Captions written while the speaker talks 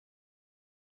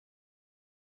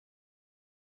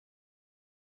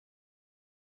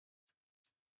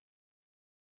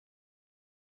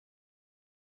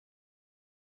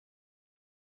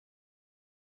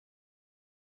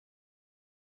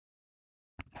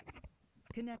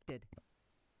Connected.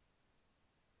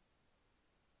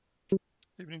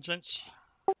 Evening, gents.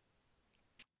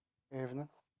 Evening.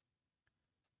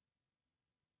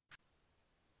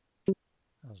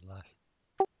 How's life?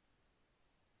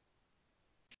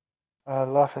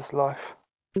 Life is life.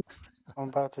 I'm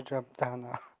about to jump down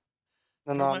now.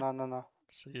 No, Good, no, no, no.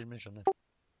 See you in mission then.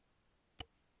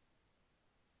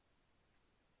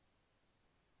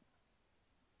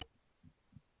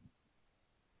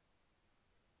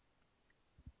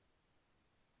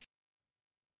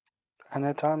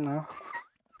 Anytime now.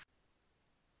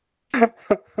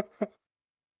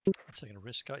 Taking a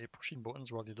risk out, you're pushing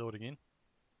buttons while you're loading in.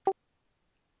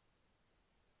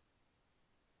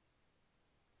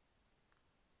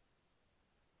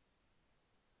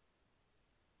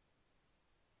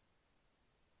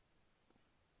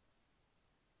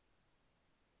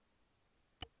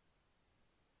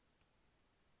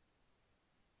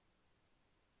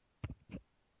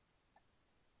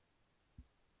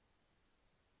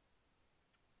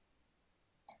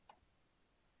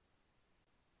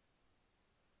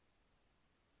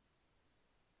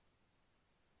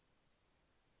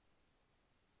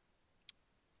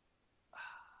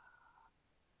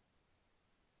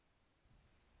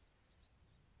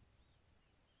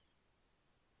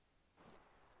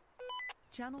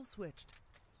 Channel switched.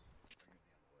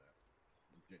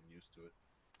 I'm getting used to it.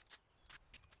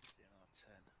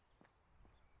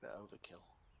 10. Bit overkill.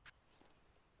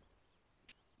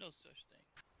 No such thing.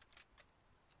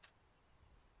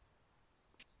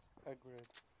 Agreed.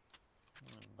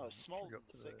 Oh, it's small Trigger than up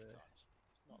the to 6 the times.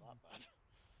 It's not that bad.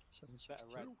 762.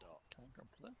 Better red dot. Can't go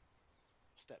for that.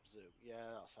 Step zoom.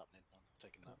 Yeah, that's happening. I'm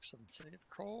taking that. 17, of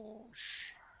course.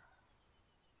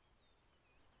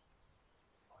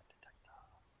 Light detector.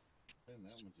 And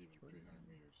that one's even 300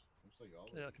 meters. Looks like all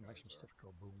Yeah, I of can these make some guys stuff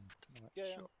go boom tonight. Yeah,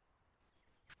 Sure.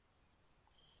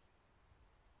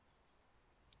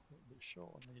 A little bit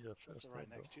short on the That's first right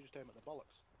aid, next to you. Just aim at the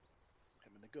bollocks.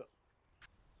 Him in the gut.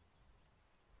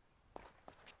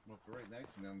 Well, if they're right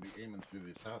next to me, I'm going to be aiming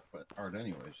through the top part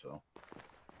anyway, so.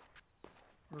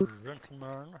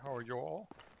 Gentlemen, how are you all?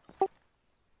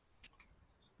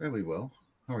 Fairly well.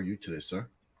 How are you today, sir?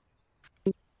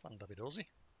 Fandabidosi.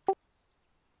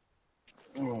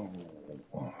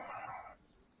 Oh.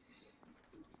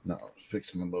 No,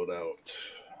 fix my loadout.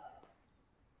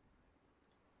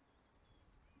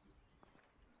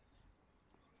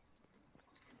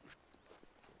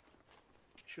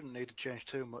 Shouldn't need to change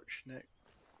too much, Nick.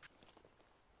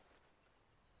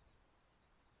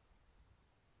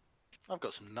 I've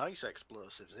got some nice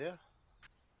explosives here.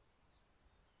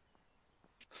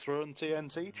 Thrown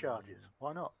TNT charges.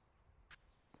 Why not?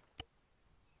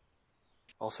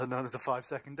 Also known as a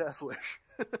 5-second death wish.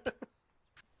 Oh,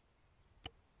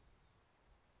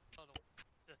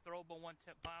 the throwable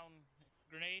 1-pound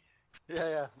grenade.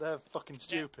 Yeah, they're fucking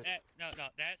stupid. No,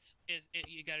 that's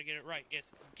you got to get it right.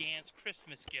 It's Gan's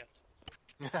Christmas gift.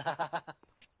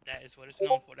 That is what it's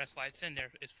known for. That's why it's in there.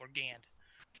 It's for Gand.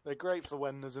 They're great for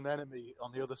when there's an enemy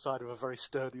on the other side of a very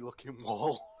sturdy-looking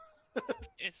wall.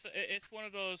 It's one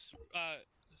of those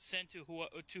send to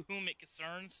whom it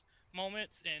concerns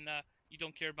moments, and you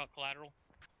don't care about collateral.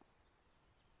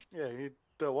 Yeah, you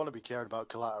don't want to be caring about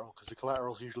collateral, because the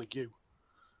collateral's usually you.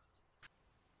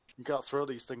 You can't throw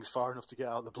these things far enough to get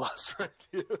out of the blast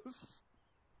radius.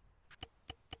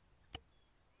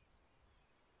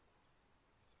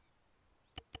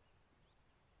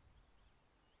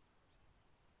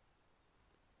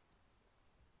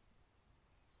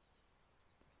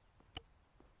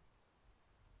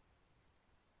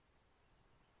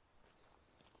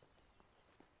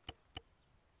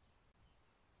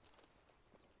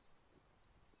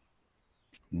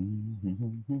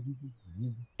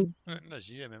 There's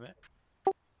you, mate.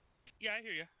 Yeah, I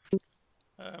hear you.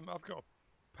 I've got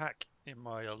a pack in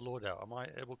my loadout. Am I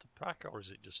able to pack, or is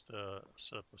it just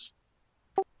surplus?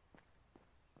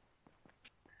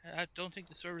 I don't think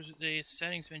the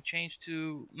settings been changed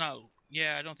to no.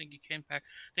 Yeah, I don't think you can pack.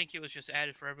 I think it was just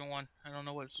added for everyone. I don't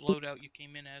know what loadout you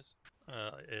came in as.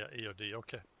 EOD.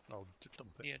 Okay, I'll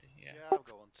dump it. Yeah. I've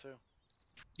got one too.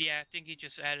 Yeah, I think he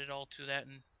just added all to that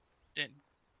and then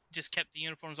just kept the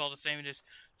uniforms all the same and just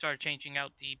started changing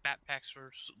out the backpacks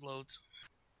for loads.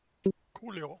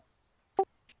 Coolio.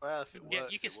 Well, if it works, Yeah,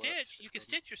 you can it stitch. works. You can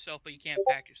stitch yourself, but you can't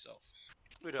pack yourself.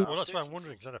 We don't Well, have that's why I'm stitching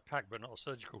wondering, because I tools. had a pack but not a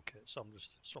surgical kit, so I'm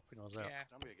just swapping those out. Yeah.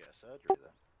 I'm going to get a surgery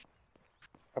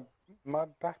then. My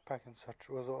backpack and such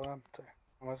was all empty.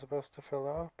 Am I supposed to fill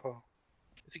it up, or?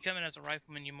 If you come in as a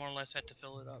rifleman, you more or less have to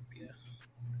fill it up. Yeah.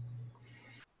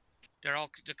 They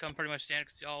come pretty much standard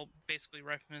because all basically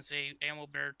riflemen say ammo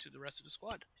bearer to the rest of the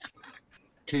squad.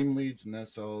 team leads and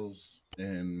SLs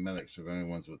and medics are the only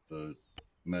ones with the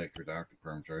medic or doctor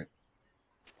perms, right?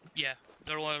 Yeah,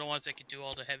 they're one of the ones that can do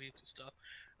all the heavy stuff.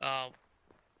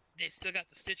 They still got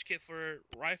the stitch kit for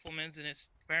riflemen, and it's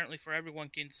apparently for everyone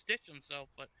can stitch themselves,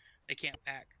 but they can't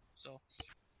pack. So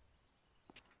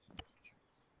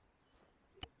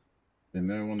And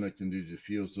the only one that can do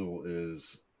defusal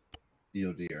is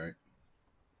EOD, right?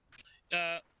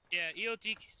 yeah,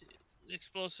 EOD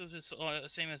explosives is the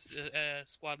same as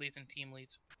squad leads and team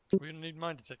leads. We're gonna need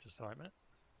mine detectors tonight,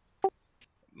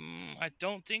 mate. I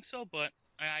don't think so, but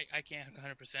I can't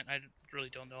 100%. I really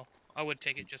don't know. I would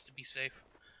take it just to be safe.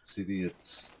 CD,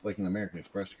 it's like an American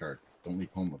Express card. Don't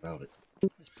leave home without it.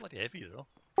 It's bloody heavy though.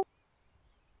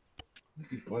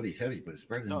 It's bloody heavy, but it's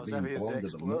better than Not as being heavy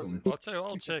as the blown to the moon. explosive. Well, I'll tell you,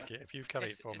 I'll take it if you carry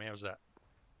it It's- for me. How's that?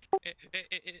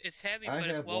 It's heavy, I but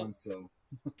it's have well one, so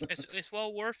it's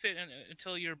well worth it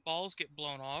until your balls get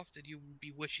blown off. That you would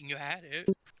be wishing you had it.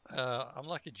 I'm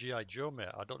like a GI Joe, mate.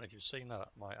 I don't know if you've seen that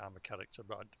my ARMA character,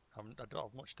 but I don't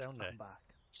have much down there. I'm back.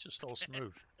 It's just all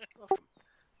smooth.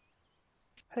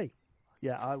 Hey,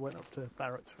 yeah, I went up to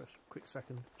barracks for a quick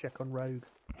second, check on Rogue.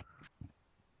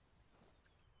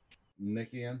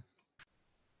 Nikki in?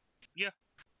 Yeah.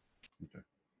 Okay.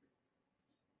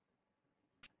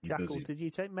 Jackal, Busy. did you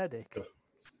take medic?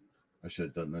 I should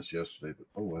have done this yesterday, but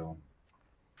oh well.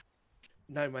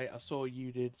 No, mate, I saw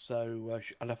you did, so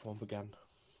I left one for Gan.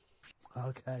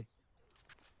 Okay.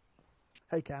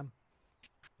 Hey, Cam.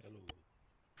 Hello.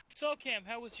 So Cam,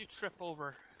 how was your trip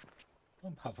over?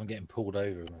 Apart from getting pulled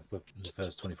over in the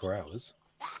first 24 hours.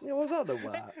 Yeah, was that the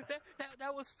word?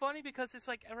 That was funny because it's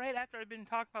like right after I've been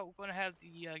talking about we're going to have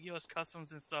the U.S.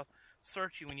 Customs and stuff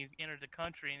search you when you enter the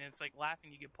country, and it's like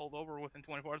laughing you get pulled over within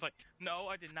 24 hours. Like, no,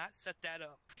 I did not set that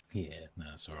up. Yeah, no,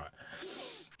 it's all right.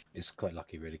 It's quite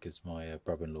lucky, really, because my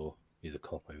brother-in-law is a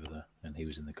cop over there, and he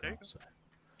was in the car. There you go. So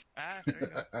There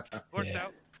you go. Works Yeah.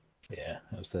 out. yeah,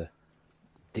 that was the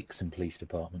Dixon Police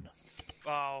Department.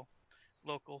 Wow,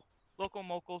 local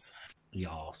mocals.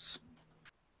 Yas.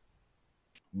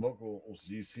 Locals,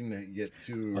 you seem to get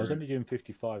two. I was only doing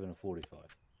 55 and a 45.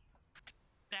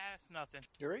 That's nothing.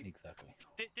 You're right. Exactly.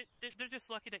 They're just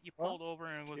lucky that you pulled over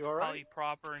and was You all right? probably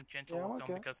proper and gentle Yeah, I'm with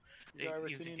them okay. because You got they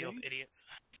everything usually you deal with need? idiots.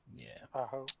 Yeah. I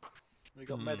hope. We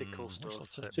got medical stuff.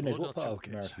 So, Inez, what part of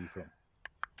America are you from?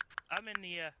 I'm in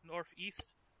the northeast,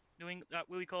 New England.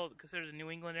 What we call it, consider the New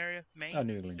England area, Maine. Oh,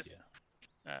 New England, Just- yeah.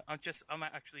 I'm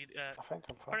actually I think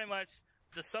I'm fine. pretty much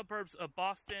the suburbs of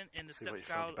Boston and the See what steps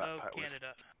your out friendly of backpack was.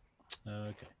 Canada.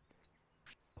 Okay.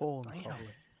 Porn, Damn. probably.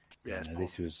 Yeah, it's no, porn.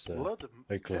 this was Loads of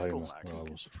Oklahoma. pistol mags. Where I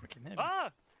It's was. freaking heavy. Ah,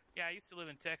 yeah, I used to live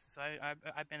in Texas.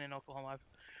 I've been in Oklahoma.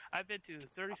 I've been to I'm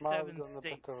 37 already on the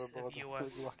states back of a of border. the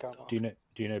U.S. Look out. So, Do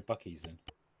you know Buc-ee's then?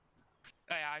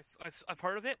 I've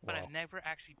heard of it, but Wow. I've never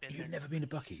actually been there. You've never been to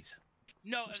Buc-ee's?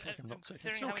 No, Looks like I'm not taking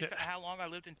considering smoke it. how long I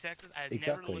lived in Texas, I never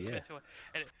Exactly, looked yeah. into it.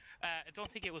 And I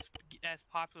don't think it was as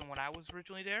popular when I was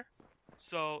originally there,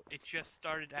 so it just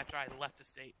started after I left the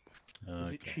state.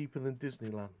 Is it cheaper than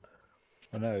Disneyland?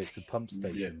 I know it's a pump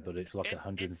station, Yeah. but it's like It's-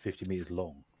 150 meters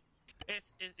long.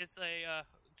 It's a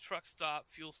truck stop,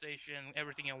 fuel station,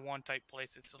 everything in one type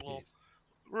place. It's a little Yes.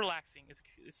 relaxing.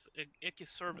 It can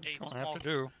serve a That's what I small have to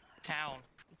do. town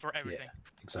for everything.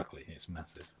 Yeah, exactly. It's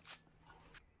massive.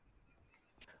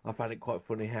 I found it quite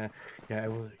funny how,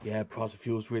 price of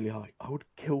fuel's really high. I would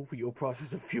kill for your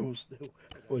prices of fuel still.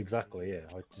 Well, exactly. Yeah,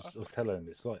 I was telling him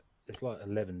it's like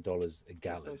 $11 a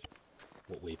gallon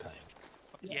what we're paying.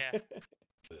 Yeah.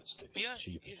 It's Yeah,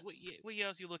 stupid. what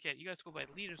else you look at? You guys go by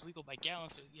liters, we go by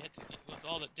gallons. So you had to with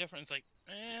all the difference. Like,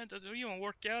 it doesn't even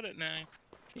work out at now.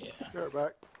 Yeah. Be right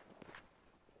back.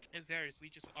 It varies.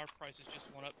 Our prices just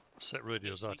went up Set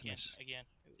radios, this weekend Artemis. again.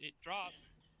 It dropped,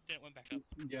 then it went back up.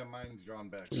 Yeah, mine's drawn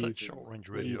back. Set too. short range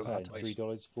What are you radio, paying? Artemis.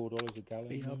 $3, $4 a gallon?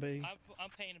 BRB. I'm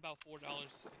paying about $4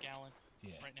 a gallon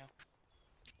Yeah. right now.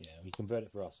 Yeah. We convert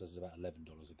it for us as about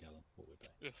 $11 a gallon what we're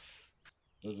paying. Ugh.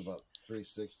 It was about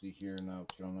 360 here, now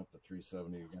it's gone up to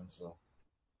 370 again. So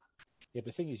Yeah, but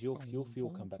the thing is, your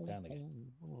fuel come back down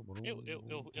again. It'll drop Yeah,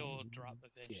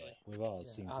 eventually. with ours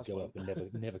Yeah, seems ours to go won't. up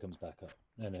and never comes back up.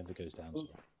 No, never goes down. Well,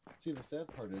 sorry. see, the sad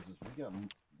part is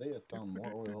they have found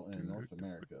more oil in North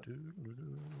America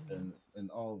than in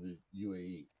all of the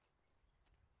UAE.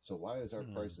 So why is our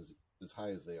prices as high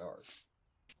as they are?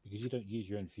 Because you don't use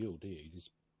your own fuel, do you? You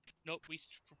just Nope, we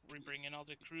bring in all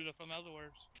the crude from elsewhere.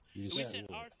 you just We Yeah. send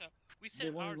fuel our it. stuff. We They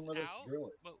send won't ours even let us out. drill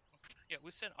it. But yeah, we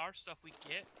send our stuff we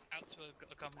get out to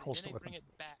a company. Holster Then they bring weapon.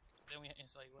 it back. Then we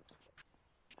install what the fuck.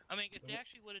 I mean, if they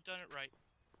actually would have done it right,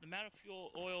 the amount of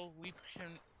fuel oil we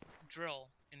can drill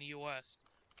in the U.S.,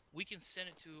 we can send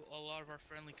it to a lot of our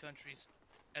friendly countries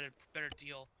at a better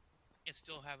deal and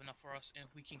still have enough for us, and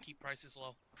we can keep prices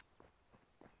low.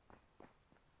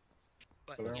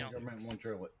 But But our you know, government won't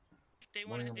drill it. they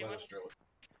Won't want even to let us drill it.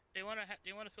 they want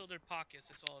to fill their pockets.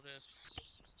 That's all it is.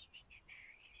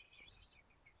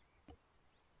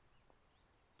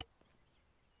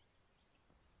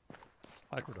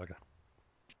 Microdagger.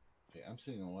 Okay, I'm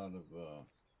seeing a lot of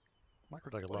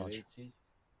Microdagger light large. AT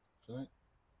tonight.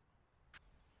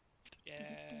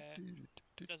 Yeah,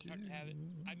 doesn't hurt to have it.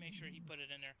 I make sure he put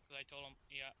it in there because I told him,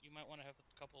 yeah, you might want to have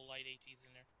a couple of light ATs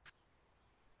in there.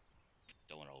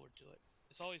 Don't want to overdo it.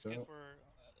 It's always good for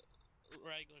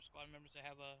regular squad members to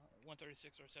have a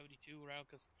 136 or 72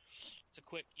 round because it's a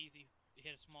quick, easy. You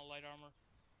hit a small light armor,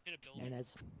 hit a building. And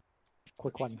as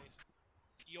quick one.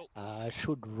 Yo.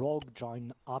 Should Rogue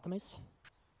join Artemis?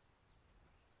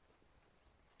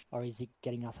 Or is he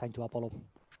getting assigned to Apollo?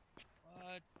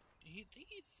 He think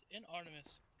he's in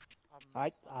Artemis.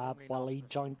 Alright, well he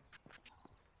joined...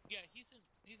 Yeah, he's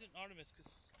in Artemis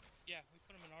because, yeah, we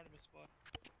put him in Artemis spot.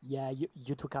 Yeah,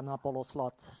 you took an Apollo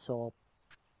slot, so...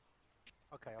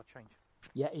 Okay, I'll change.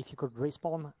 Yeah, if you could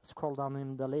respawn, scroll down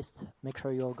in the list, make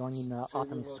sure you're going in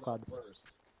Artemis squad.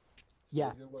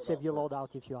 Yeah, save your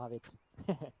loadout if you have it.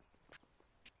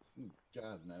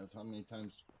 God knows how many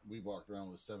times we walked around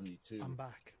with 72. I'm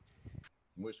back.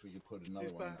 Wish we could put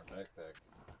another one in our backpack.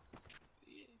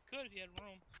 You could if you had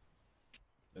room.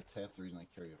 That's half the reason I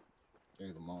carry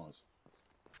the Moz.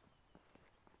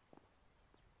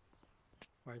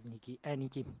 Where's Nikki?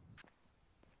 Nikki.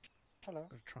 Hello.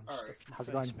 Gotta try and All stuff right. my How's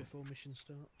it face going? before missions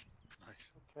start. Nice.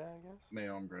 Okay, I guess.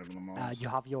 Mayo, I'm grabbing them all. You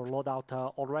have your loadout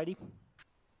already?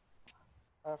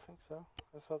 I think so.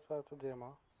 I thought out to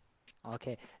DMR.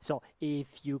 Okay, so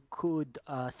if you could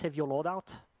save your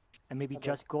loadout and maybe Okay.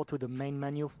 just go to the main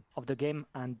menu of the game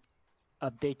and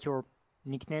update your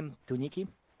nickname to Nikki,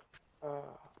 Right.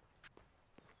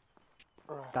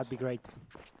 that'd be great.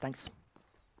 Thanks.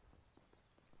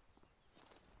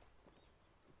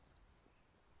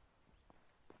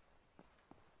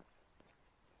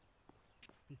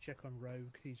 You check on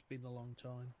Rogue, he's been a long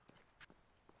time.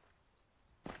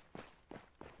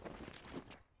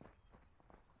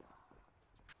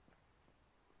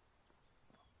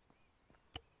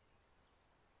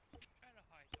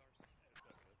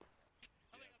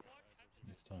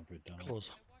 It's time for a dance.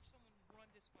 Close.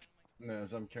 No,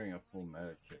 as I'm carrying a full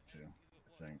medic kit too,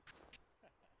 I think.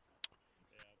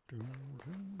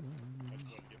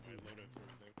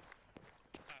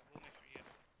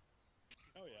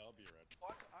 Oh yeah, I'll be around.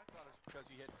 Well, I thought it was because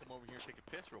he had to come over here and take a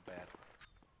piss real bad.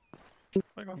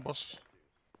 Hang on, boss.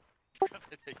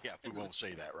 Yeah, we won't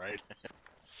say that, right?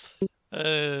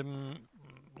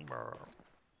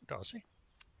 Darcy.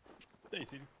 Hey,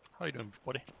 CD. How you doing,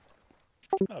 buddy?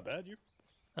 Not bad, you?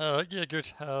 Yeah,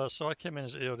 good. So I came in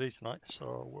as AOD tonight,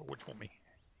 so what do you want me?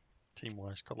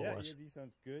 Team-wise, color-wise? Yeah, EOD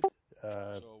sounds good.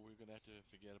 So we're gonna have to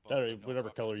forget about Whatever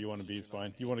color you want to be is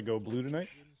fine. You want to go blue tonight?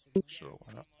 Sure,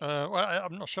 why not? Well,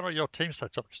 I'm not sure how your team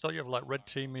sets up, because don't you have, like, red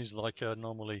team is, like,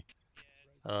 normally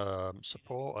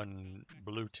support, and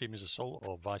blue team is assault,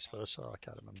 or vice versa? I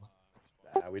can't remember.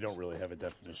 We don't really have a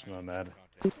definition on that.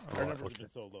 Our numbers have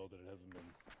been so low that it hasn't been,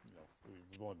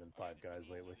 we've only been 5 guys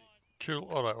lately. Cool.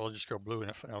 Alright, well, I'll just go blue in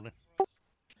it for now then.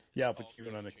 Yeah, I'll put you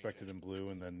in unexpected in blue,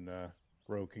 and then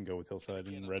Rogue can go with Hillside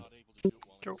in red.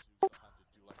 Cool.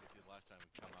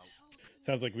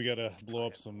 Sounds like we gotta blow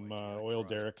up some oil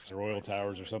derricks or oil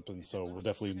towers or something, so we'll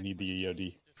definitely need the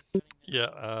EOD.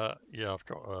 Yeah, I've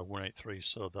got 183,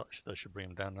 so that should bring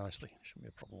them down nicely. Shouldn't be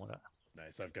a problem with that.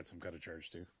 Nice, I've got some kind of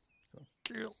charge too. So.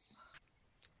 Cool.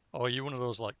 Oh, are you one of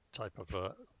those like type of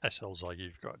SLs? Like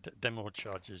you've got demo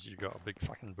charges, you've got a big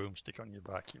fucking boomstick on your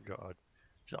back. You've got a,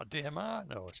 is that a DMR?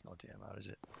 No, it's not DMR, is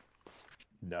it?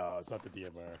 No, it's not the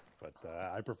DMR, but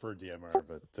I prefer DMR.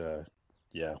 But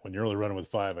yeah, when you're only running with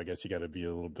 5, I guess you got to be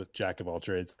a little bit jack of all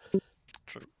trades.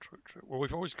 True. Well,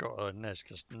 we've always got Nez,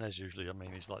 because Nez usually, I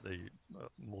mean, he's like the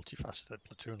multifaceted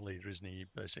platoon leader, isn't he? He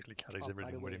basically carries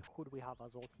everything with him. Who do we have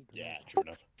as OC? Yeah, true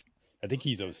enough. I think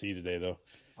he's OC today, though.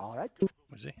 All right.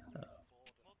 Is he?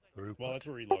 Well, that's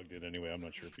where he logged in anyway. I'm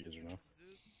not sure if he is or not.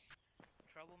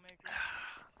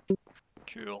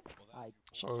 Cool.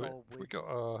 So we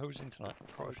got who's in tonight?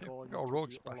 Quite a few. We got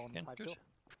Rogue's back again. Good.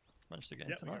 Managed to get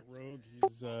in tonight. We got Rogue.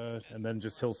 He's and then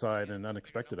just Hillside and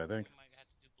Unexpected, I think.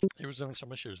 He was having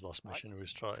some issues last mission.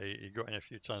 He got in a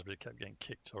few times, but he kept getting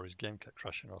kicked, or his game kept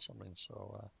crashing or something.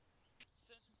 So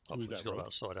hopefully he's got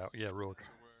that sorted out. Yeah, Rogue.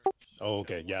 Oh,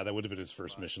 okay. Yeah, that would have been his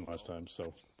first mission last time.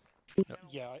 So.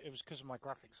 Yeah, it was because of my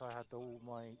graphics. I had all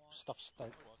my stuff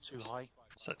set too high.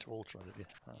 Set to ultra, did you?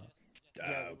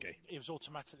 Yeah, okay. It was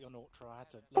automatically on ultra. I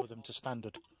had to lower them to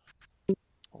standard.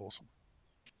 awesome.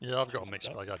 Yeah, I've got a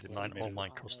mixed bag. I did all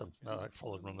mine custom. I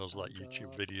followed one of those like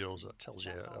YouTube videos that tells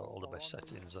you all the best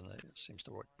settings, and it seems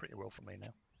to work pretty well for me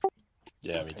now.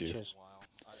 Yeah, me too.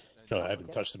 No, I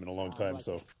haven't touched them in a long time,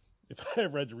 so if I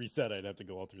ever had to reset, I'd have to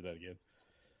go all through that again.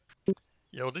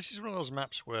 Yeah, well, this is one of those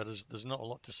maps where there's not a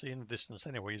lot to see in the distance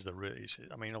anyway, is there really?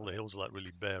 I mean, all the hills are like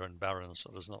really bare and barren, so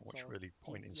there's not much really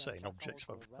point in setting objects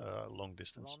for long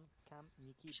distance.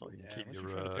 So you can keep your...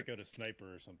 trying to pick out a sniper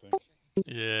or something.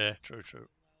 Yeah, true.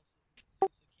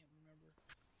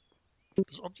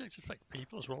 Does objects affect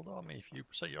people as well, though? I mean, if you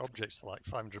set your objects to like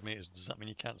 500 meters, does that mean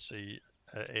you can't see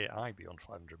AI beyond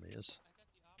 500 meters?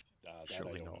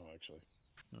 Surely not. Know, actually.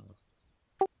 No.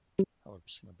 That would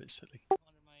seem a bit silly.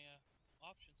 Under my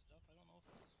option stuff, I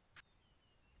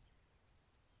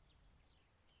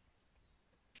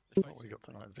don't know. What we got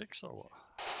tonight, Vix or what?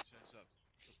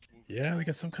 Yeah, we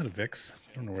got some kind of Vix.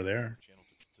 I don't know where they are.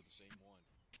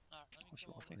 What's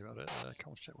what I think about it?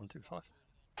 Comms check 125.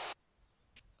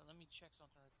 Let me check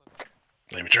something real quick.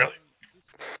 Leave it, Charlie.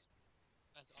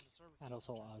 And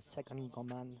also, second in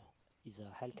command is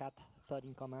Hellcat. Third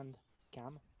in command,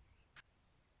 Cam.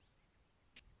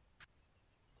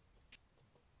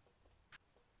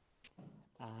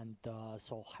 And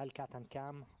so Hellcat and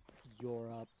Cam,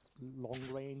 your long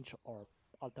range or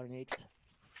alternate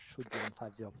should be on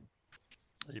 5-0.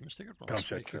 You must take it. Comms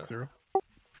check 6-0.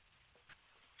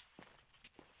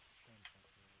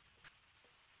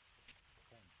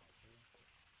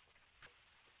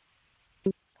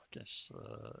 I guess,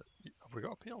 have we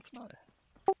got a PL tonight?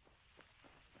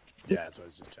 Yeah, that's what I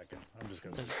was just checking. I'm just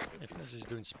going to... If Liz is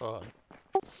doing Spartan.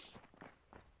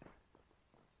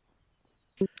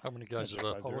 How many guys have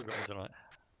Apollo got in tonight?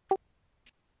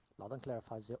 Loud and clear,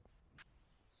 5-0.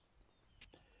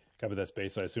 Copy that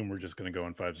space. I assume we're just going to go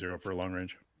on 5-0 for a long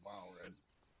range. Wow, Red.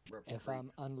 If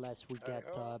unless we get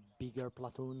bigger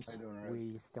platoons,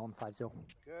 we stay on 5-0.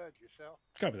 Good, yourself?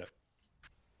 Copy that.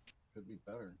 Could be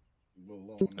better.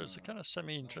 It was a kind of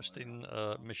semi-interesting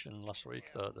mission last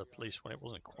week. The police one, it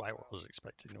wasn't quite what I was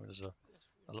expecting. There was a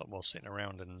lot more sitting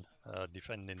around and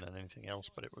defending than anything else,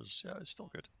 but it was it's still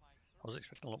good. I was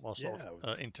expecting a lot more sort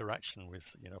of interaction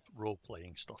with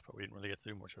role-playing stuff, but we didn't really get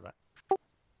too much of that.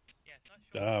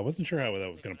 I wasn't sure how that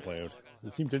was going to play out.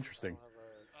 It seemed interesting.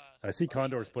 I see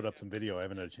Condor's put up some video. I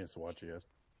haven't had a chance to watch it yet.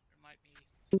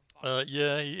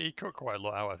 Yeah, he cut quite a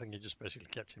lot out. I think he just basically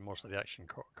kept in most of the action,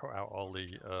 cut out all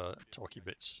the talky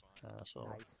bits.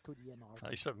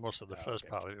 He spent most of the first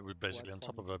part of it was basically on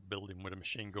top of a building with a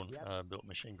machine gun, built a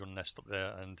machine gun nest up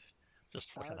there, and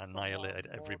just fucking annihilated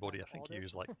everybody. I think he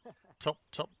was like top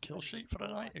kill sheet for the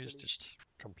night. He was just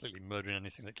completely murdering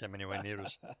anything that came anywhere near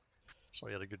us. So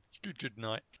he had a good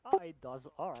night. It does,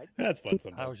 alright. That's fun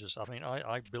sometimes.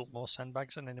 I built more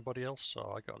sandbags than anybody else,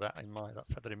 so I got that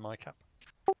feather in my cap.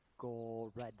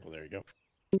 Go red. Well, there you go.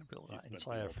 Built that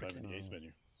entire freaking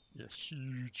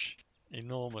huge,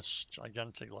 enormous,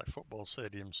 gigantic, like football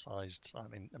stadium sized. I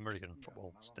mean, American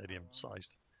football stadium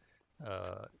sized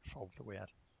fob that we had.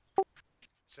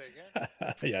 Say again?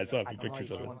 Yeah, I saw a few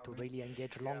pictures of it. Want to really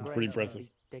engage long Pretty impressive.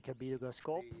 Take a bigger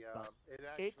scope, but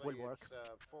it will work.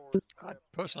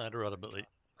 Personally, I'd rather build it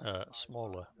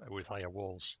smaller with higher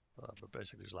walls, but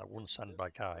basically it's like one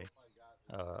sandbag high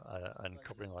and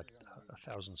covering like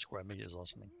 1,000 square meters or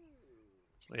something.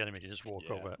 So the enemy can just walk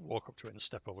up to it and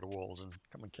step over the walls and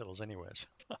come and kill us anyways.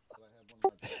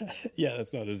 Yeah,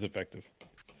 that's not as effective.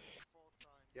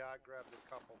 Yeah, I grabbed a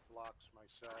couple blocks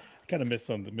myself. Kind of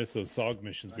miss those SOG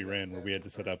missions we ran where we had to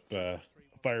set up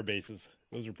fire bases.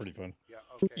 Those were pretty fun. Yeah,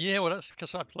 okay. Yeah, well, that's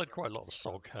because I played quite a lot of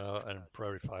SOG and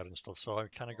Prairie Fire and stuff, so I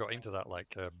kind of got into that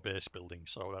like base building.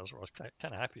 So I was kind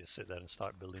of happy to sit there and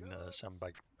start building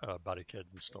sandbag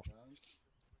barricades and stuff.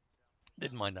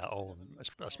 Didn't mind that at all,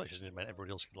 especially as it meant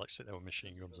everybody else could like sit there with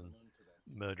machine guns and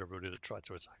murder everybody that tried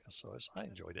to attack us. So I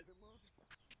enjoyed it.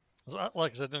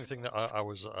 Like I said, the only thing that I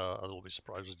was a little bit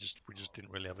surprised was we just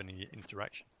didn't really have any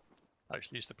interaction. I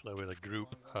actually used to play with a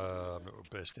group that were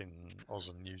based in Oz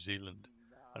and New Zealand,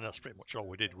 and that's pretty much all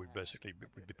we did. We'd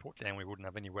be put down. We wouldn't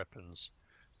have any weapons,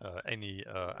 any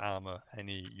armor,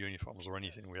 any uniforms or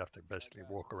anything. We'd have to basically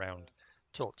walk around,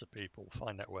 talk to people,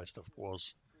 find out where stuff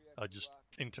was, just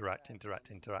interact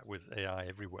with AI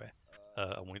everywhere,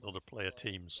 and with other player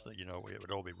teams that it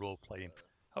would all be role playing.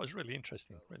 That was really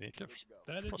interesting. Really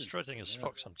frustrating as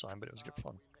fuck sometimes, but it was good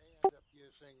fun.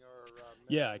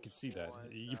 Yeah, I could see that.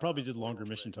 You probably did longer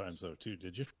mission times though too,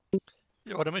 did you?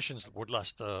 Yeah, well, the missions would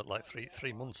last like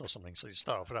three months or something. So you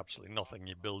start off with absolutely nothing.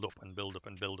 You build up and build up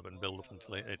and build up and build up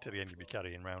until the end you'd be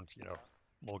carrying around,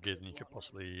 more gear than you could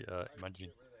possibly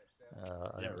imagine.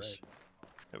 And it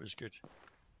was good.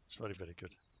 It's very, very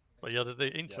good. But yeah, the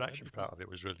interaction part of it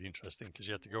was really interesting because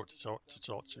you had to go to talk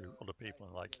to other people,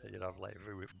 and like you'd have like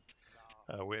we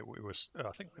was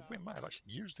I think we might have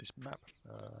actually used this map,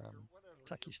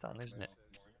 Takistan, isn't it?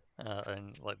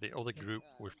 And like the other group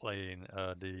was playing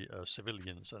the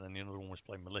civilians, and then the other one was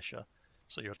playing militia.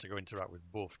 So you had to go interact with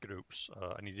both groups,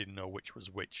 and you didn't know which was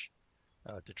which,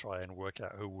 to try and work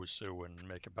out who was who and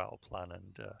make a battle plan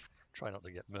and try not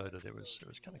to get murdered. It was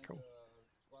kind of cool.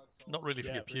 Not really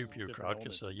for your pew crowd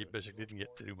because you basically didn't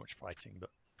get to do much fighting, but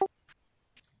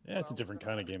yeah, it's a different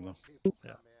kind of game though.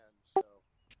 Yeah.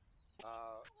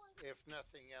 If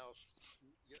nothing else,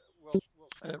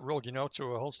 Rogue, you know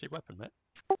to a holster weapon, mate?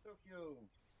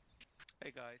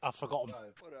 Hey guys. I've forgotten.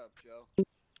 What up, Joe?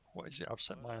 What is it? I've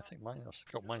set mine. I think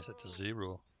I've got mine set to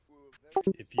 0.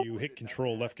 If you hit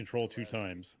control, left control 2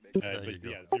 times, but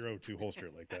yeah, 0 to holster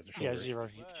it like that. To yeah, 0.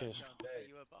 Cheers.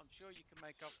 I'm sure you can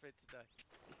make up for it today.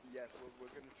 Yes, we're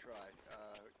going to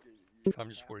try. I'm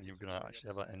just worried you're going to actually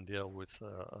have an NDL with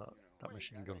that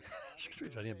machine gun. It's going to be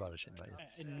very embarrassing,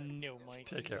 mate. No, my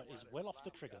finger is well off the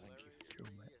trigger, thank you. Cool,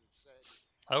 mate.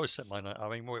 I always set mine. I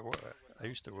mean, I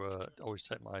used to always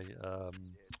take my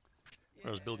when I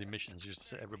was building missions. I used to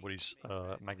set everybody's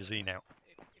magazine out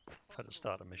at the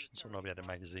start of mission, so nobody had a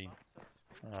magazine.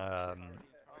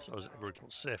 So everybody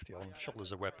puts safety on,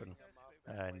 shoulders a weapon,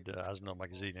 and has no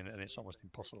magazine in it, and it's almost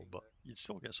impossible. But you'd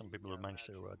still get some people who manage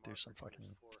to do some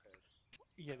fucking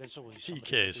there's always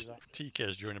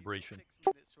TKs during a briefing.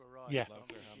 Yeah.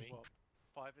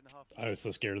 I was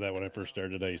so scared of that when I first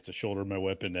started. I used to shoulder my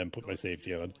weapon and put my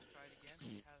safety on.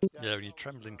 Yeah, when you're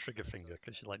trembling trigger finger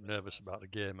because you're like nervous about the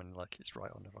game and like it's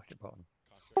right on the fucking button.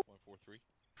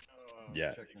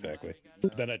 Yeah, exactly.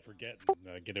 Then I'd forget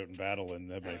and get out in battle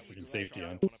and have my freaking safety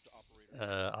on.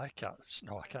 I can't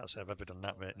say I've ever done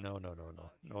that, mate. No,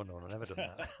 never done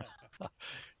that.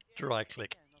 Dry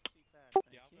click.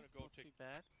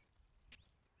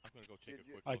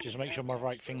 I just make sure my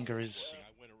right finger is,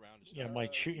 my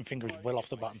shooting finger is well off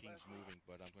the button.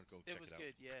 It was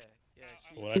good, yeah.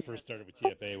 When I first started with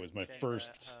TFA, it was my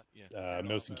first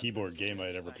mouse and keyboard game I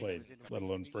had ever played, let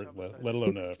alone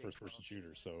first-person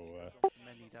shooter. So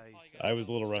I was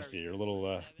a little rusty, or a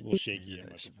little shaky. Yeah,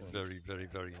 it's very, very,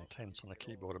 very intense on a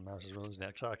keyboard and mouse as well, isn't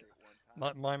it?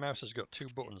 My mouse has got 2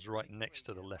 buttons right next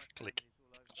to the left click,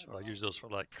 so I use those for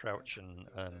like crouch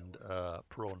and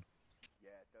prone.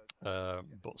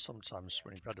 But sometimes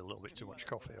when you've had a little bit too much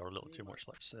coffee or a little too much,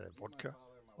 like say, vodka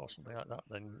or something like that,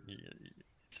 then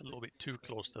it's a little bit too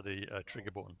close to the trigger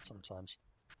button sometimes.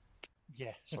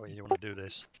 Yeah. So you want to do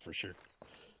this for sure.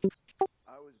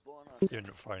 You end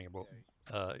up firing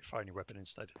firing your weapon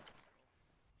instead.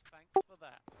 Thanks for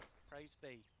that. Praise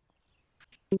be.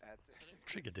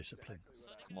 Trigger discipline.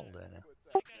 I'm all there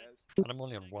now, and I'm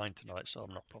only on wine tonight, so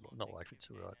I'm not likely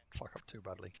to fuck up too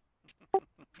badly.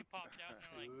 You popped out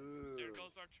and they're like, there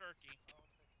goes our turkey.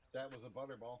 That was a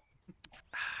butterball.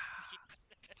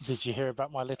 Did you hear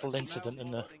about my little incident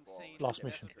in the last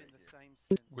mission?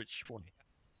 Which one?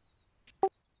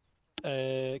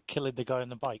 Killing the guy on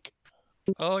the bike.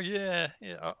 Oh yeah.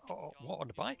 What, on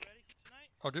the bike?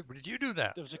 Oh, did you do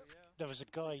that? There was a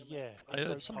guy. Yeah. I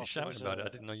heard somebody shouting about it. I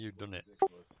didn't know you'd done it.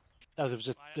 Oh, there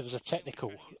was a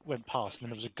technical went past, and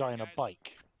there was a guy on a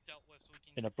bike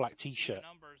in a black T-shirt,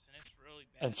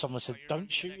 and someone said,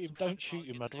 "Don't shoot him! Don't shoot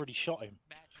him!" I'd already shot him,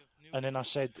 and then I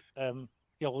said,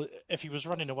 well, if he was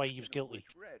running away, he was guilty."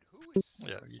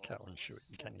 Yeah, you can't unshoot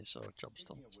it, can you? So job's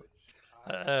done. So.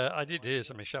 I did hear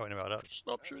somebody shouting about that.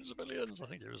 Stop shooting civilians! I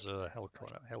think it was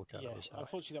Hellcat. Yeah,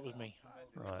 unfortunately, that was me.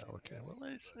 Right. Okay. Well,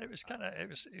 it's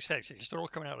hectic. They're all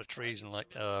coming out of the trees, and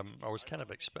like I was kind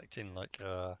of expecting like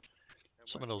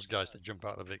some of those guys to jump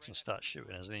out of the VIX and start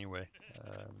shooting us anyway.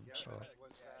 So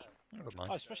never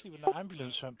mind. Especially when the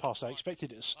ambulance went past, I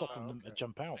expected it to stop and them to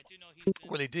jump out.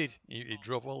 Well, he did. He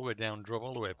drove all the way down, drove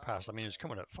all the way past. I mean, he was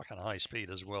coming at fucking high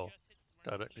speed as well,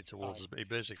 directly towards us. But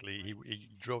he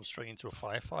drove straight into a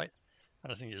firefight,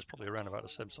 and I think it was probably around about the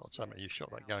same sort of time that you shot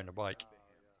that guy on the bike.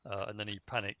 And then he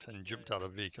panicked and jumped out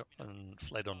of the vehicle and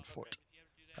fled on foot.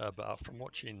 But from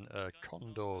watching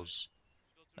Condor's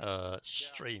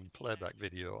stream playback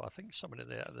video, I think somebody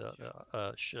there,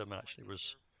 Sherman, actually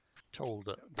was told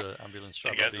that the ambulance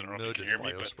driver had been murdered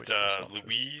by us.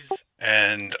 Louise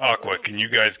and Aqua, can you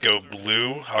guys go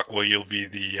blue? Aqua, you'll be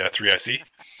the 3IC.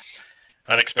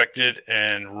 Unexpected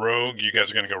and Rogue, you guys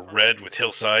are going to go red with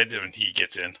Hillside when he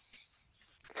gets in.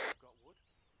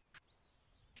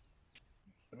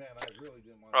 Man, I really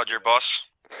didn't want Roger, boss.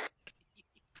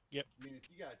 Yep. I mean, if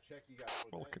you got to check, you got to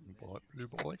Welcome, blue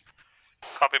boys.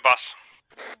 Copy, boss.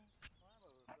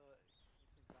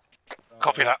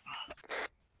 Copy that.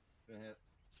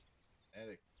 Had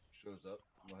a shows up,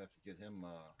 we'll have to get him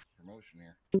promotion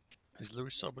here. Is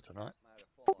Lewis sober tonight?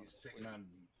 He's taking on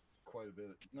quite a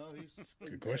bit. No, he's That's a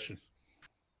good question.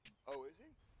 Oh, is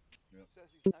he? Yep. Says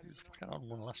he's not He was even fucking on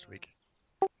one last week.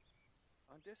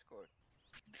 on Discord.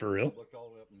 For real? Looked all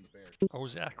the way up in the bear. Oh,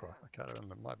 was it Aqua? I can't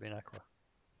remember. It might have been Aqua.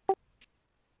 You're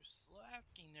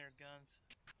slacking their guns.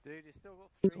 Dude, you still got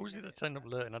 3 Who was it that minutes. turned up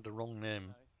late and had the wrong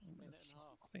name? A minute and a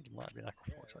half. I think it might have been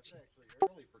Aqua Fox, actually.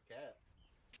 Early for cat.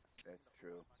 That's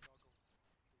true.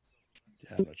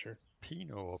 Yeah, I'm not sure.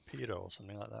 Pino or Piro or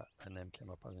something like that. Her name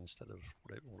came up as instead of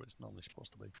what it's normally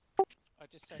supposed to be. I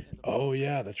just sent in the Oh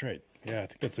yeah, that's right. Yeah, I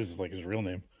think that's his real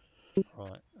name.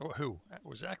 Right. Oh, who?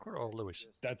 Was it Aqua or Lewis?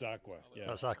 That's Aqua. Yeah.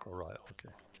 That's Aqua, right? Okay.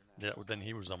 Yeah. Well, then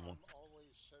he was on one.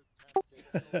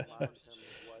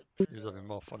 He was having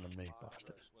more fun than me,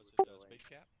 bastard.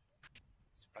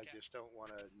 I just don't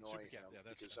want to annoy him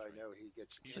because I know he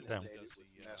gets Sit down. inundated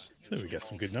with messages. So we got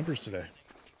some good numbers today.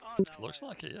 Looks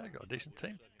like it. Yeah, got a decent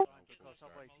team. because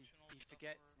otherwise he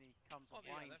forgets and he comes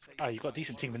online. Oh, you got a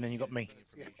decent team, and then you got me.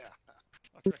 Yeah.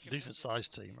 Decent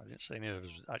sized team. I didn't say any of it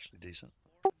was actually decent.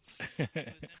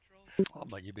 Oh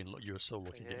mate, you were so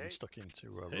lucky getting stuck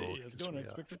into Rogue. Hey, how's it going,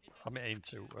 Inspector? I mean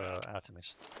into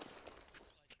Artemis.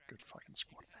 It's a good fucking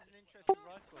squad.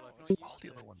 All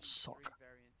the other ones suck.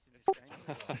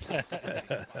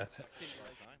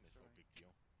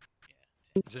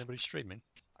 Is anybody streaming?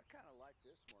 I kind of like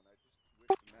this one. I just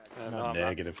wish the No,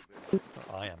 negative.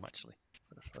 Oh, I am actually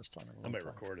for the first time in a I long might time.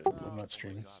 record it. I'm not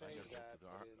streaming.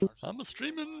 I'm a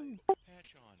streaming.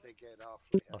 They get off.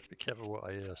 I have to be careful what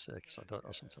I say because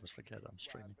I sometimes forget I'm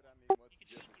streaming. what's the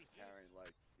difference carrying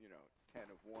like 10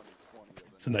 of one and 20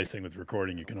 of It's a nice thing with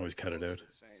recording. You can always cut it out.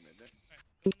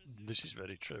 This is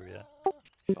very true, yeah.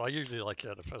 I usually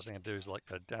the first thing I do is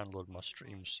download my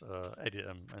streams, edit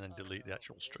them, and then delete the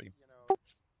actual stream.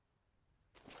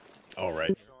 All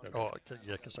right. Oh,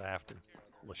 yeah, because I have to.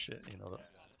 All the shit, that.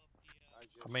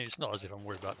 I mean, it's not as if I'm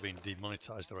worried about being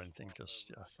demonetized or anything, because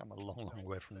I'm a long, long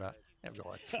way from that. I've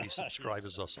got 3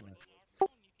 subscribers or something.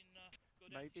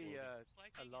 Maybe a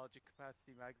larger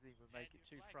capacity magazine would make it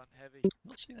too front heavy. I've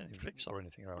not seen any Vics or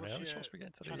anything around here. I'm supposed to be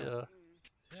getting to the.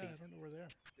 Yeah, I don't know where they are.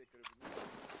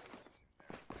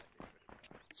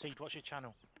 Seed, what's your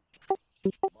channel?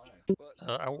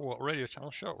 What radio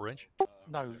channel? Short range?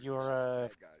 No, your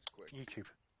YouTube.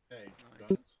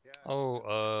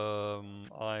 Oh,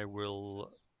 I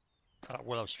will.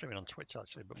 Well, I'm streaming on Twitch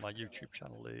actually, but my YouTube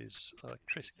channel is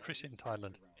Chris in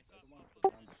Thailand.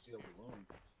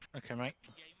 Okay, mate.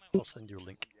 I'll send you a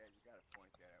link.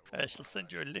 Yes, I'll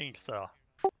send you a link, sir.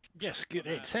 Yes, good.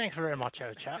 Thanks very much,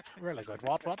 old chap. Really good.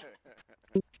 What?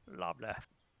 Lovely.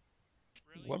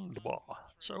 Wonderful.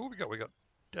 So who we got? We got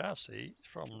Darcy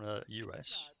from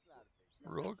US.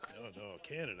 Rogue. No,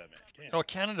 Canada, man. Canada. Oh,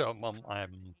 Canada, Mum.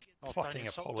 I'm Oh, fucking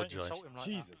don't apologise. insult him like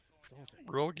Jesus.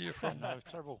 Rogue, you from? No,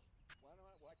 terrible.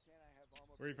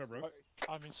 Where are you from, bro?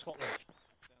 I'm in Scotland.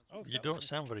 Oh, You don't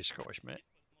sound very Scottish, mate.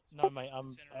 No, mate.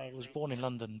 I was born in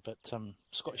London, but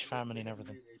Scottish family and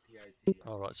everything.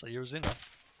 All right, so you was in there.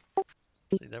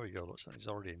 See, there we go. Looks like he's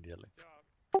already in Deadly.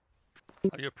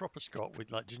 Are you a proper Scot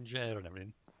with ginger hair and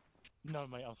everything? No,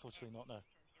 mate. Unfortunately, not. No.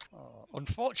 Oh,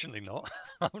 unfortunately not.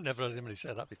 I've never heard anybody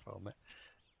say that before, mate.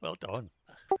 Well done.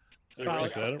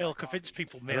 It'll convince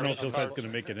people. I don't know if Hillside's going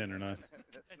to make it in or not.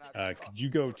 Could you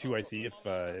go to IC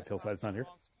if Hillside's not here?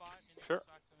 Sure.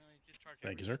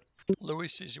 Thank you, sir.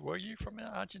 Luis, were you from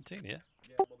Argentina? Yeah,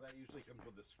 well, that usually comes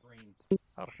with the screen.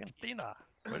 Argentina.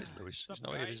 Where is Luis? He's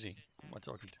not here, is he? Who am I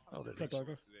talking to? Oh, there he What's up,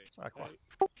 is. Aqua.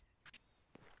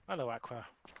 Hello, Aqua.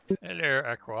 Hello,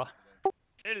 Aqua.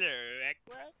 Hello,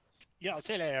 Aqua. Yeah, it's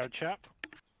hello, chap.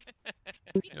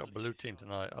 Your blue team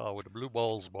tonight. Oh, with the blue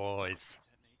balls, boys.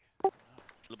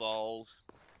 Blue balls.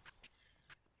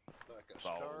 Like a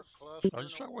star I was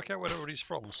just trying to work out where everybody's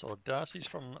from. So Darcy's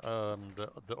from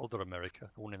the other America,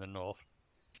 the one in the north.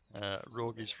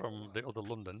 Rogue is from the other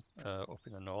London, up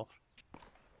in the north.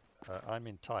 I'm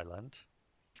in Thailand.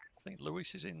 I think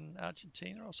Luis is in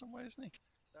Argentina or somewhere, isn't he?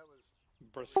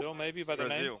 Brazil, maybe by the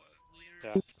name.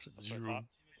 Yeah. Brazil.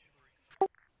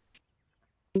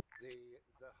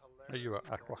 Are you at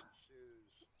Aqua?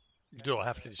 You don't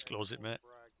have to disclose it, mate.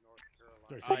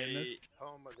 I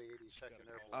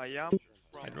am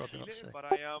I'd rather not say. but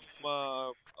I am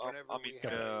I'm in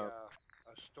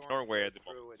Norway at the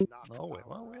moment. Norway?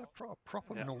 Well, we're a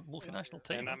proper multinational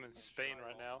team. And I'm in Spain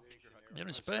right now. You're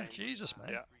in Spain? Jesus, man.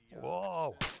 Yeah.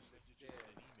 Whoa.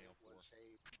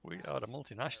 We are the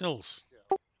multinationals.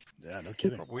 Yeah, no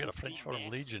kidding. We are a French Foreign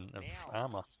Legion of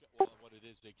ARMA.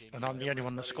 And I'm the only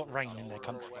one that's got rain in their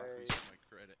country.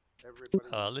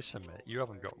 Listen, mate, you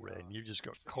haven't got rain. You've just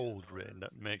got cold rain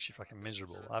that makes you fucking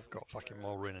miserable. I've got fucking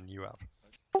more rain than you have.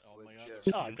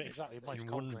 Oh, exactly. Mine's In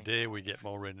cold one rain. day we get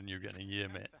more rain than you get in a year,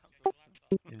 mate.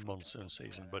 In monsoon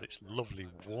season, but it's lovely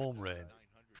warm rain.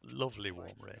 Lovely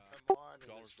warm rain.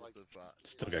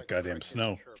 Still got goddamn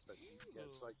snow.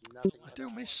 I do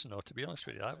miss snow, to be honest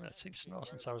with you. I haven't seen snow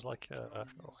since I was like,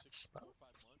 it's about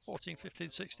 14, 15,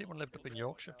 16 when I lived up in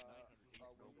Yorkshire.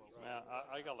 Man,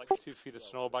 I got like 2 feet of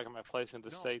snow back at my place in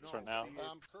the States right now.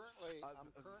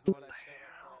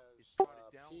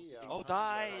 Oh,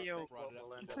 die! What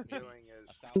we'll end up doing is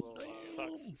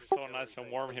Sucks. So nice and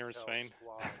warm here in Spain.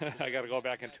 I gotta go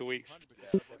back in 2 weeks.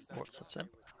 What's that, Sam?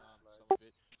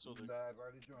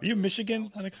 Are you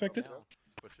Michigan unexpected?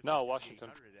 No, Washington.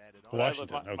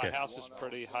 Washington, okay. My house is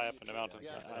pretty high up in the mountain.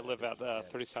 I live at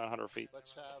 3,700 feet.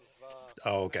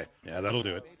 Oh, okay. Yeah, that'll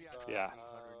do it. Yeah.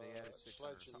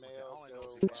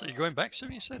 So you're going back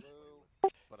soon, you said?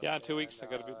 Yeah, in 2 weeks I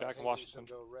gotta be back in Washington.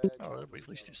 Oh, at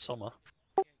least it's summer.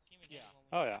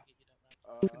 Oh, yeah.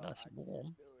 Nice and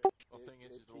warm. The thing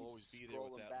is, it'll always be there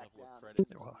with that level of credit.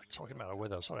 Well, talking about the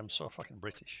weather, sorry, I'm so fucking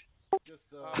British.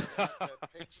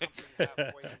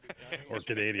 Or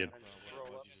Canadian.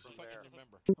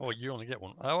 Oh, you only get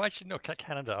one. Oh, actually, no,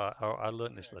 Canada. I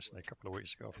learned this lesson a couple of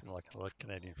weeks ago from like a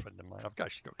Canadian friend of mine. I've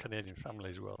actually got Canadian family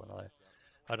as well, and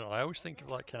I don't know. I always think of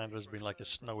like Canada as being like a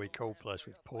snowy, cold place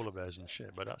with polar bears and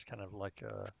shit, but that's kind of like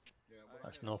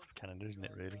that's north of Canada, isn't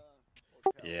it? Really?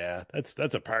 Yeah,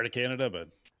 that's a part of Canada, but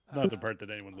not the part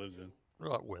that anyone lives in.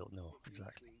 Right. Well, no,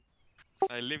 exactly.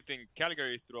 I lived in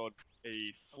Calgary throughout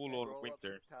a full-on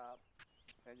winter.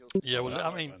 Yeah, well,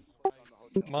 I mean,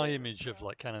 my image of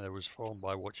like Canada was formed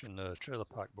by watching Trailer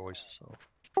Park Boys. So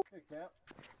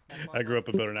I grew up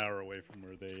about an hour away from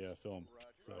where they film.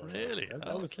 So really,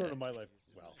 that was sort of my life.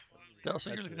 Well,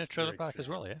 so you're looking at Trailer Park as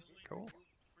well, yeah? Cool.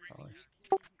 Nice.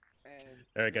 All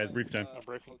right, guys, brief time.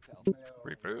 Briefing.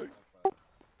 Brief.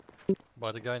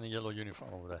 By the guy in the yellow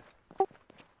uniform over there.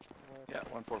 Yeah,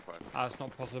 145. It's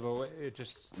not possible. It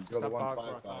just Go to step back or I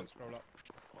 155. can't scroll up.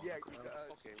 Yeah, okay,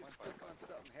 click on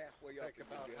something halfway up. Click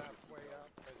about halfway up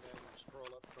and then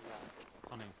scroll up from that.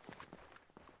 Cunning.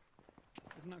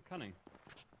 Isn't that cunning?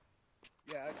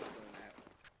 Yeah, I just doing that.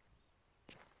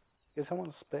 Can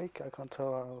someone speak? I can't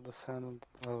tell how the sound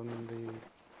on the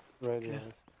radio is.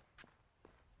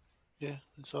 Yeah,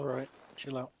 it's alright.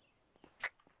 Chill out.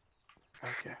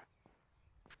 Okay.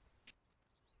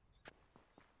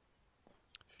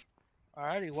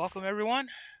 Alrighty, welcome everyone.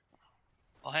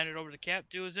 I'll hand it over to Cap,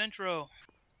 do his intro.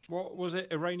 What was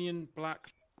it? Iranian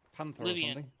Black Panther or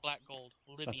Libyan something? Black Gold.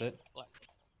 Libyan That's it. Black.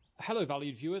 Hello,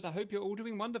 valued viewers. I hope you're all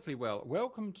doing wonderfully well.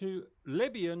 Welcome to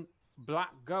Libyan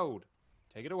Black Gold.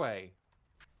 Take it away.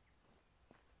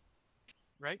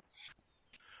 Right.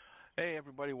 Hey,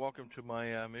 everybody. Welcome to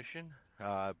my mission.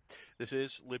 This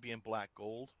is Libyan Black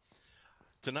Gold.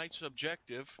 Tonight's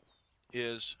objective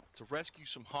is to rescue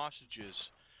some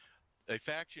hostages. A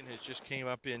faction has just came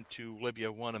up into Libya,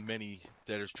 one of many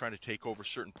that is trying to take over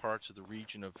certain parts of the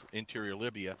region of interior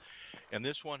Libya. And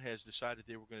this one has decided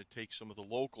they were going to take some of the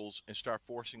locals and start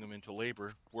forcing them into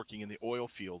labor, working in the oil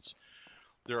fields.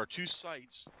 There are 2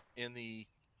 sites in the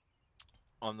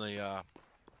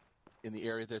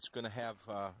area that's going to have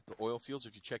the oil fields.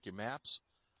 If you check your maps,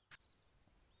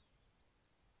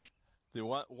 the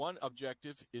one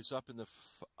objective is up in the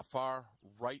far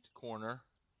right corner.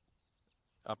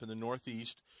 Up in the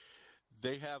northeast,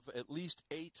 they have at least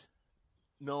 8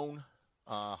 known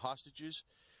hostages,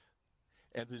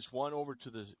 and there's one over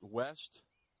to the west.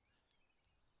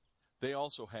 They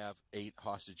also have 8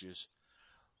 hostages.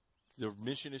 The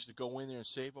mission is to go in there and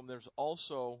save them. There's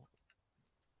also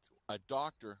a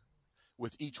doctor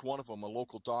with each one of them, a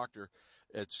local doctor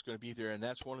that's going to be there, and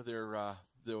that's one of their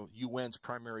the UN's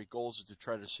primary goals is to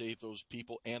try to save those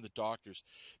people and the doctors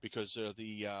because of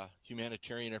the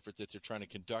humanitarian effort that they're trying to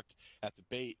conduct at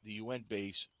the UN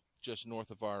base just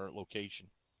north of our location.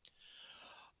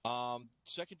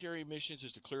 Secondary missions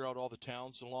is to clear out all the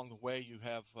towns along the way. You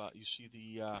have you see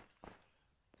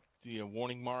the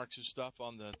warning marks and stuff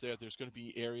on there's going to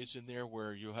be areas in there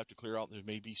where you'll have to clear out. There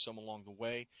may be some along the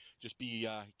way. Just be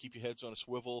keep your heads on a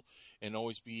swivel and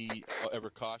always be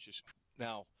ever cautious.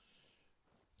 Now,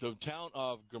 the town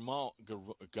of Garamut,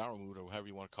 or however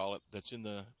you want to call it, that's in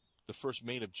the first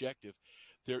main objective,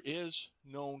 there is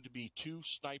known to be 2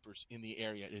 snipers in the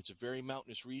area. It's a very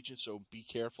mountainous region, so be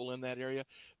careful in that area.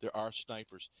 There are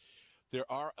snipers. There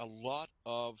are a lot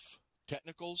of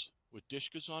technicals with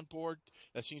Dishkas on board.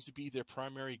 That seems to be their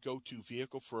primary go-to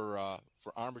vehicle for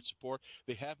armored support.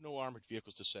 They have no armored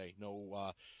vehicles to say,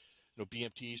 no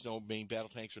BMTs, no main battle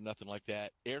tanks or nothing like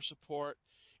that. Air support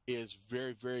is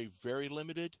very, very, very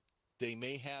limited. They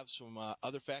may have some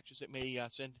other factions that may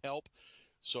send help.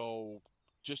 So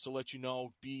just to let you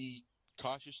know, be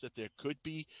cautious that there could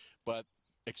be, but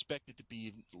expect it to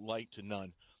be light to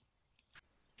none.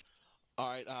 All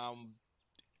right.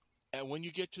 And when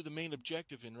you get to the main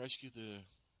objective and rescue the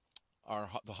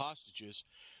hostages,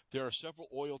 there are several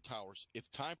oil towers.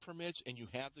 If time permits and you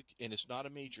have and it's not a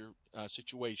major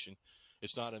situation,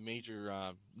 it's not a major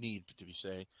need to be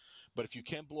say, but if you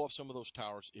can blow up some of those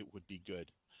towers, it would be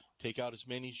good. Take out as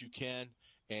many as you can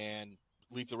and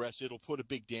leave the rest. It'll put a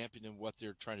big dampen in what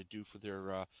they're trying to do for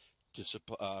their to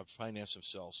finance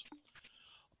themselves.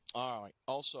 All right.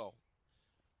 Also,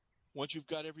 once you've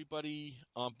got everybody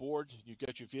on board, you've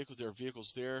got your vehicles, there are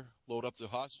vehicles there, load up the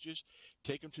hostages,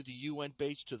 take them to the UN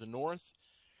base to the north.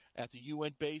 At the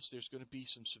UN base, there's going to be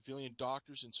some civilian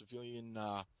doctors and civilian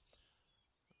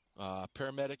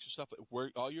paramedics and stuff. Where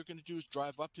all you're going to do is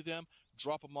drive up to them,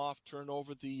 drop them off, turn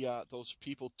over those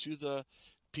people to the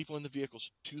people in the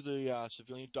vehicles to the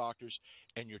civilian doctors,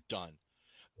 and you're done.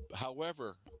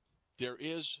 However, there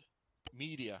is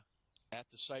media at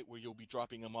the site where you'll be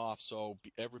dropping them off, so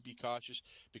ever be cautious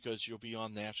because you'll be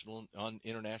on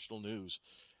international news.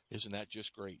 Isn't that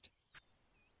just great?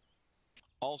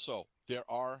 Also, there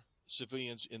are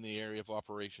civilians in the area of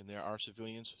operation. There are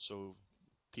civilians, so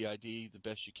PID the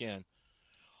best you can.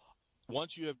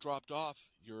 Once you have dropped off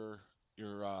your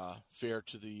fare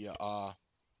to the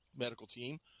medical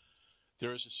team,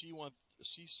 there is a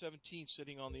C-17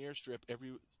 sitting on the airstrip.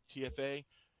 Every TFA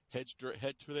head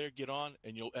to there, get on,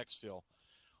 and you'll exfil.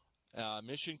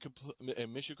 Mission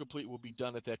complete will be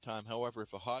done at that time. However,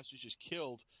 if a hostage is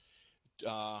killed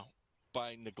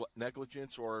by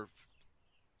negligence or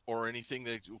anything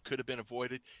that could have been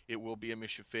avoided, it will be a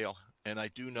mission fail. And I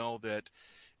do know that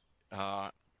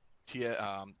ARMA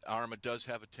does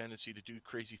have a tendency to do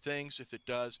crazy things. If it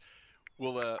does,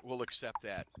 we'll accept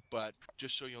that. But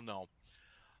just so you'll know,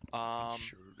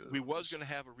 we was going to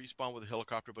have a respawn with a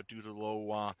helicopter, but due to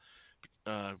low,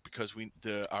 because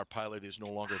our pilot is no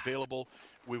longer available,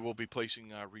 we will be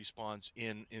placing respawns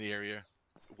in the area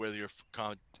where your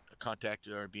contacts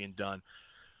are being done.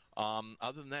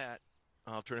 Other than that,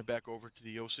 I'll turn it back over to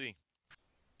the OC.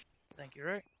 Thank you,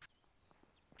 Ray.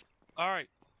 All right.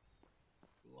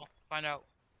 We'll find out.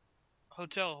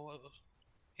 Hotel,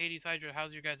 Hades Hydra,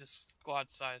 how's your guys'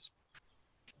 squad size?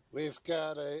 We've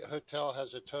got hotel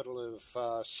has a total of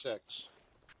 6.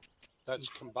 That's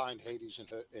combined Hades and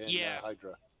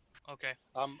Hydra. Okay.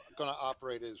 I'm going to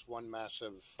operate as one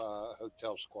massive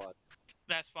hotel squad.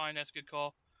 That's fine. That's a good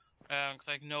call. Because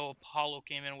I know Apollo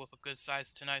came in with a good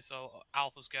size tonight, so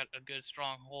Alpha's got a good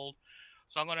strong hold.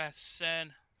 So I'm going to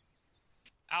send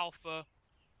Alpha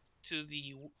to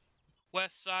the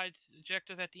west side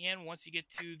objective at the end. Once you get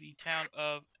to the town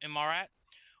of Emarat,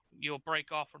 you'll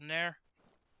break off from there.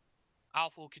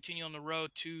 Alpha will continue on the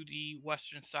road to the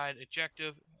western side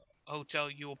objective. Hotel,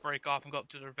 you will break off and go up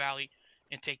to the valley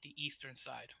and take the eastern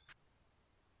side.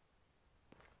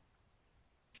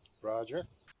 Roger.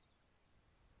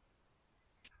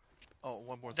 Oh,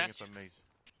 one more thing, if I may.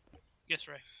 Yes,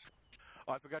 Ray.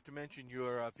 Oh, I forgot to mention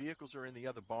your vehicles are in the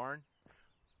other barn.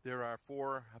 There are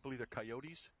 4, I believe they're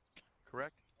Coyotes,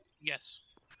 correct? Yes.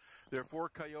 There are 4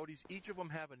 Coyotes. Each of them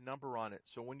have a number on it.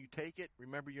 So when you take it,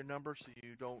 remember your number so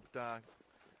you don't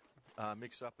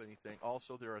mix up anything.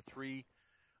 Also, there are 3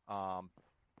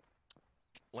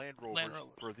 Land Rovers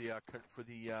for the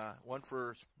one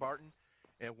for Spartan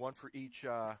and one for each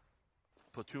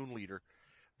platoon leader.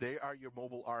 They are your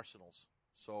mobile arsenals.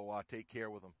 So take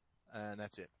care with them, and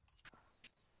that's it.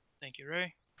 Thank you,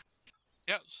 Ray.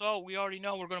 Yeah, so we already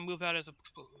know we're going to move out as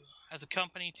a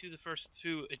company to the first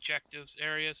 2 objectives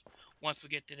areas. Once we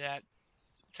get to that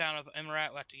town of Emarat,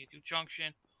 we'll have to get to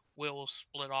Junction. We'll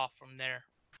split off from there.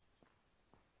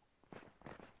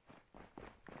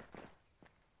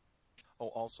 Oh,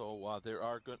 also,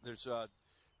 there's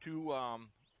 2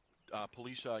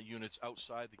 police units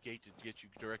outside the gate to get you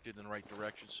directed in the right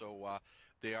direction, so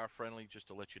they are friendly, just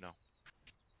to let you know.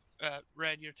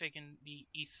 Red, you're taking the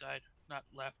east side, not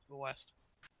left or west.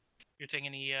 You're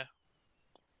taking the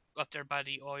up there by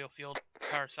the oil field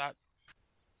power side.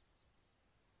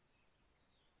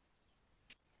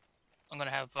 I'm gonna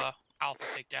have Alpha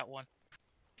take that one.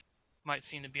 Might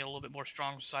seem to be a little bit more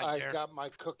strong side there. I got my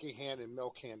cookie hand and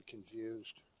milk hand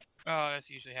confused. Oh, that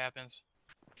usually happens.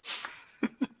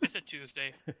 It's a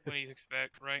Tuesday. What do you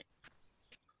expect, right?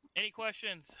 Any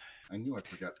questions? I knew I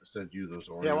forgot to send you those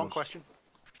Oreos. Yeah, one question.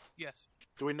 Yes.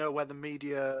 Do we know where the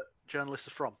media journalists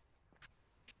are from?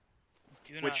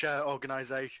 Which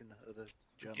organisation are the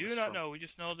journalists do not from? know. We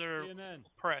just know they're CNN.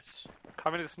 press.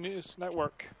 Communist News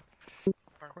Network.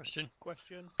 Question.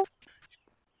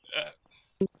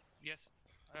 Yes,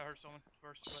 I heard someone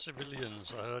first. But...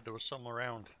 Civilians, I heard there was some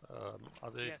around.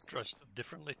 Are they dressed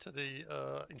differently to the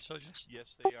insurgents?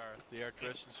 Yes, they are. They are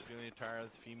dressed in civilian attire.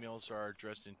 The females are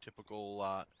dressed in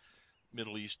typical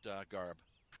Middle East garb.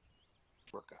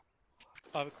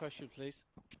 I have a question, please.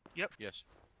 Yep. Yes.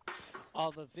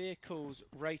 Are the vehicles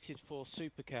rated for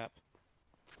super cap?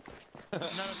 None of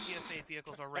CFA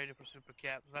vehicles are rated for super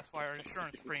cap. That's why our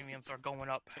insurance premiums are going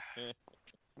up.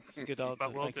 Good answer.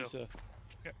 But we'll Thank do. you, sir.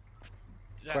 Yep.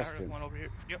 I heard Question. one over here.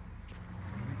 Yep.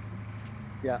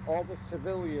 Yeah, all the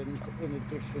civilians in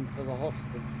addition to the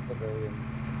hostage civilians.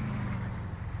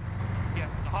 Yeah,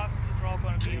 the hostages are all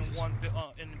going to be in one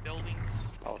in the buildings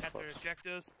was at their close.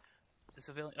 objectives.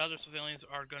 The other civilians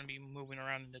are going to be moving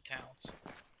around in the towns.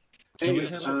 Do we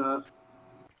have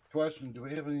question? Do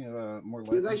we have any more?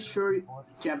 You guys sure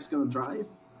Cap's gonna drive?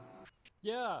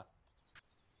 Yeah.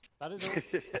 That is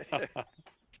all.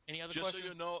 Any other Just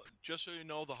questions? so you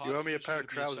know, the You owe me a hostages pair are of going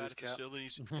to be inside trousers, of Cap.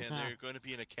 facilities, and they're going to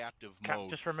be in a captive Cap, mode.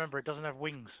 just remember, it doesn't have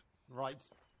wings. Right.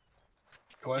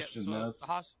 Question, Yeah, so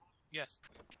Naz. yes.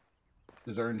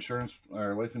 Is our insurance,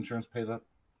 our life insurance paid up?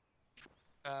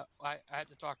 I had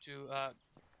to talk to the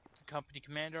company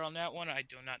commander on that one. I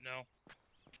do not know.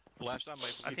 Last time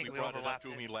I think we we brought it up overlapped to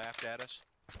him, it. he laughed at us.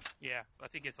 Yeah, I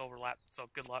think it's overlapped, so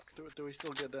good luck. Do we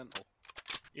still get dental?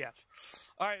 Yeah.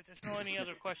 Alright, if there's no any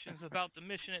other questions about the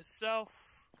mission itself,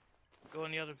 go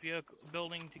in the other vehicle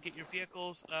building to get your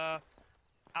vehicles.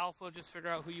 Alpha, just figure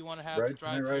out who you want to have Right, to can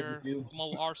I drive ride your with you?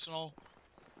 mobile arsenal.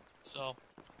 So,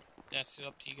 that's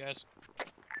up to you guys.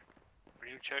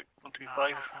 You check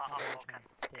 135.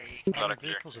 How many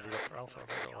vehicles have we got for Alpha?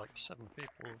 We've got like 7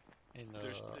 people in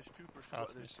There's two per.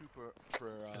 Artemis. There's two per.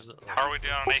 Is it, How are we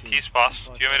doing on ATs, boss?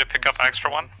 Do you want me to pick up an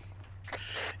extra one?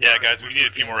 Yeah, guys, we need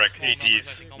a few more ATs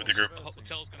with the group. The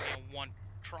hotel's going to be in one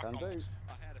truck. Can do. I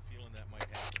had a feeling that might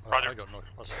happen. Roger. I got no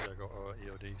capacity, I got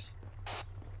EODs.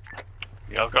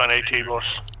 Yeah, I've got an AT,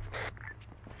 boss.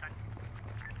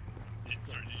 Sorry, did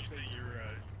you say your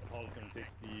hall is going to take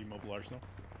the mobile arsenal?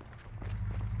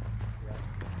 Yeah.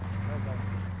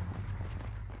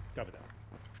 Copy that.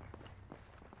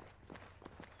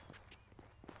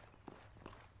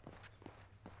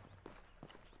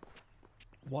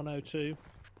 $102.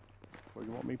 Where do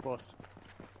you want me, boss?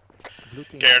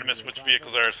 Okay, Artemis, which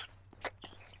vehicle's ours?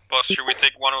 Boss, should we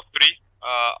take 103?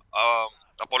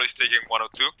 Apollo's taking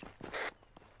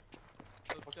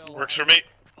 102. Works for me.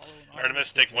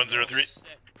 Artemis, take 103.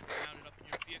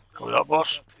 Copy that,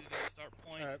 boss.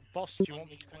 Boss, do you want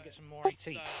me to go and get some more AT?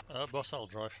 Boss, I'll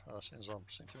drive, since I'm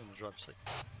sitting in the driver's seat.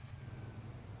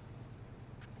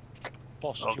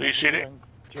 Boss, do Oh, you, do you want see me to it? go and, do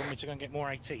you want me to go and get more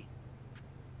AT?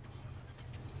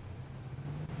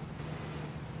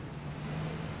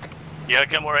 Yeah,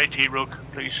 get more AT, Rook,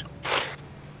 please.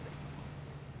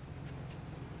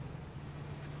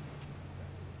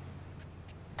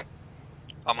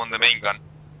 I'm on the main gun.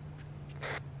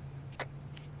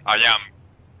 I am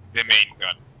the main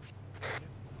gun.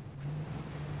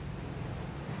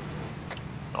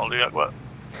 I'll do that, what?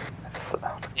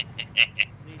 Need a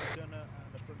gunner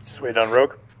and a front seat. Sweet on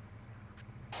Rogue.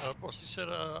 Boss, you said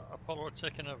Apollo had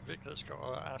taken a Vic that's got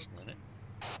arsenal in it.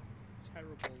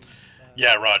 Terrible.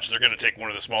 Yeah, Raj, they're going to take one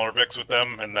of the smaller Vics with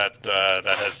them, and that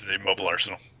has the mobile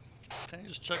arsenal. Can you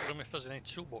just check with them if there's any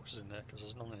toolboxes in there, because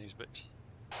there's none in these Vics.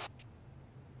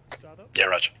 Start up. Yeah,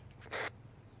 Raj.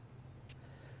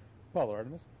 Apollo,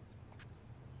 Artemis.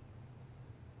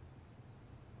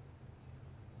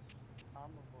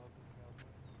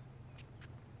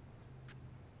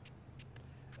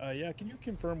 Yeah, can you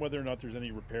confirm whether or not there's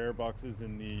any repair boxes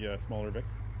in the smaller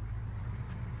Vics?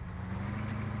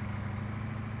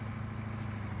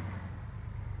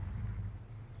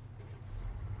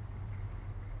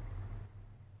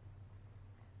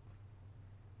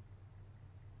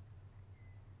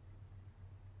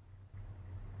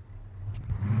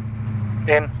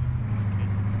 In.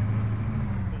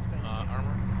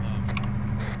 Armor.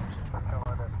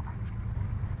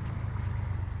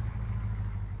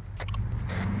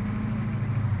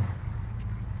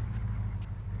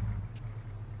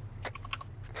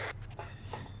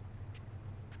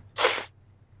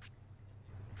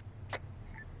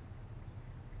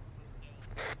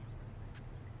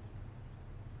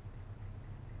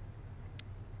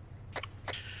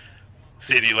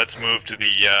 CD, let's move to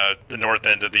the north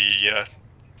end of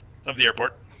the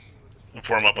airport and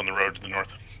form up on the road to the north.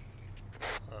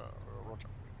 Roger.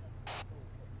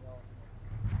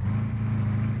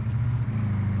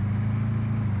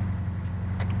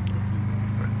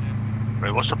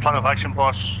 Right, what's the plan of action,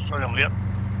 boss? Sorry, I'm late.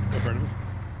 Go for Artemis.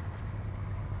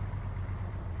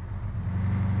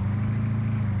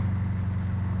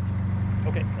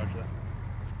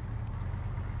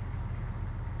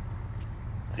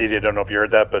 CD, I don't know if you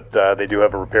heard that, but they do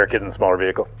have a repair kit in the smaller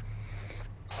vehicle.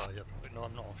 Yeah, but no,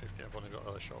 I'm not on 50. I've only got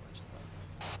a short range.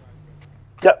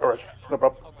 Yeah, alright, no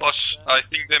problem. Boss, I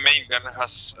think the main gun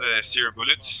has 0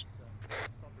 bullets.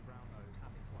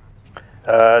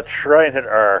 Try and hit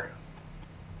R.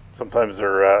 Sometimes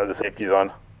they're, the safety's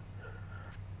on.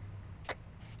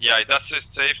 Yeah, it does say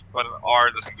safe, but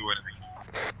R doesn't do anything.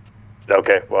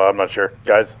 Okay, well, I'm not sure.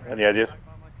 Guys, any ideas?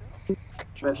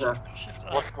 What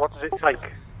does it take?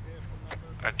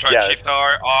 Try shift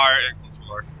R, R, and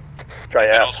control R. Try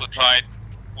and F. also try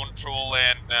control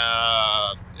and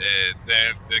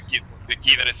the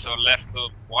key that is on left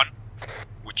of 1,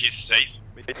 which is safe.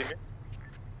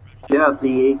 Yeah,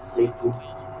 the A is safety.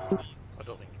 I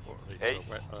don't think these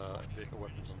vehicle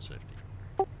weapons on safety.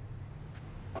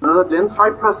 Then try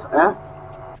press F.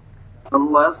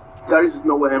 Unless there is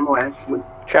no ammo actually.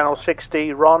 Channel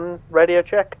 60, Ron, radio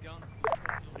check.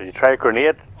 Did you try a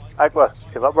grenade? Aqua,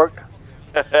 see if that worked.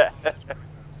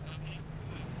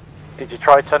 Did you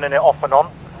try turning it off and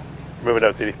on? Move it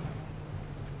out, CD.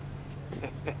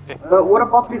 What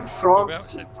about the front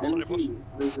MG?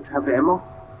 Does it have ammo?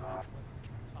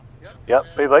 Yep,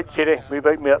 move out, CD, move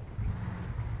out, mate.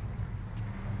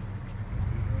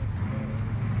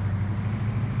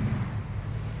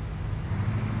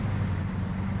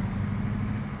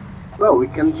 Well, we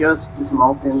can just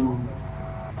dismount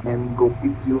and go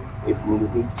pick you if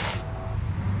need be.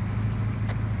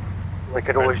 We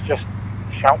could always just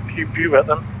shout pew pew at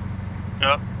them.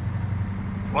 Yeah.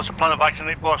 What's the plan of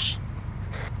action, boss?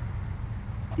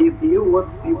 Pew pew?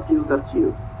 What's pew pews at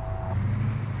you?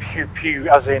 Pew pew,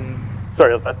 as in.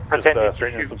 Sorry, let's just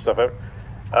straighten some stuff out.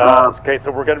 Okay,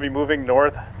 so we're going to be moving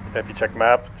north. If you check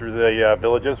map through the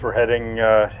villages, we're heading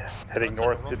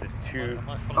north to the 2.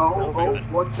 Oh,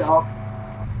 watch out!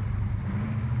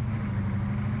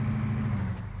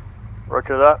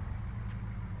 Roger that.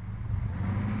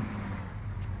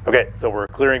 Okay, so we're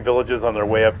clearing villages on their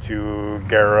way up to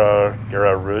Garma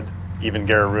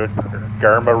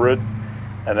Rud,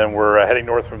 and then we're heading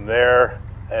north from there,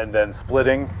 and then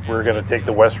splitting. We're going to take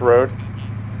the west road,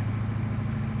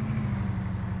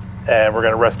 and we're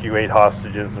going to rescue 8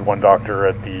 hostages and 1 doctor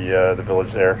at the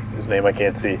village there, whose name I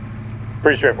can't see.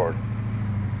 Pretty straightforward.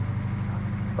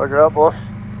 Roger that, boss.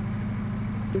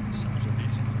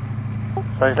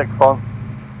 Sounds like fun.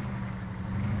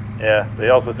 Yeah, they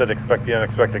also said expect the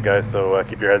unexpected, guys, so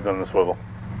keep your heads on the swivel.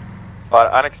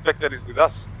 But unexpected is with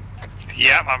us.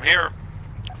 Yeah, I'm here.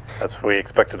 That's what we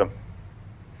expected them.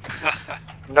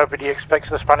 Nobody expects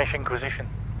the Spanish Inquisition.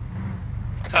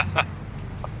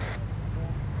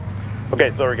 Okay,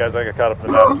 sorry guys, I got caught up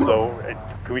in the map, so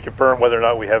can we confirm whether or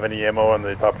not we have any ammo on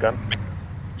the Top Gun?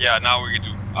 Yeah, now we can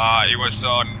do. It was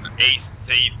on Ace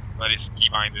safe, but it's key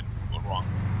binded or wrong.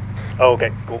 Oh,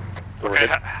 okay, cool. So okay,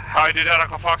 how I do that,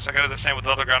 Uncle Fox? I got it the same with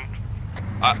the other gun.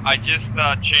 I just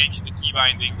changed the key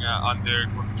binding under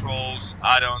controls,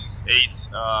 add-ons, Ace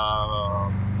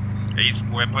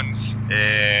weapons,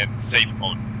 and safe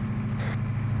mode.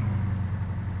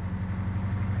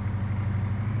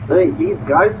 Hey, these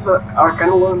guys are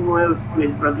kind of one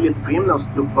with Brazilian criminals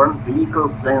to burn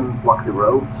vehicles and block the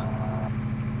roads.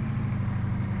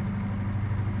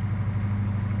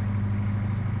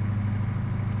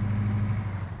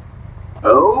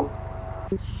 Oh?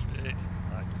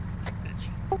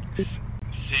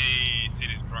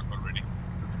 City's drunk already.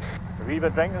 Have you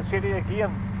been drinking City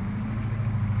again?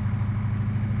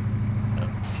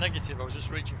 Negative, I was just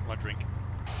reaching for my drink.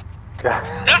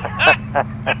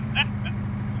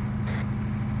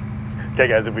 Okay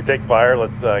guys, if we take fire,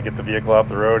 let's get the vehicle off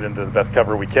the road into the best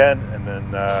cover we can, and then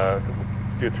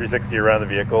do a 360 around the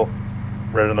vehicle.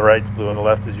 Red on the right, blue on the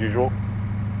left as usual.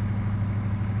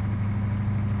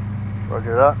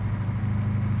 Roger that.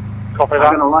 Copy I'm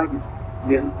that. gonna lie,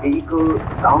 this vehicle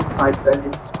downsides that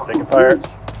is taking fire.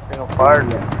 Taking fire.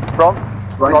 Yeah. Front.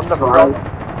 Right Front the side. front.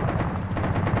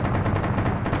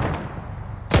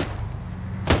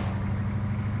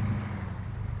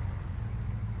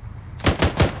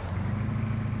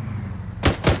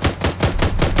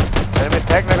 Enemy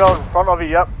technical in front of you,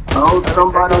 yep. Oh,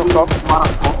 somebody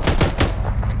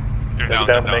Maybe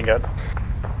down the main gun.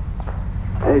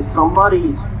 Hey,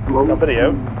 somebody's floating. Somebody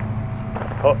out.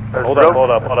 Oh, hold rogue, up, hold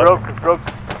up, hold up. Rogue.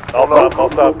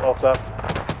 I'll stop.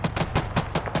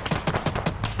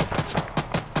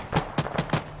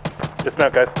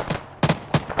 Dismount, guys.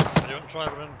 Do you want to try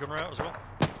and run gunner out as well?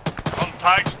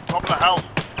 Contact, top of the hill.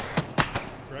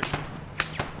 Correct.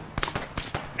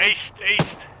 East.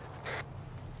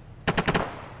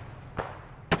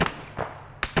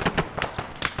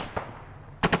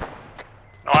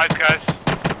 No eyes, guys.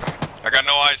 I got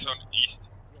no eyes on east.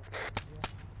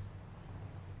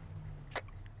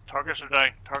 Targets are down.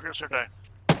 Targets are down.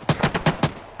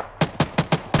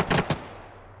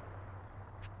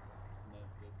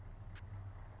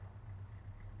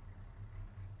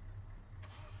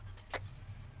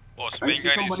 Boss, I main see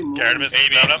guy somebody is moving. Artemis,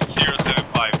 mount up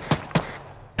 075.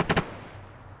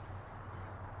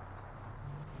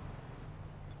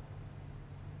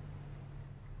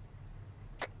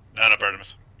 Mount up,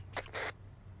 Artemis.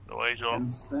 No eyes on.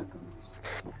 10 seconds.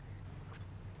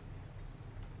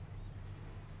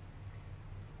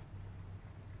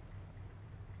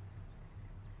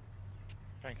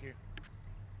 Thank you.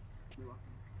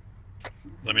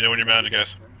 Let me know when you're mounted,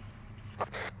 guys.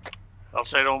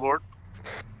 Outside on board.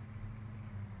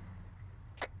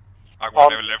 Aqua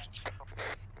level left.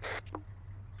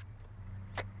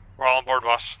 We're all on board,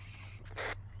 boss.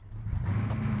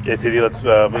 KCD, let's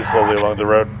move slowly along the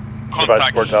road. Provide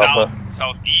support to Alpha.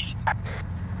 Southeast.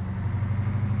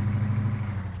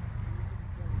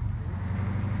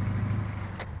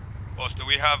 Boss, do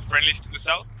we have friendlies to the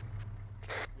south?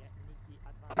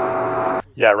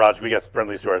 Yeah, Raj, we got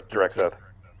friendlies to our direct south.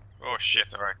 Oh shit,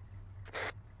 alright.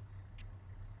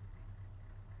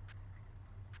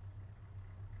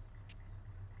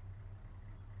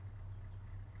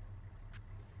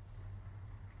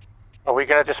 Are we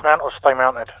going to dismount or stay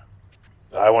mounted?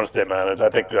 I want to stay mounted. I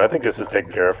think this is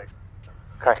taken care of.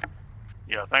 Okay.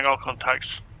 Yeah, I think all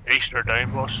contacts east are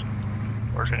down, boss.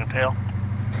 Or as I can tell.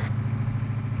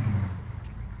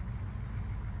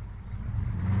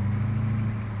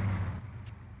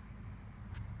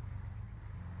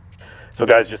 So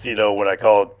guys, just so you know, when I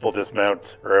call it full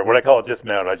dismount, or when I call it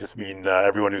dismount, I just mean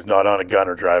everyone who's not on a gun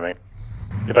or driving.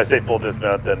 If I say full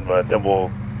dismount, then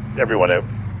we'll everyone out.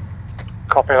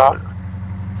 Copy that.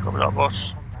 Copy that,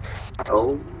 boss.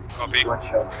 Oh, copy.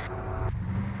 Watch out.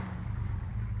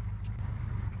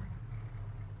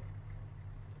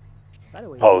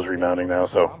 Paul is remounting now,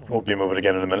 so we'll be moving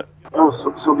again in a minute. Oh,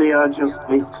 so they are just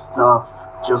basic stuff,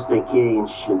 just AK and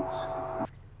shit.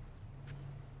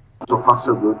 So far,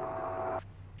 so good.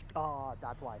 Oh,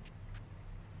 that's why.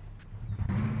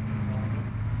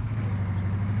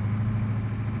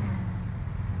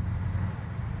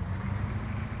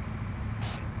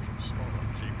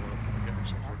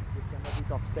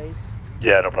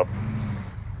 Yeah, no problem.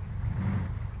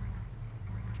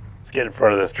 Let's get in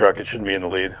front of this truck. It shouldn't be in the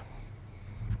lead.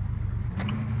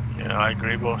 Yeah, I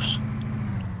agree, boss.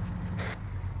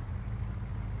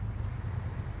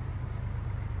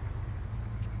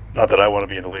 Not that I want to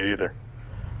be in the lead either.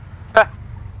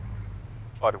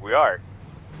 But we are.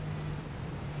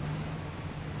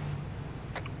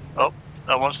 Oh,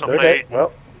 that wants to Okay, play.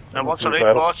 well, That wants to lead,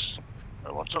 suicidal. boss.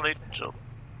 That wants to lead, so.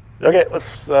 Okay,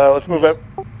 let's move out.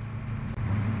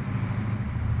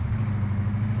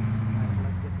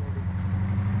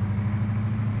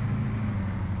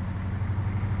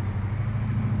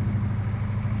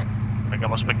 I think I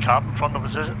must be cap in front of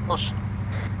us, is it, boss?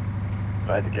 If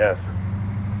I had to guess.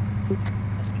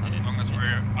 As long as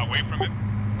we're away from him.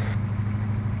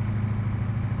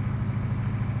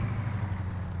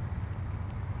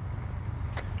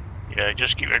 Yeah,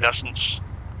 just keep your distance.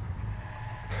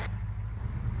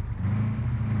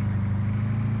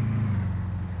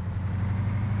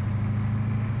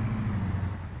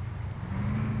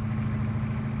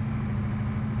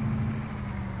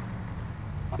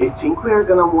 I think we're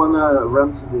gonna wanna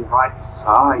run to the right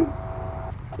side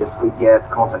if we get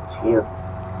contact here.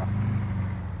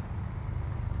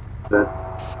 But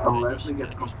unless we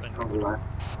get contact from the left.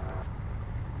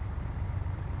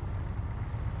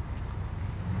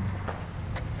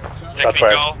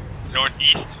 Technical,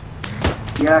 northeast.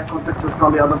 Yeah, contact us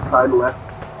from the other side,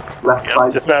 left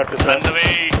side. Dismount. And the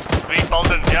way, three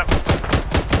buildings, yep.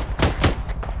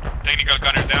 Technical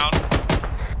gunner down.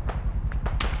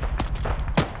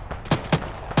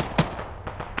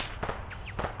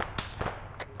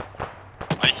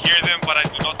 I hear them, but I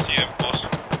do not see them, boss.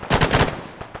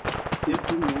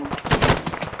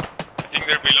 I think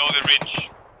they're below the ridge.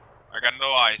 I got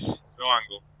no eyes, no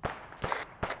angle.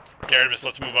 Garibus,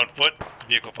 let's move on foot. The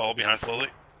vehicle follow behind slowly.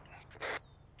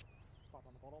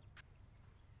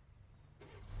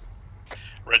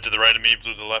 Red to the right of me,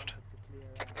 blue to the left.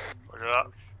 Roger that.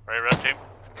 Right, red team.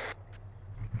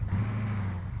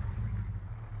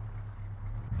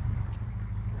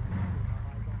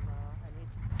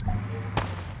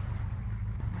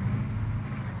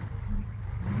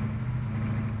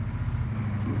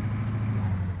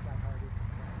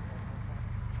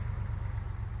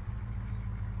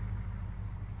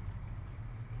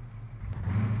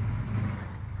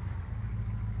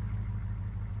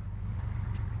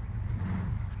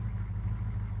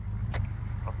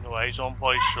 I've no eyes on,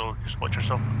 boys, so just watch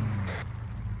yourself.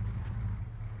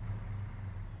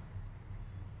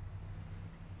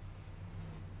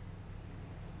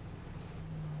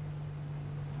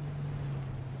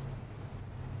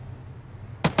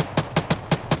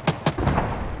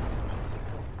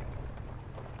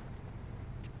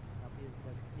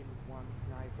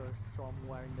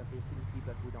 somewhere in the vicinity,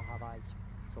 but we don't have eyes,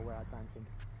 so we're advancing.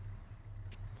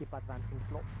 Keep advancing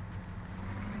slow.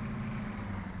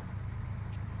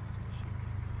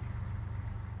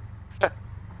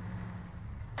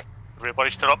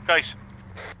 Everybody stood up, guys.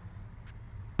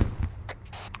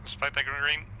 Spike back in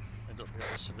green. I don't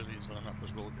have civilians on the map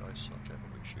as well, guys, so I can't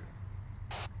really shoot.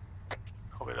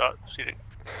 Copy that. See it.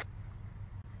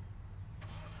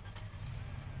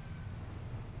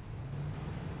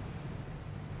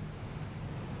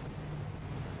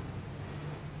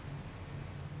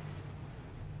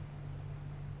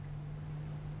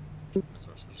 That's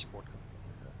the rest of the squad coming.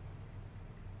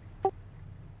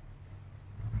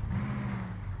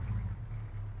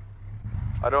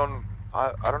 I don't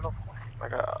know.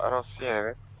 Like I don't see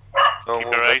anything. No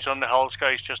Keep your eyes on the hills,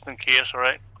 guys, just in case. All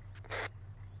right.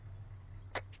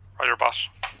 Roger, boss.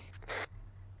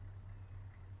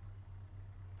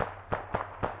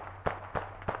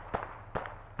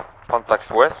 Contacts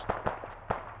west.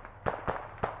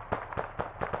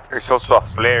 There's also a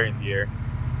flare in the air.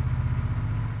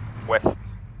 West.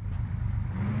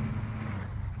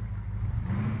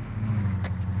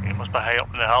 He must be high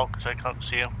up in the hill because I can't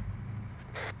see him.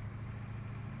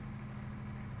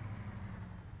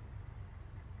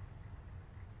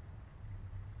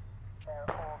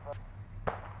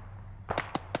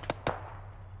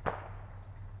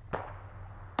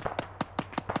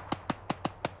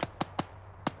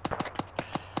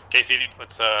 Casey,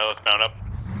 let's mount up.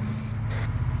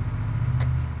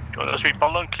 Got this wee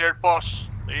building cleared, boss.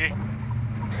 See?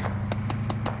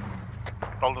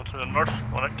 Building to the north,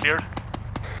 want it cleared?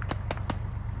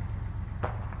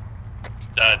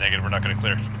 Negative, we're not going to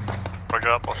clear. Roger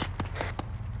that, boss.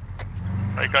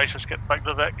 Right, guys, let's get back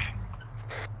to the deck.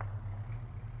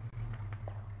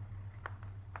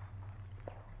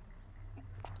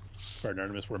 Pardon,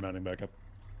 Artemis, we're mounting back up.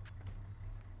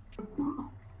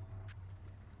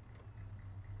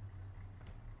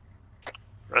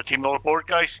 Red team all aboard,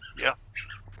 guys? Yeah.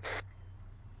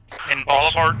 In all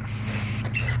aboard.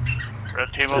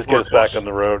 Red team all Just aboard. get us back on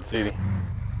the road, CD.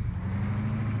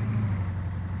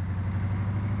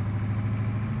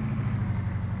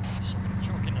 Somebody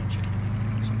choking on chicken.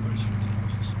 Somebody's shooting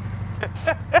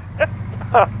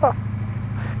houses.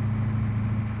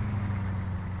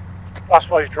 That's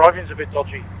why his driving's a bit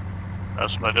dodgy.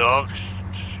 That's my dog.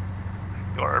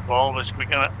 Got her ball, let's quick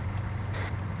in it.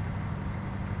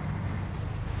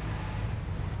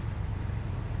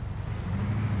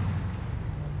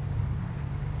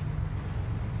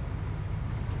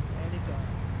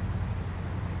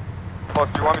 Boss,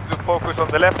 do you want me to focus on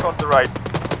the left or on the right?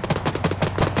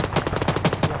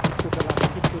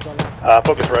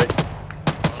 Focus right.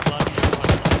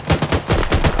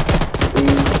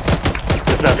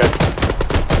 Just now, guys.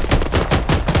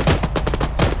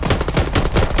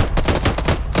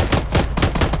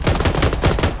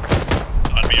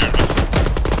 On me, Artemis.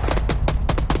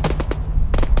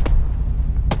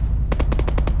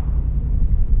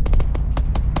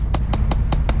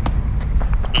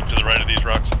 Move to the right of these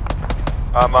rocks.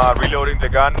 I'm reloading the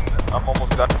gun. I'm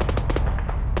almost done.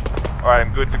 Alright,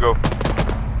 I'm good to go.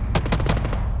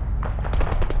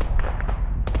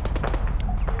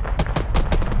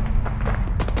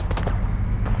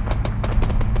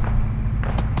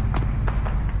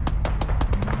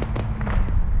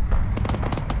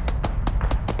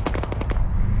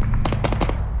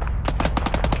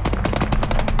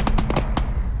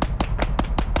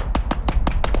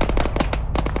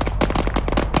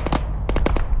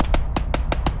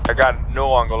 I got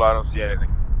no angle, I don't see anything.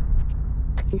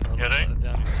 Yeah, right.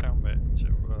 Down in town bit to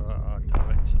our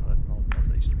direct side,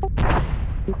 north-east.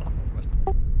 Northwest.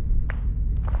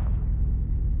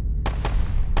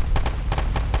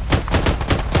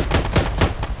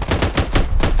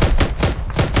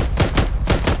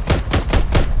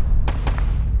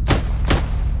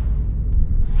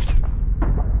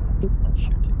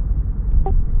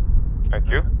 Thank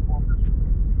you.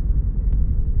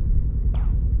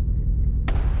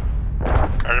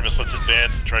 Artemis, let's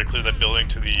advance and try to clear that building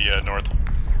to the north.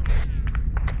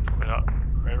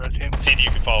 Right, red team. CD,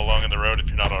 you can follow along on the road if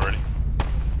you're not already.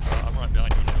 I'm right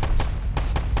behind you now.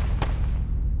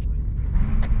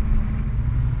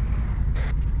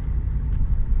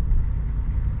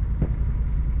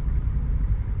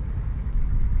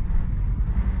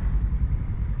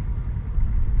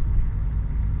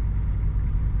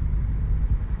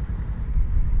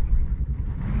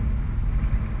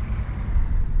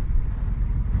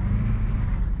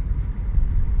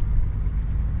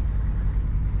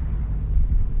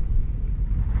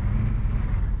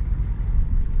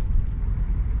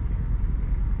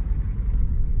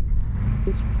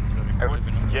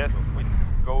 Yes, we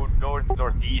go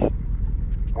north-northeast.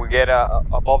 We get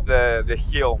above the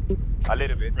hill a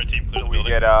little bit. Red team, clear the We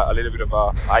building. get a little bit of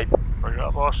a height. Roger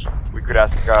that, boss. We could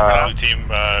ask. Blue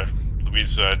team,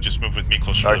 Louise, just move with me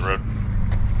closer to the road.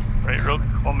 Right, Rogue,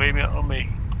 on me, mate, on me.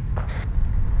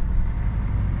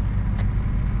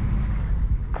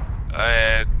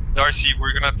 Darcy,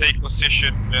 we're gonna take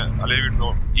position a little bit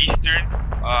northeastern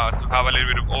to have a little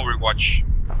bit of overwatch.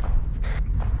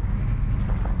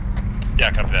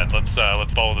 Yeah, copy that. Let's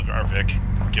follow our Vic.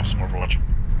 Give some overwatch.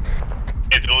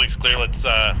 If the building's clear, let's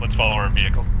follow our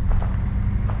vehicle.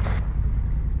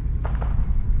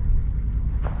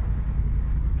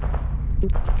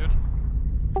 Good.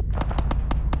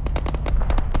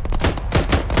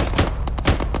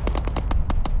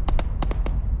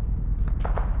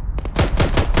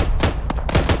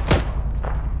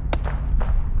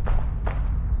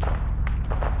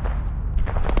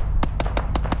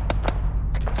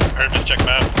 Just check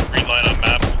map. Green line on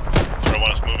map. That's where I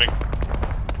want us moving.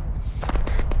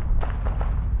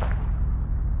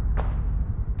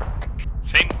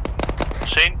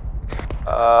 Scene?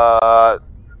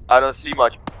 I don't see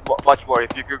much more.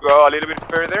 If you could go a little bit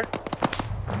further.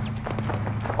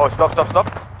 Oh, stop.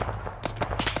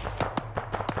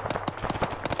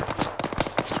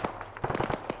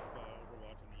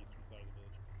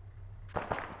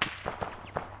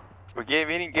 We gave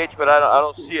in engage, but I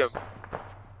don't see him.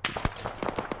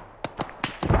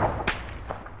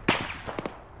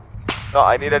 No,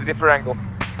 I need a different angle.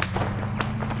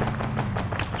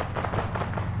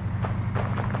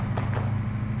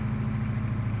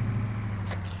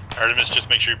 Artemis, just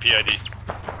make sure you're PID.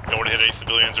 Don't want to hit any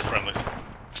civilians or friendlies.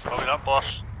 Copy that,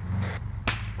 boss.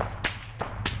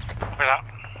 Copy that.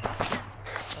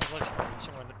 Sounds like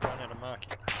someone that ran out of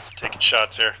market. Taking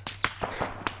shots here.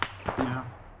 Yeah,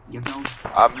 get down.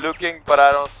 I'm looking, but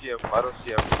I don't see him.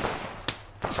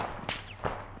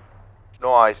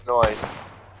 No eyes.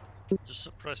 Just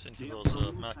suppress into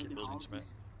those market buildings, mate.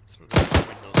 Through the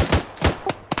windows.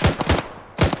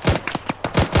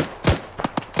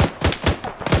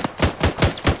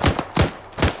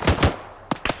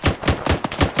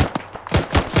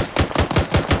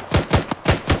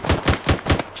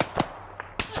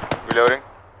 Reloading.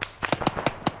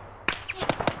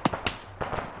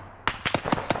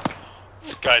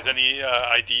 Guys, any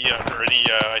ID or any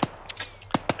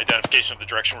identification of the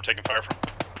direction we're taking fire from?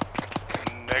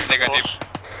 Negative.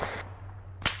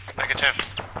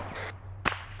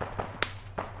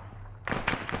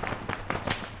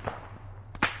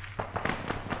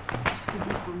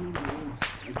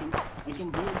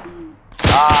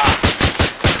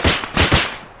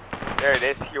 There it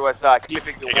is. He was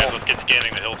clipping the wall. Guys, let's get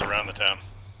scanning the hills around the town.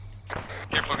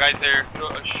 Careful, guys! They're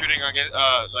shooting against,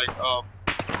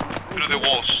 through the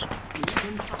walls.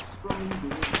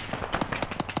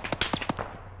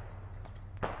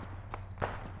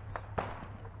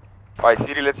 Alright,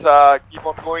 City, let's keep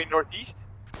on going northeast.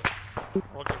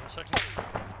 Roger, 1 second.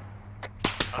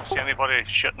 I don't see anybody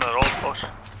shooting the road, boss.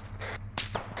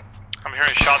 I'm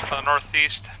hearing shots from the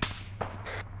northeast.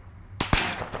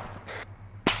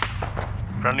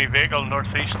 Friendly vehicle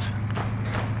northeast.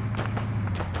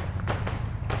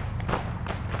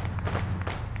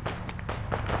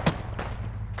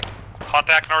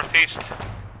 Contact northeast.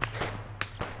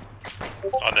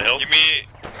 On the hill? Give me...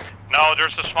 No,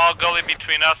 there's a small gully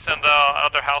between us and the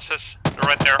other houses. They're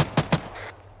right there.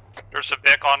 There's a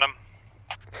Vic on them.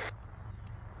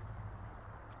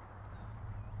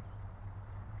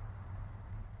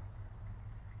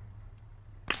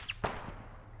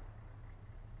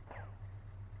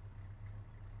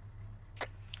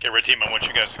 Okay, red team, I want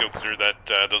you guys to go through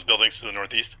that those buildings to the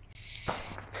northeast.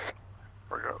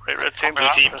 Right, red team, blue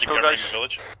team, keep covering the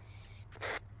village.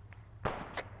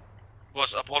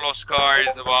 Was Apollo Scar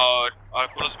is about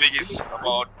Apollo's Big is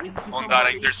about on that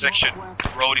intersection,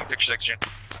 road intersection.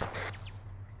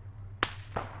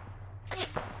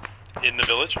 In the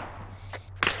village?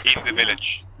 In the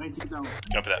village.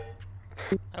 Copy that.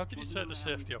 How did you set the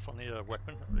safety off on the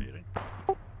weapon?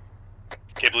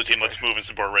 Okay, blue team, let's move and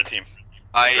support red team.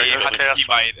 I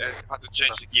had to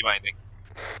change the key binding.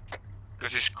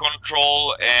 Because it's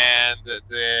control and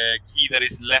the key that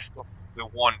is left of the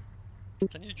one.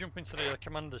 Can you jump into the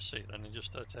commander's seat and then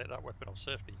just take that weapon off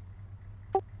safety?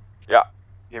 Yeah,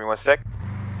 give me 1 sec.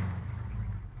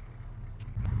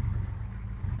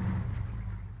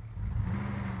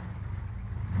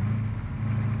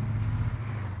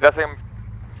 Doesn't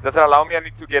allow me. I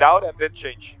need to get out and then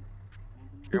change.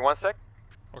 Give me 1 sec.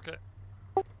 Okay.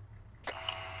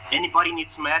 Anybody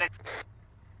needs medic?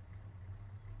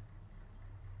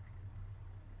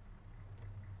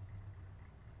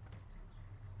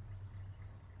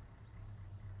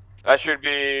 That should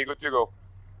be good to go.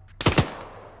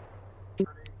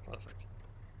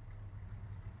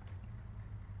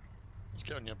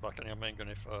 get on your back on your main gun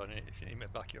if you need me to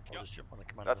back you up. I'll just jump on the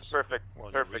command. That's perfect.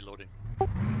 While Perfect. you're reloading.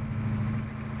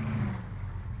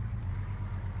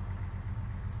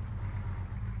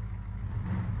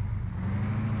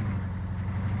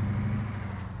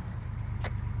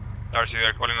 Darcy,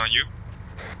 they're calling on you.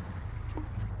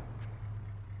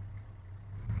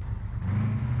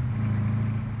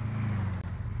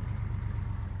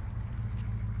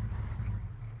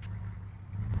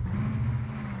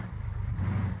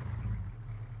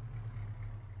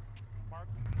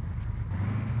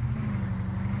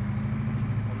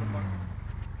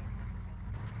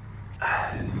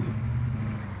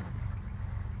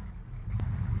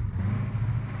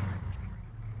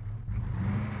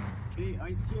 Hey,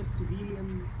 I see a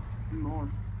civilian north.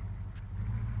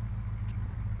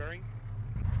 Bearing?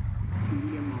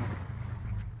 Civilian north.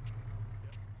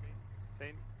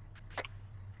 Same.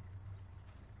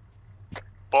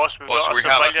 Boss, we Boss, we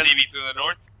have a CV to the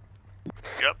north.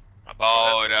 Yep.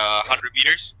 About 100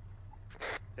 meters.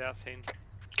 Yeah, same.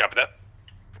 Copy that.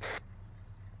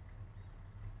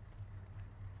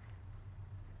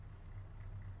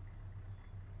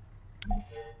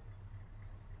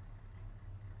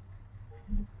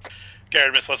 Okay,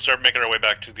 Miss, let's start making our way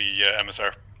back to the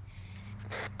MSR.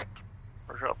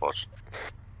 Where's your boss?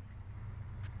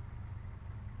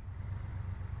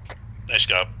 Nice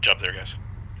job there, guys.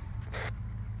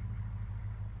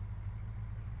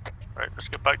 Right, let's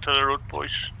get back to the road,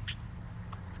 boys.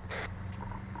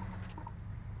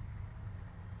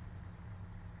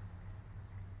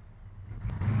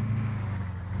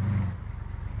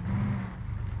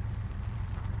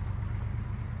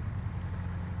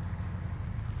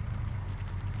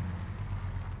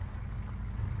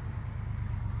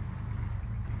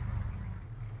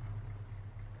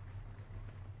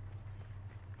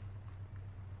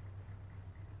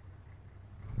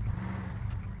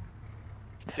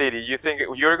 City, you think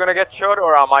you're gonna get shot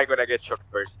or am I gonna get shot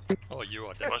first? Oh, you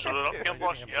are Boss,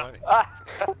 yeah.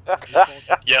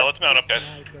 Yeah, let's mount up, guys.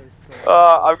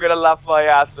 I'm gonna laugh my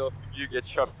ass off if you get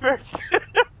shot first.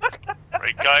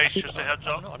 Right, guys, just a heads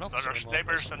up. There's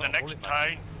snipers in the next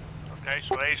tie. Okay,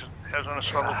 so heads on a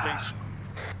swivel, please.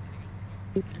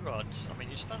 You are, I mean,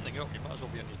 you're standing up, you might as well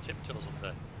be on your tiptoes up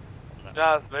there.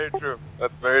 That's very true.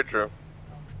 That's very true.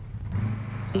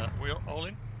 We all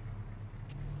in?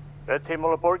 Red team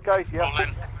all aboard, guys? Yeah. All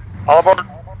in. All aboard.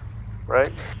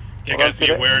 Right. Okay, guys, be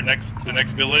aware. The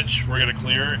next village we're gonna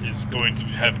clear is going to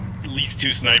have at least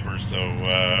 2 snipers, so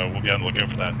we'll be on the lookout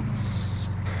for that.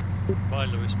 Bye,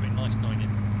 Lewis. Been nice knowing you.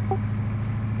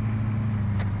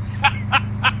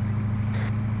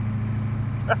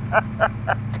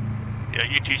 Yeah,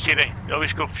 you two see you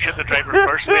always go shoot the driver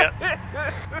first, mate.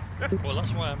 Well,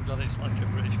 that's why I'm glad it's like a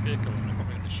British vehicle and I'm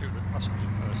probably going to shoot the passenger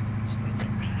first instead of me.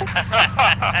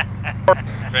 I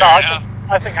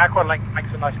think Aqualink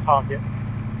makes a nice target.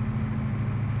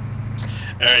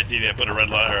 Alright, CD, I put a red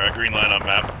line or a green line on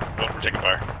map. Oh, we're taking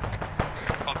fire.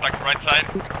 Contact right side.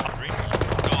 Green line.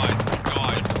 Go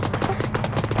on.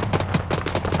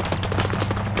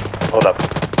 Hold up.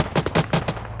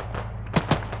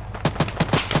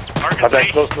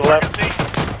 Contact close to the left.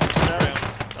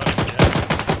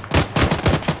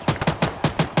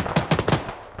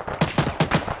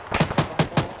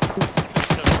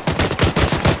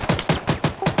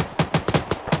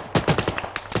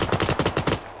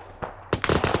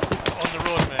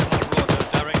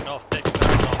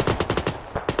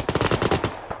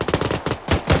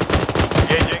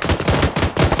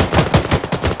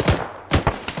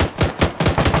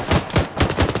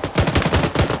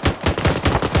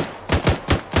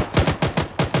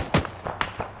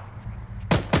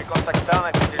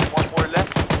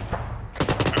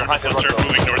 Let's start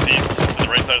moving northeast to the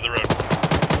right side of the road.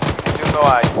 Still no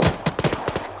eyes.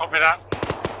 Copy that.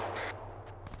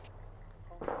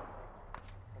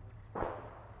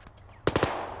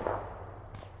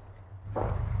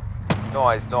 No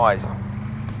eyes, no eyes.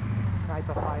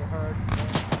 Sniper fire heard.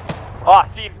 Ah,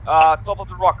 seen. Top of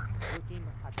the rock.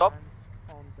 Top.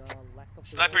 On the left of the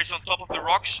Sniper is on top of the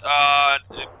rocks.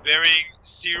 Bearing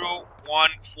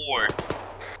 014.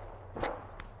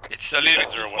 It's a little bit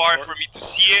too far for me to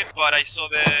see it, but I saw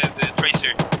the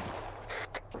tracer.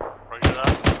 Roger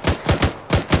that.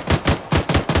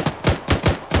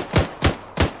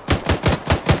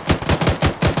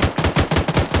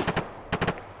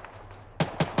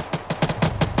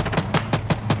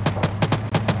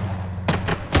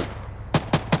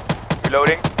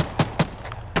 Reloading.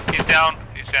 He's down.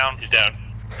 He's down. He's down.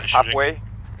 Halfway.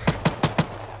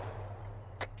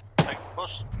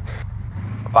 Push.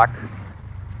 Back.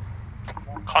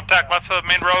 Contact left of the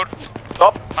main road.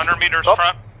 Stop. 100 meters Stop.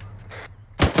 front.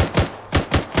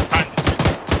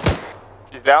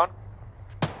 He's down.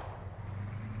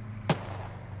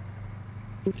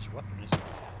 His weapon is.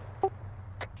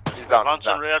 He's down. Advance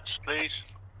on reds, please.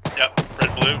 Yep,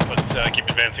 red, blue. Let's keep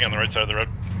advancing on the right side of the road.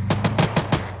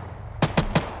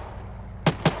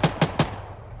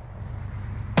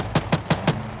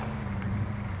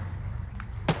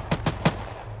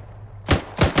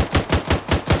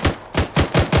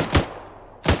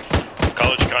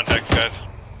 College contacts, guys.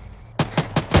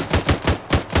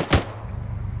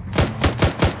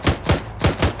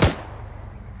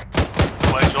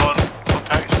 Flags on.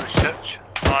 Contacts for stitch.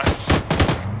 Nice.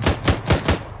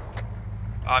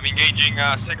 I'm engaging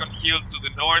second hill to the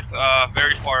north,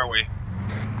 very far away.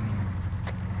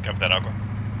 Copy that, Aqua.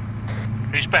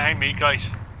 He's behind me, guys.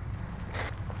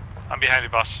 I'm behind the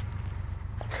bus.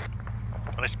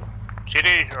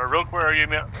 CD or Rogue, where are you,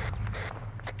 mate?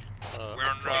 We're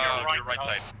on your right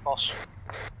side. Boss.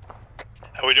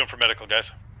 How are we doing for medical,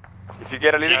 guys? If you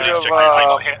get a little bit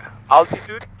of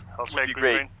altitude, would be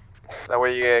great. That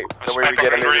way, we get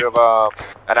a little bit of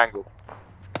an angle.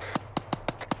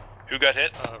 Who got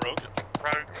hit? Rogue?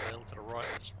 Rogue. To the right.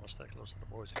 I just want to stay close to the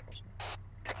boys if possible.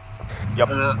 Yep.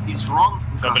 He's wrong.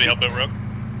 Somebody help out Rogue?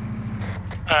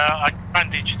 I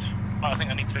bandaged, but I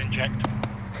think I need to inject.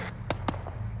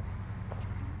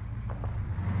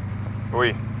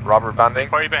 Oui, Robert banding.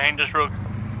 Why are you behind us, Rogue?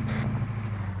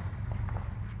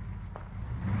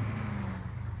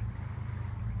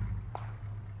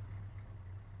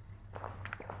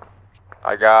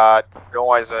 I got no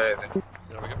eyes on anything.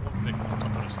 Yeah, we got one thing on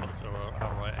top of us that's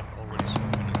our right and already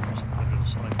smoking across to the other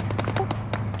side.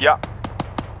 Yeah.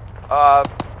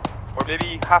 Or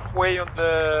maybe halfway on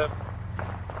the...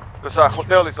 Because our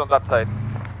hotel is on that side.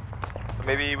 So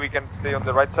maybe we can stay on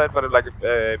the right side, but like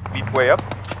midway up.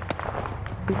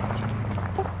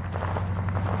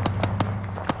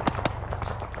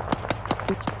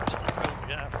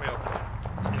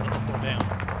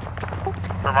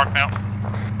 We're marked now.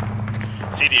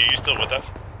 CD, are you still with us?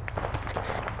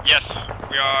 Yes,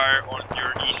 we are on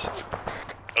your east.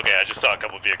 Okay, I just saw a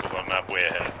couple of vehicles on the map way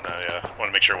ahead, and I want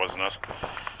to make sure it wasn't us.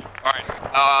 Alright,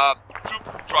 troop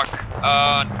truck,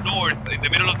 north, in the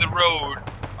middle of the road,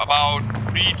 about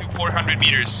 300 to 400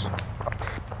 meters.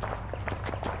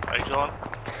 Eyes on.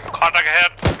 Contact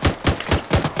ahead.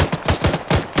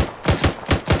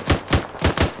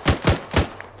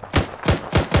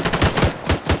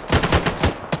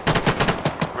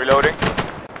 Reloading.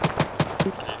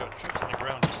 You got troops on the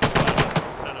ground just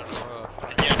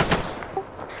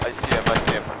I see him, I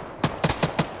see him.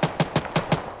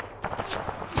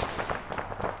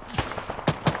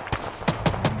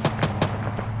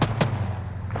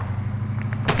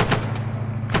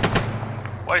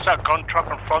 Why is that gun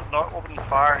truck in front not opening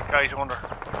fire? Guys, I wonder.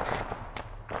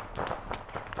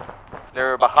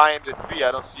 They're behind the tree,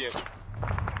 I don't see him.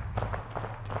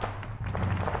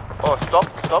 Oh, stop.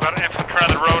 Got an infantry on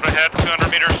the road ahead, 200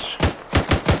 meters.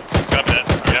 Copy that.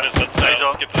 Yeah,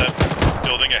 let's get to that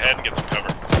building ahead and get some cover.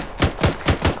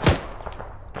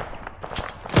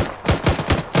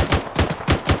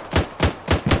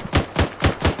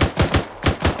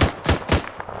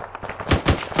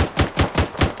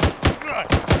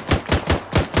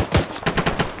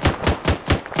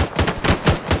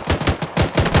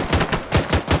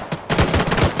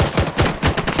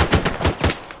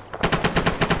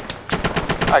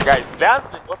 That guy's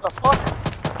dancing, what the fuck?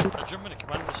 I jump in a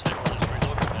commander state while he's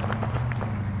reloading there.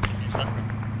 Use that room.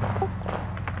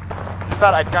 Is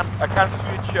that I can't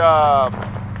switch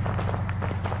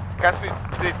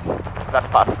seats that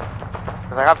fast.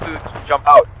 Because I have to jump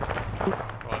out.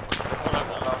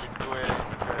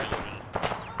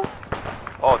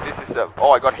 Oh, this is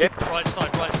oh, I got hit. Right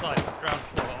side, ground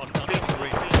floor on the green.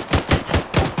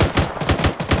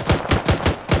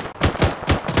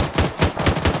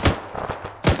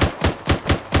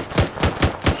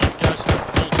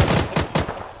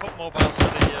 Foot mobiles to the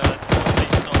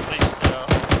northeast, on the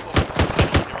foot.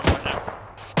 You're on right now.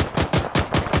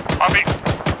 Copy.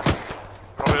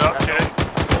 Copy that, okay.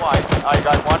 Oh, I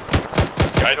got one.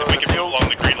 Guys, if we can move along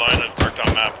the green line that's marked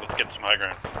on map, let's get some high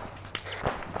ground.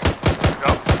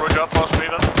 Yep, roger up, boss me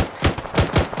then.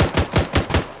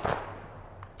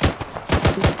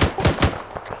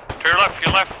 To your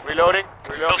left. Reloading.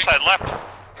 Hillside left.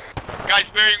 Guys,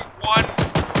 bearing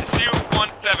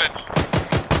 1017.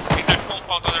 In that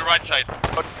compound on the right side.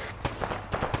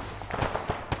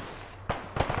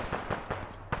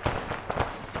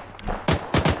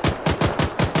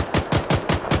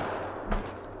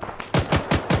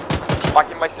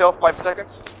 Backing myself, 5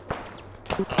 seconds.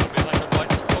 Be like a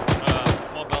white spot,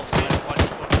 mobiles being a white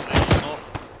spot to the north.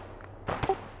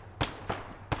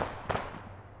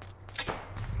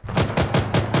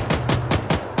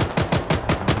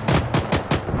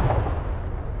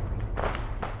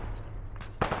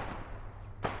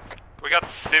 we got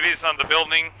civvies on the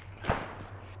building.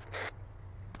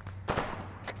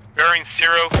 Bearing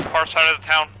 0, far side of the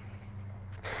town.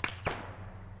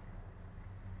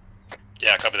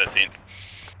 Yeah, copy that scene.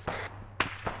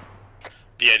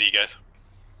 BID, guys.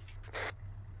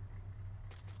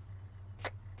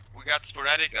 We got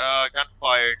sporadic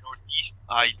gunfire northeast.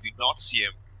 I do not see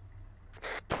him.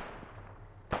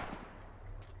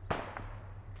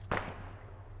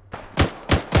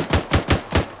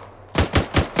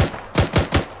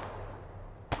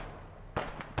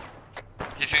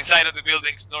 He's inside of the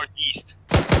buildings northeast.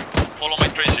 Follow my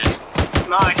tracers.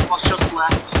 No, it was just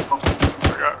left of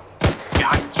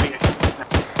behind the tree.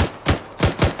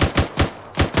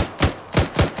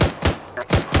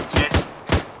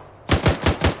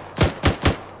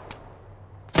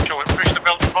 Shall we push the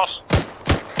building, boss?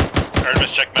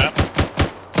 Artemis, check map.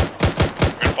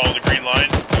 We're gonna follow the green line,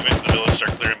 move into the village,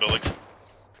 start clearing buildings.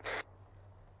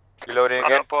 Reloading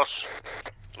again. Boss.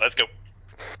 Let's go.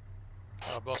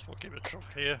 Boss, we'll keep it truck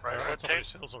here. Right, On top of okay.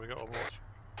 these hills, have we got Overwatch?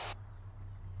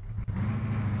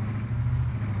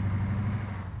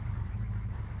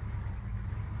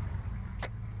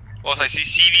 Boss, I see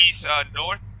CVs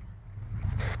north.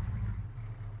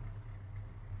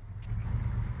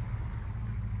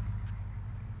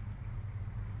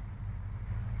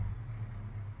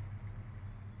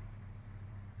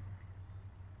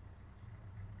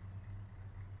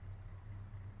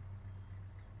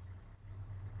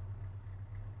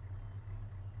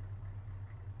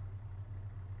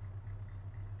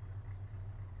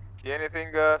 See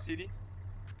anything, CD?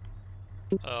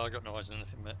 I got no eyes on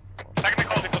anything, mate.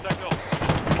 Technical. Road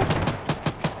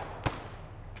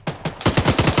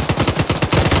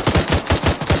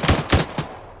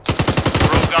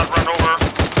got run over.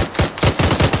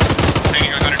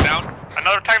 Taking a gunner down.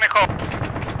 Another technical.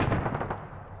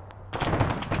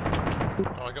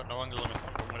 Oh, I got no angle on it.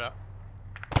 I'm going with that.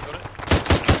 Got it?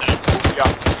 Yeah.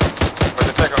 For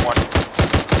the second one.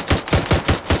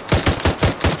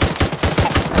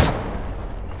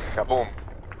 Kaboom.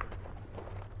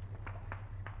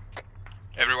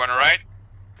 Everyone alright?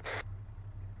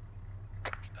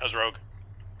 How's Rogue?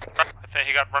 I think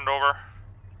he got run over.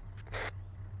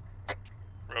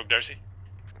 Rogue Darcy?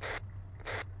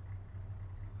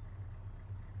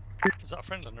 Is that a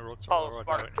friend on the road? Oh,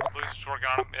 Spartan. Blues is working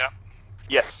on him, yeah.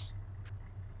 Yes.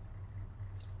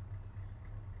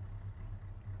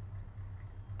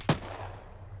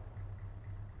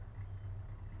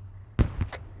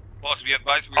 Boss, be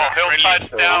advised we Oh, are hillside's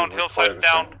friendly. down, hillside's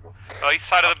down. East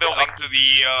side of the building. Up to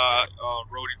the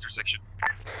road intersection.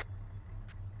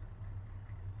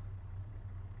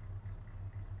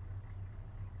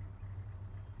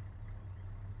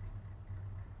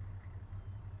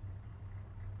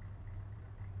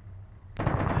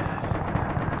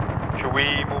 Should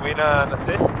we move in and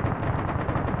assist?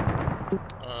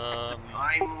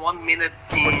 I'm 1 minute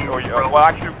in. Well,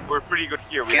 actually, we're pretty good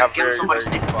here. We have very, somebody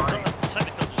very stick good by? fire.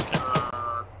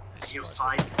 Your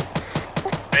side.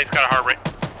 Hey, he's got a heart rate.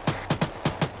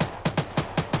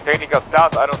 Technical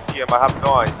south, I don't see him. I have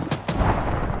no eyes.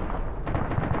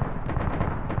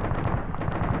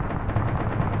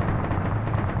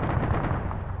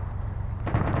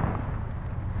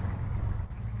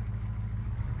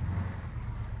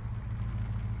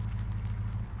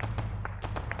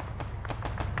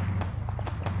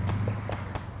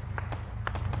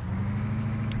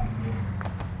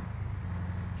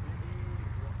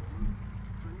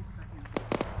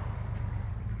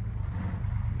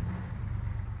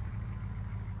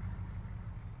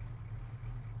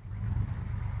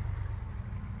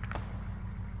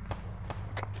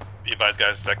 Be advised,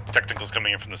 guys, technical's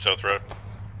coming in from the south road.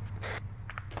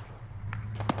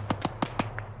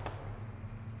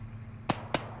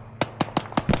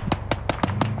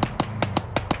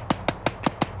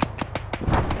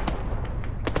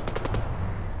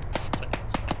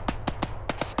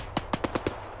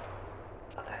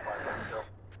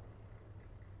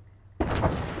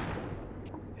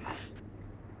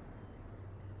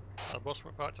 Boss,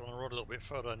 we're parked on the road a little bit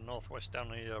further northwest down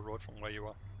the road from where you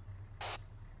are.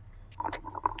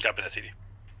 Copy that, CD.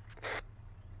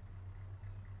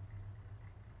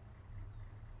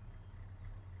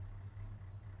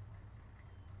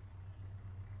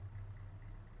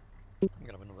 I'm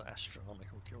gonna have another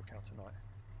astronomical kill count tonight.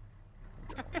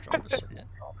 I'm gonna drop this again.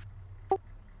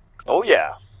 Oh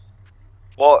yeah.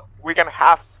 Well, we can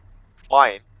half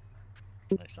mine.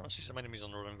 Next time I see some enemies on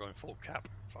the road, I'm going full cap,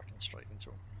 fucking straight into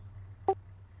them.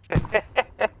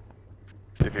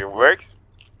 If it works.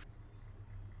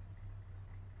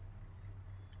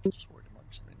 Just worried there might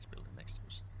be somebody in this building next to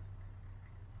us.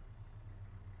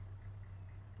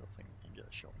 Don't think you can get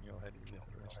a shot in your head even if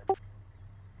there is.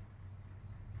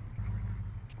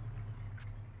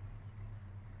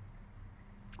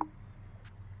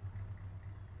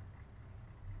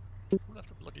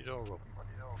 Bloody door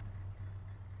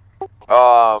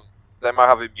open. They might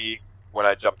have been me when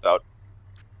I jumped out.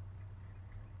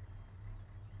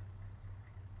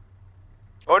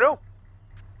 Oh no!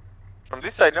 From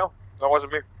this side, no. That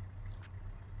wasn't me.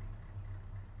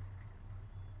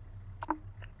 Bloody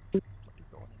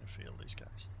going in the field, these guys.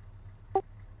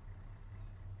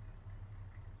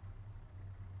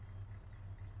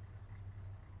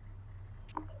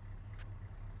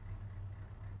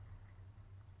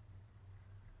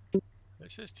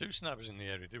 It says 2 snipers in the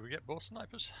area. Did we get both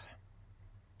snipers?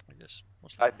 I guess.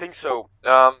 I think so.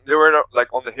 They were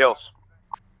like on the hills.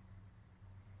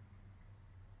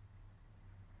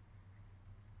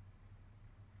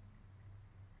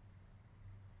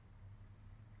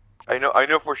 I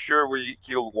know for sure we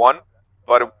killed one,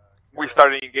 but we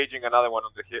started engaging another one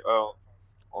on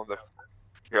the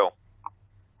hill.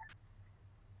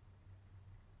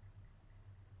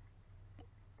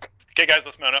 Okay, guys,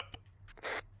 let's mount up.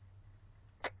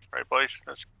 Right, boys,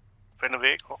 let's find a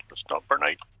vehicle. Let's stop for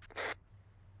night.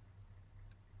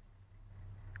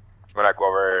 I'm gonna go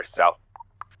over south.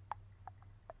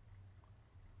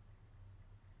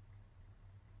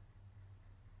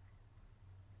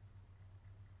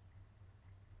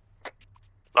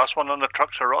 Last one on the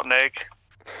truck's a rotten egg.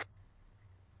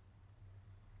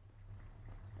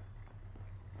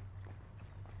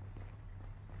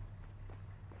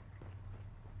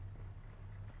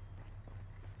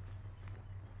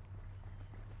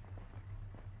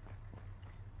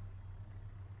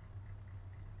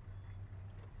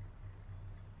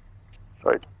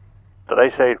 Sorry, did I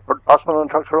say last one on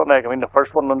the truck's a rotten egg? I mean the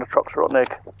first one on the truck's a rotten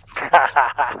egg.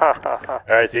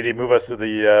 Alright, CD, move us to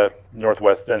the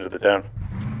northwest end of the town.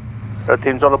 Our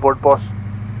team's all aboard, boss.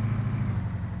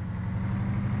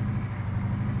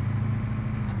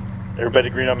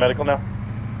 Everybody green on medical now?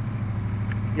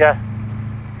 Yeah.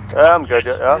 I'm good,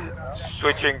 yeah.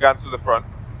 Switching gun to the front.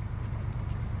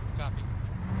 Copy.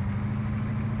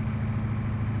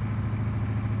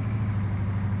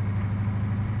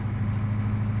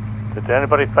 Did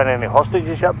anybody find any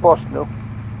hostages yet, boss? No.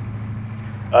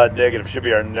 Negative. Should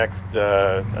be our next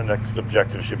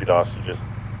objective. Should be the hostages.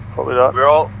 Copy that.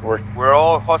 We're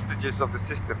all hostages of the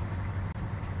system.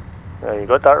 Yeah, you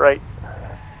got that right.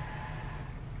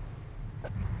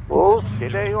 Oh,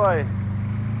 shit, there you are.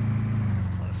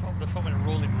 They're forming a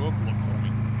rolling roadblock for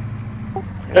me.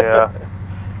 Yeah.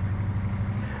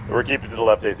 We're keeping to the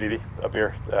left, ACD, up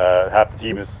here. Half the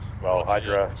team is, well,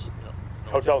 Hydra.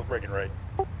 Hotel's breaking right.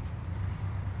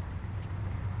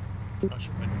 That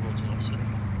should make the roads a lot safer.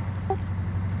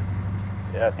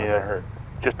 Yeah, it's not gonna hurt.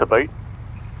 Just about.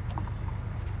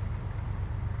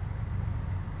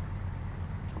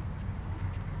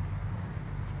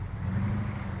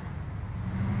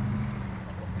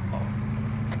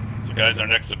 So guys, our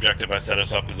next objective I set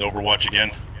us up is Overwatch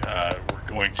again. We're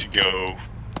going to go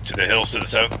to the hills to the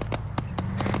south.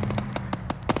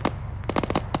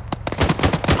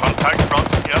 Contact front,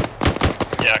 yeah.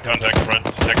 Yeah, contact front,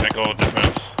 technical,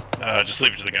 dismounts. Just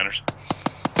leave it to the gunners.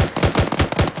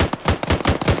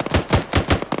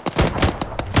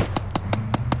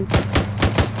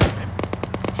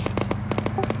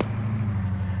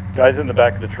 Guys in the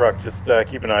back of the truck, just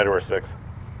keep an eye to our 6.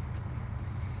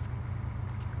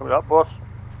 Coming up, boss.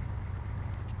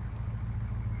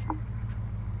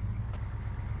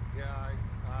 Yeah,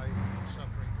 I'm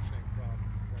suffering the same problem.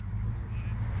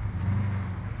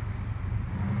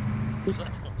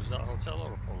 Was that a hotel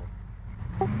or a polo?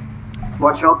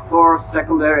 Watch out for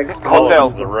secondary explosions. Hotel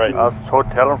to the right.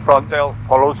 Hotel in front. Hotel.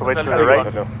 Follows away to the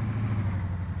right.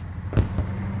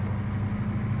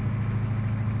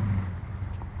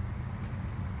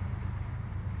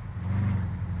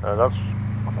 That's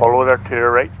Apollo there to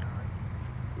your right.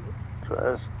 So it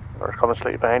is. They're coming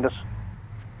slightly behind us.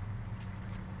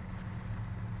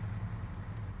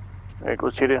 There you go,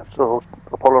 Syria. So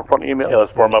Apollo in front of you, mate. Yeah,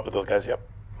 let's form up with those guys, yep.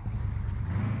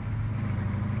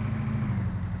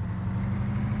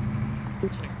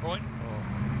 Take point?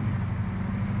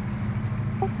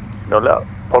 No, let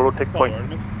Apollo take point.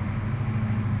 Artemis.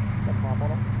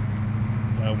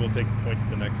 We'll take point to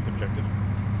the next objective.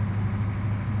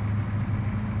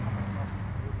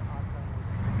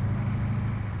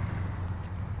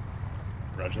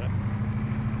 Roger that.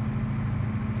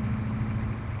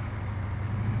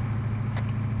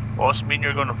 Boss, mean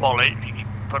you're going to fall out if you keep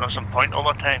putting us on point all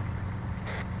the time.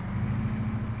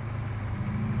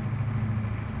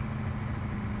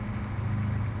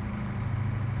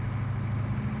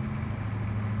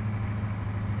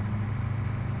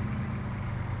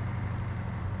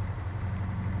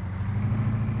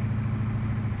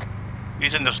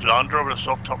 Using this Land Rover, the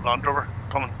soft top Land Rover,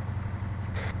 coming.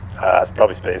 It's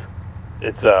probably space.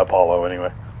 It's Apollo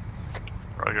anyway.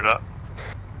 Roger that.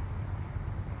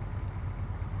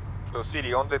 So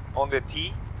City, on the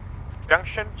T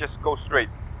junction, just go straight.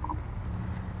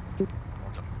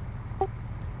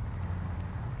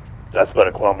 That's about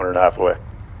 1.5 kilometers away.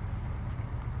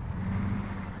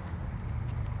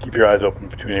 Keep your eyes open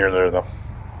between here and there, though.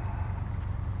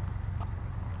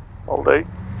 All day.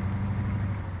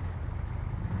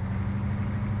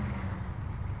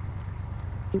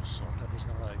 So that is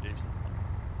not against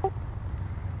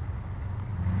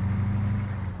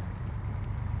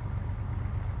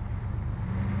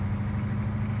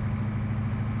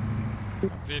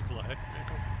vehicle ahead,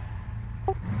 vehicle.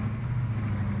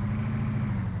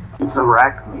 It's a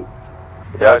wreck, mate.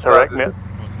 Yeah, it's a wreck, mate.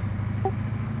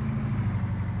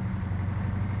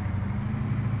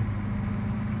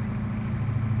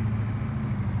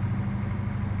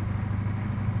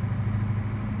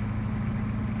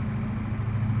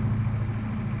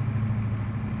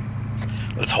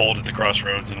 Let's hold at the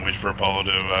crossroads and wait for Apollo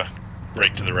to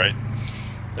break to the right.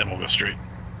 Then we'll go straight.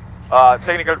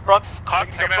 Technical front.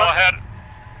 Technical ahead.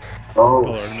 Oh.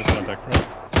 Apollo, Artemis on back front.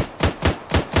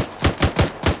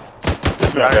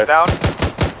 Dismount, guys. Down.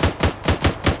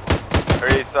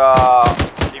 There is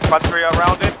infantry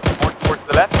around it, more towards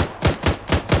the left.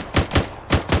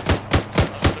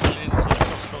 Civilians at the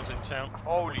crossroads in town.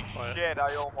 Holy shit,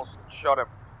 I almost shot him.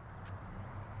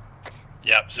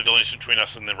 Yeah, civilians between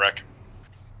us and the wreck.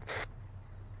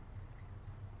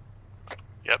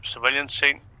 Yep, civilians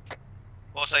seen.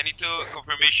 Boss, I need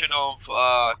confirmation of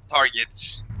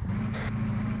targets.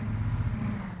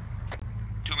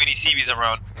 Too many CVs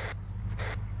around.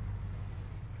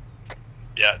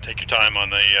 Yeah, take your time on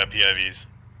the PIDs.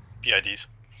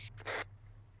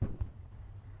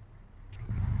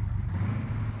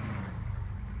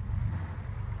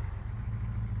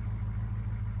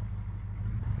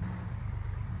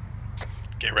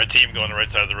 Okay, red team go on the right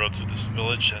side of the road through this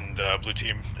village, and blue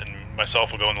team and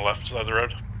myself will go on the left side of the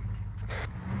road.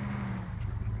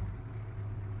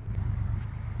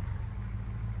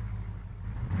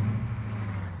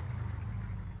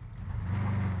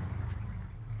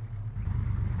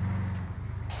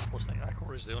 What's that?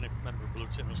 Aqua is the only member of blue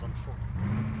team who's on foot.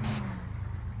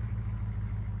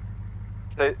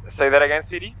 Say that again,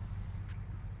 City.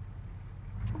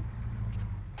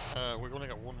 We've only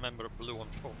got one member of blue on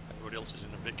foot. Everybody else is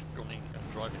in a Vic gunning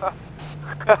and driving.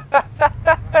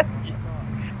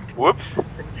 Whoops.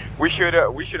 We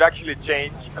should actually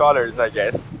change colors, I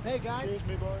guess. Hey guys. Excuse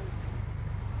me, boys.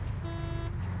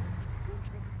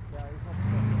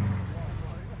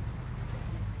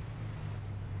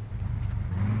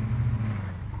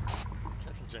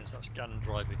 Careful, James. That's Gannon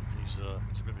driving. He's a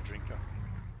bit of a drinker.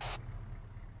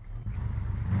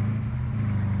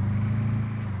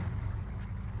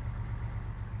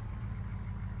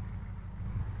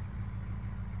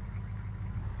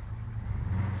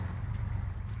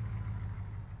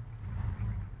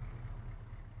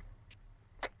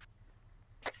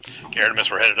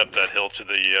 Artemis, we're headed up that hill to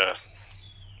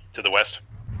the west.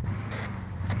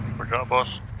 We're got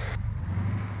boss.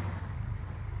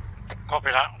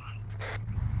 Copy that.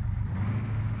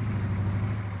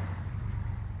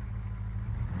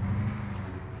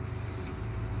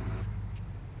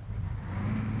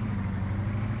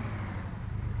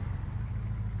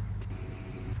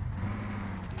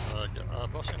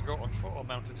 Boss, gonna go on foot or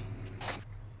mounted?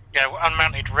 Yeah,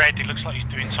 unmounted red. It looks like he's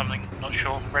doing something. Not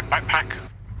sure. Red backpack.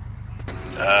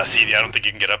 CD, I don't think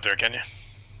you can get up there, can you?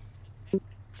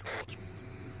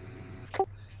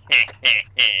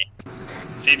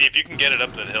 CD, if you can get it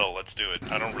up that hill, let's do it.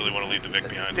 I don't really want to leave the Vic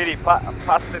behind. City,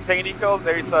 past the technical,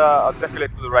 there is a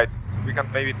defilade to the right. We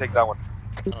can maybe take that one.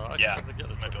 Yeah, might be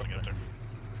able to get up there.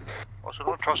 Also,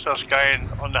 don't trust this guy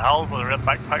on the hill with a red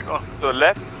backpack though. So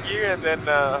left here and then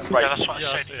right. Yeah, that's what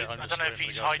I said. Yeah, I don't know if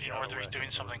he's hiding or whether he's doing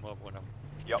something.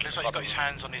 Yep. Looks like he's got his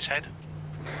hands on his head.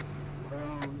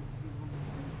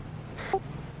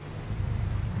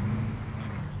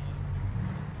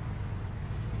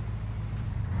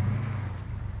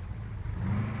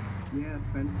 Yeah,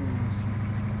 Pentagon.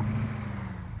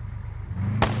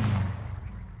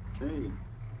 Hey,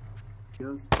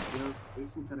 just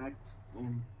interact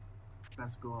and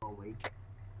let's go away.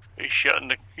 He's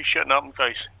shutting up,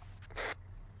 guys.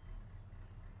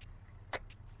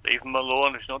 Leave him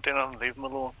alone. He's not doing nothing. Leave him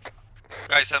alone.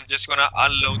 Guys, I'm just gonna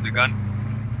unload the gun.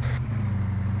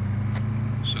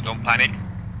 So don't panic.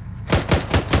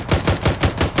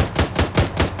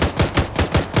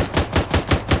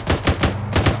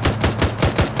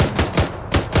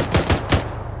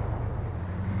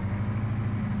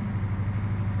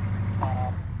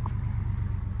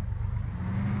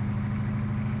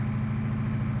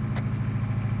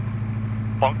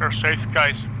 Bunker safe,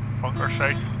 guys. Bunker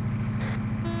safe.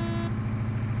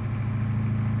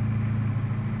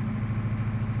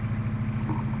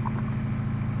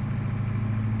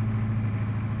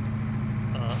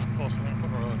 Boss, I'm going to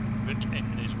put a bit in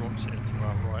these rocks here to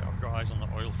our right. I've got eyes on the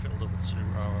oil field over to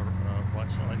our right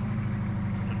side,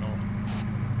 to the north.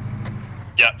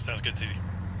 Yeah, sounds good, CD.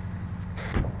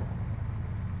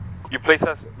 You place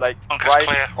us like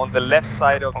right on the left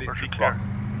side of this big rock.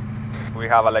 We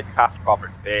have a like half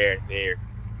cover. There.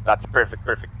 That's perfect.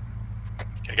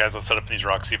 Okay, guys, let's set up these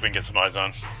rocks, see if we can get some eyes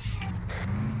on.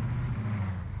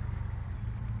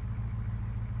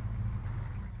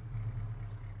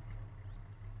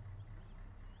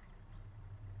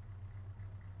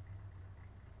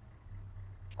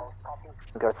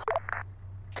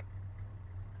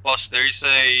 Boss, there is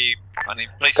an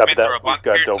emplacement or a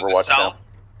bunker to the south.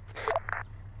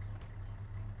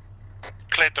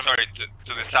 Sorry,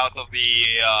 to the south of the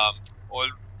oil.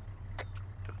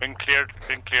 Been cleared.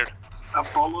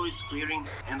 Apollo is clearing,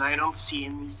 and I don't see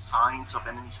any signs of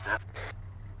enemy staff.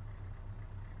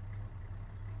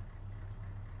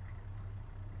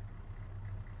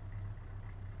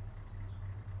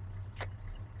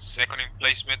 Second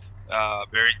emplacement,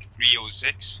 bearing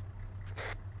 306.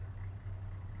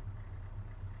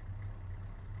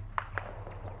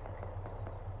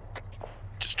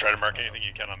 Just try to mark anything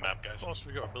you can on map, guys. Boss,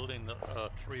 we got a building that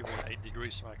 318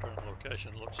 degrees from our current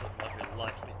location. Looks like it might be a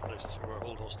likely place to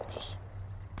hold hostages.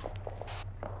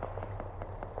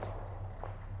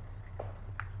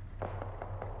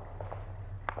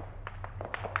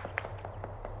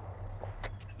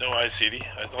 No eyes, CD.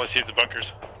 All I see is the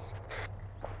bunkers.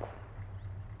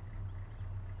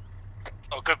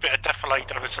 Oh, good bit of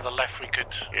defilade over to the left. We could.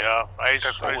 Yeah, eyes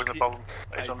on the bottom.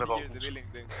 Eyes on the bottom.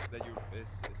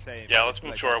 Yeah, let's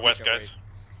move to our west, guys.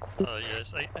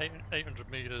 Yes, 800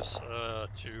 meters to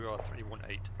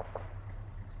 318.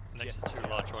 Next to two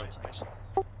large oil tanks.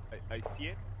 I see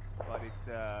it, but it's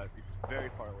very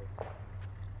far away.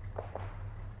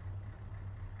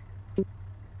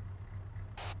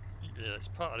 Yeah, it's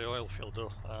part of the oil field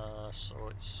though, so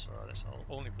it's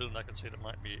the only building I can see that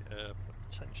might be a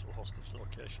potential hostage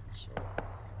location. So.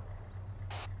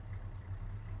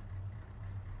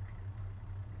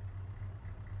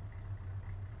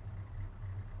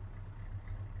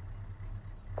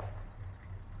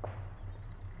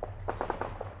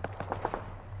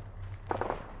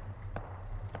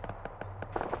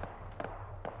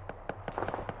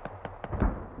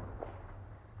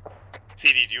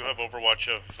 CD, do you have overwatch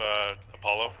of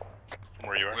Apollo from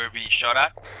where you are? We're being shot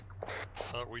at?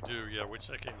 We do, yeah. We're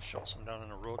taking shots from down in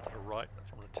the road to the right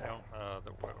from the town.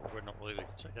 That we're not really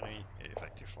taking any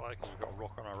effective fire because we've got a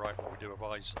rock on our right, but we do have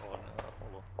eyes on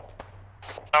Apollo.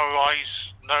 No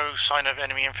eyes, no sign of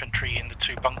enemy infantry in the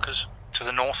two bunkers to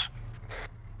the north.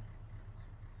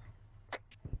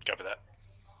 Copy that.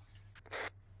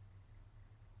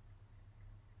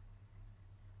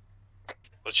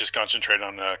 Let's just concentrate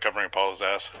on covering Apollo's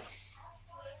ass.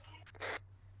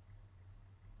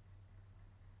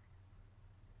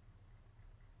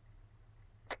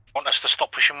 Want us to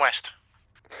stop pushing west?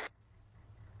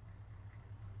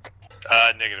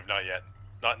 Negative, not yet.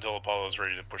 Not until Apollo's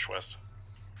ready to push west.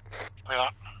 Like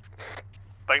that.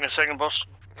 Back in a second, boss.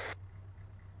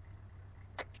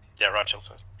 Yeah, Rothschild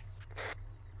says.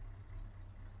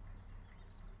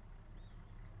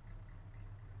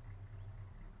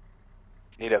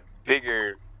 Need a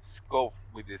bigger scope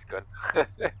with this gun.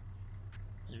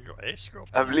 You got a scope?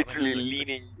 I'm literally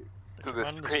leaning to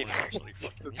the screen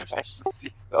to try to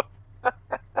see stuff.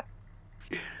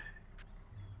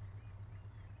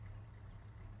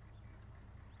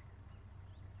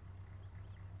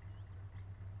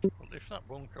 Well, if that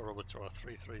bunker over to our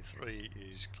 333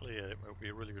 is clear, it will be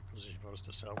a really good position for us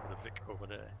to set up with a Vic over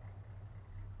there.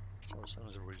 So as soon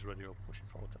as everybody's ready, we're pushing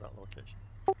forward to that location.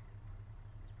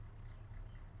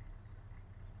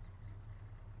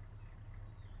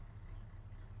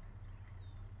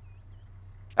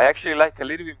 I actually like a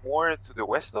little bit more to the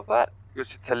west of that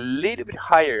because it's a little bit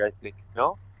higher, I think.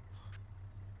 No,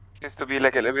 seems to be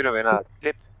like a little bit of a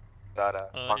dip that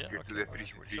bunker yeah, okay. to the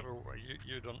 333.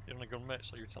 You're on a gun, mate,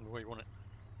 so you tell me where you want it.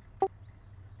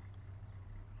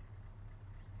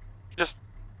 Just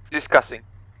discussing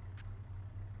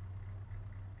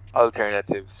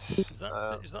alternatives. Is that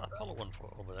Apollo one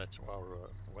for over there to our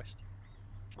west?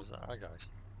 Or is that our guys?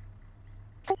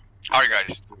 Our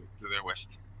guys to their west.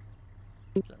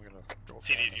 Okay, I'm gonna go.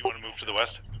 CD, do you want to move to the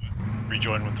west?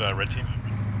 Rejoin with red team?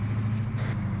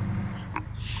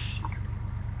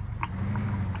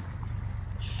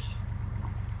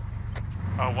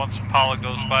 Once Apollo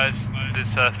goes by this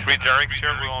 3 derricks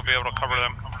here, we won't be able to cover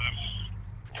them.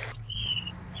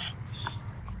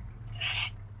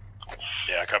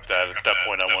 back up that. At that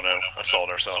point, I want to assault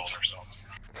ourselves.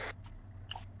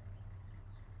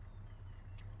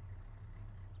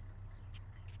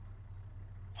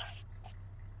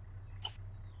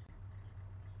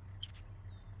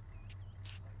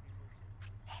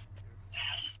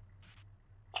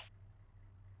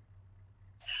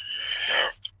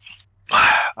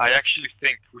 I actually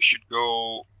think we should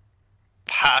go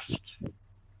past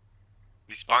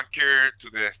this bunker to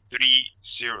the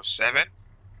 307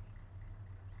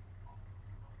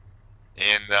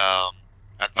 and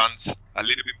advance a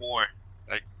little bit more,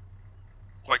 like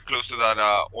quite close to that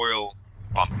oil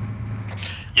pump.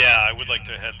 Yeah, I would like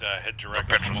to head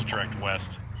almost direct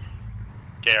west.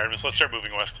 Okay, Artemis, let's start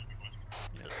moving west.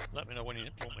 Yeah, let me know when you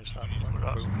want me to start moving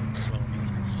as well.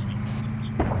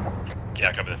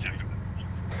 Yeah, copy that, Steve.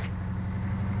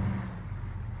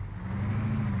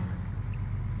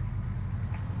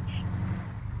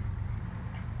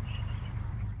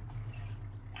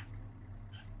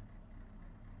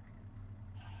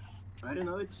 I don't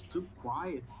know, it's too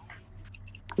quiet.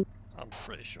 I'm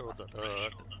pretty sure that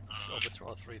over to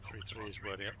our 333 is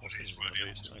where the hostage is going to be.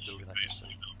 It's the only building I can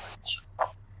see.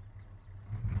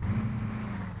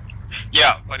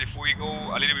 Yeah, but if we go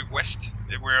a little bit west,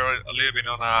 we're a little bit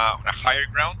on a higher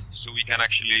ground, so we can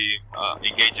actually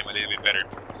engage them a little bit better.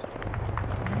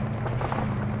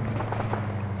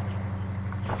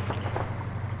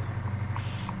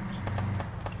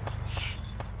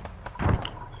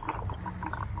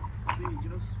 Hey,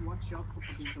 just watch out for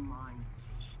potential mines.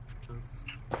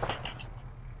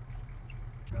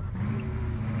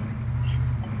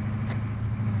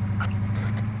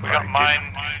 We got mine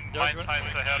Doug, signs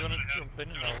ahead. Do you want to jump in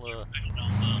and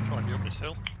I'll try and be up this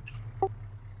hill? Do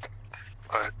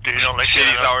you not like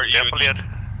it?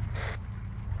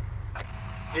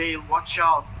 Hey, watch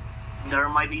out. There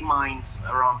might be mines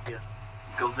around here,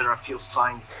 because there are a few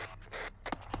signs.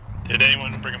 Did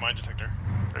anyone bring a mine detector?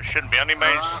 There shouldn't be any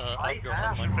mines. I've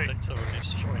got my mine detector and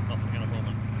it's showing nothing at the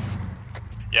moment.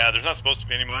 Yeah, there's not supposed to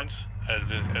be any mines, as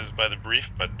by the brief,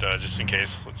 but just in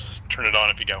case, let's turn it on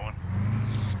if you got one.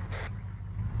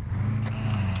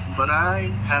 But I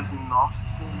have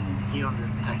nothing here on the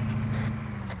detector.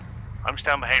 I'm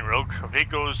standing behind Rogue. If he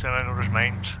goes, then I know there's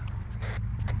mines.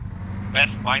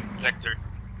 Best mine detector.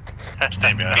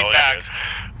 Stand behind. He's back.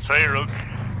 Sorry, Rogue.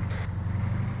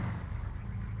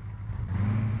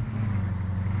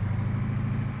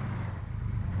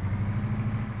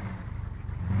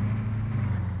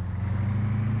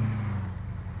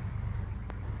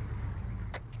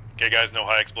 Okay, guys, no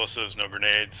high explosives, no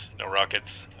grenades, no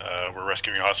rockets. We're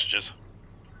rescuing hostages.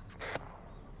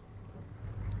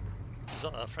 Is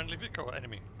that a friendly vehicle or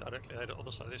enemy? Directly ahead,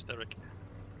 other side of this derrick.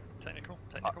 Technical.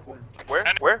 Where?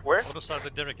 Other side of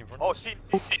the derrick in front. Oh, see,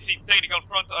 technical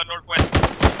front, northwest.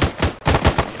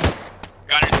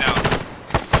 Gunners down.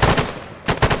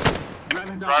 Drive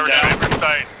it down. Driver down.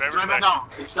 Drive it down.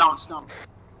 It's down.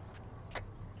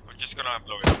 We're just gonna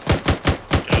blow it up.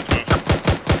 Okay, let's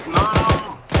move. No!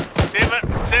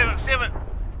 Save it!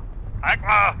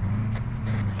 Aqua!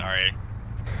 Sorry.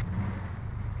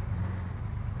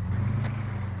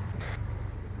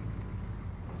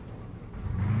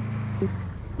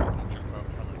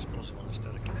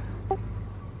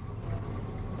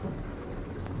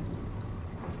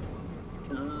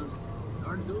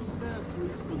 Are those that we're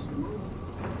supposed to move?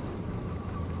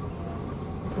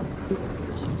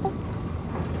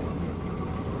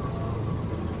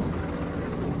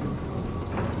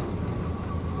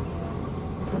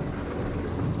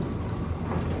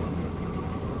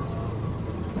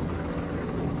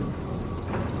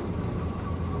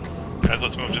 Guys,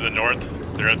 let's move to the north.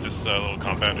 They're at this little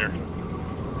compound here.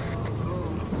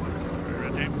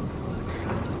 Ready?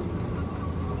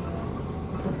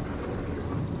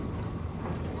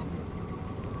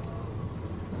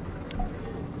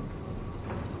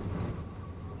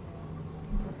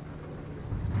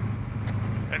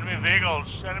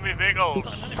 Enemy vehicles! There's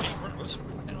not an enemy in front of us.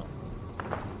 Hang on.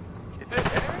 Is it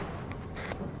enemy?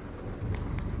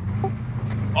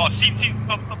 Oh, seen,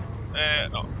 stop.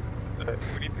 No.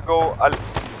 We need to go a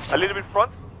little bit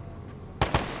front.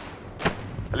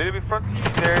 A little bit front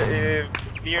there,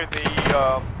 near the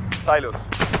silos.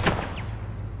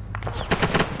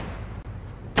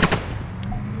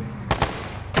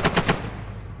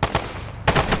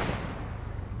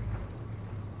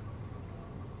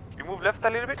 You move left a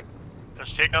little bit.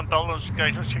 Let's check on dollars,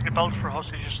 guys. Let's check the dollars for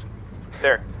hostages.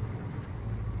 There.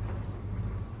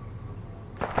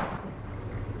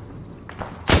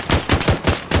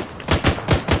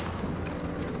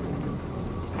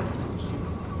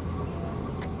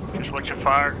 Just watch your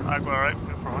fire. Aqua, alright?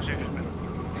 For hostages.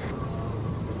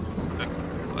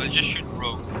 I'll just shoot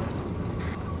Rogue.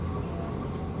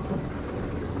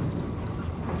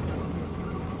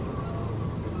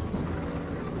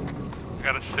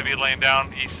 Got a civvy laying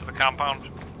down east of the compound.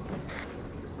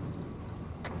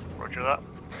 Roger that.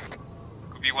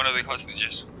 Could be one of the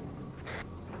hostages.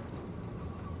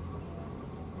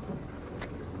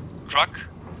 Truck.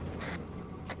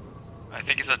 I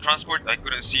think it's a transport. I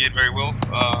couldn't see it very well.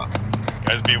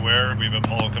 Guys, be aware. We have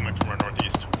Apollo coming from our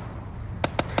northeast.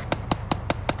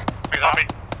 We copy.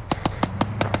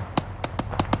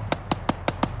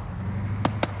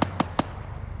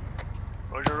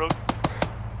 Roger, Rogue.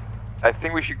 I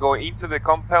think we should go into the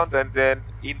compound and then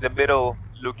in the middle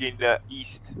looking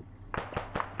east.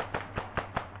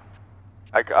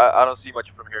 I don't see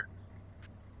much from here.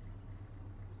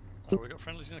 Oh, we got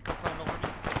friendlies in the compound already.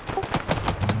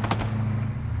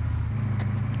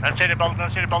 Outside the building,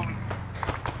 outside the building.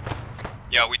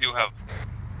 Yeah, we do have.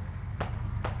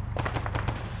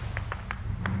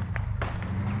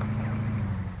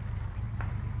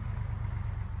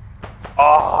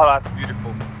 Oh, that's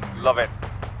beautiful. Love it.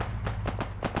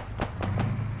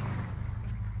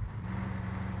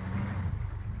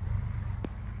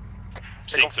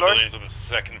 Seeing civilians on the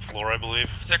second floor, I believe.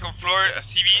 Second floor,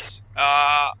 CVs.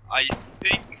 I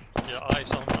think. Yeah,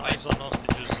 eyes on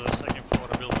hostages. Second floor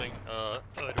of the building.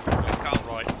 Third count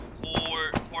right.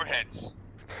 Four heads.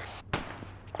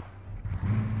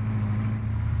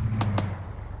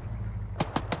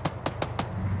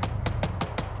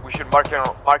 We should mark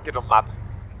it on map,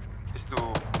 just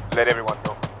to let everyone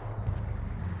know.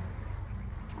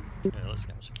 Yeah, let's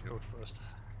get them secured first.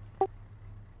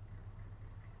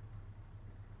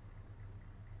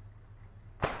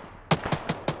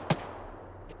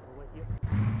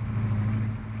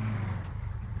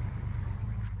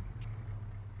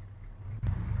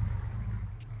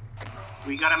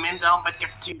 We got a man down by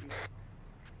cafeteria.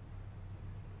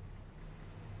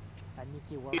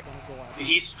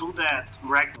 He's through that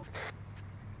ragdoll.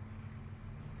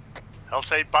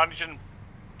 Outside bandaging.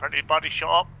 Pretty body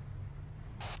shot up.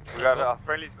 We got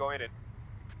friendlies going in.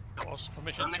 What's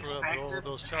permission to blow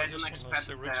those charges on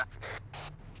the rigs?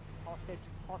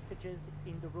 Hostages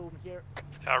in the room here.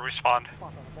 Respond.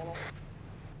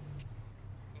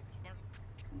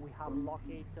 We have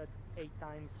located 8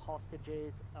 times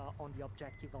hostages on the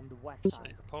objective on the west So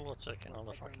side. Apollo taking all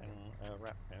the fucking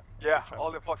rap, yeah. Yeah,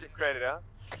 all the fucking credit, huh?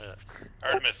 Yeah.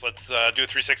 Artemis, let's do a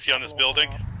 360 on this building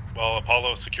while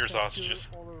Apollo secures hostages.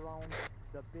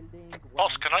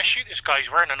 Boss, can I shoot this guy?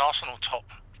 He's wearing an Arsenal top.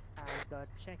 And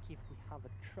check if we have a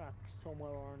truck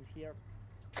somewhere around here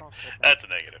to transport. That's a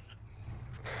negative.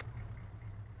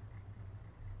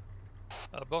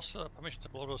 Boss, permission to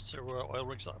blow those 2 oil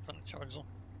rigs that have plenty of charges on.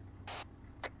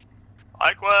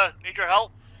 Aqua, need your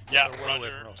help? Yeah, well away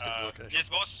Roger. from hostage location. Yes,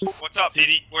 boss. What's up?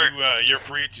 CD, Where? you're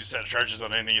free to set charges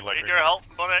on any like. Need your help,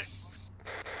 buddy?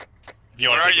 If you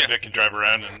want Where to take are a Vic and drive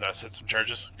around and set some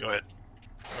charges, go ahead.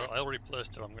 I already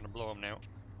placed it, I'm going to blow them now.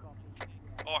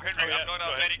 Oh, Henry, I'm not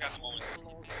a medic at the moment.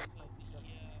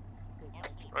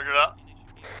 Roger that.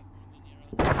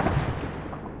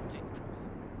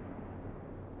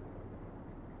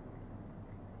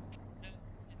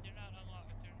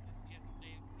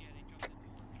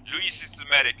 Luis is the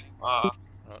medic.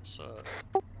 That's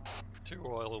 2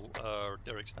 oil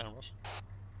derricks down, Ross.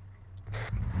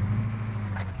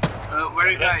 Where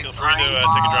are you guys? Feel free to take a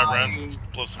drive around,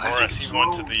 blow some more. I see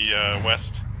one to the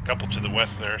west, a couple to the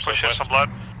west there. Push in some blood.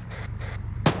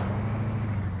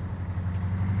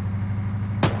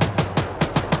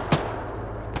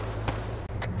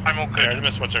 I'm okay.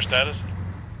 Artemis, what's our status?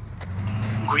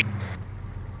 Green.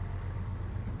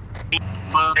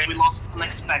 But we lost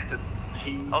unexpected.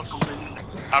 He's completely...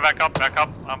 I'm back up.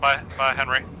 I'm by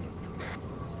Henry.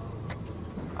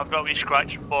 I've got a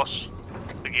scratch, boss.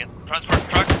 Again. Transport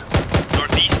truck,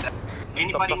 northeast.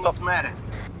 Anybody needs medic?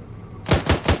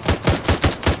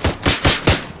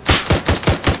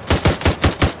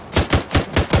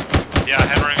 Yeah,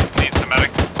 Henry needs the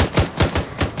medic.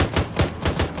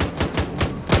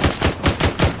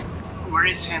 Where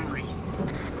is Henry?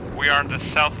 We are on the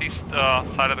southeast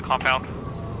side of the compound.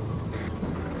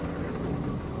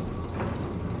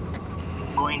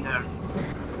 Going there.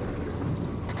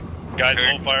 Guys,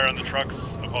 hold fire on the trucks.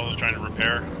 Apollo's trying to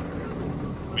repair.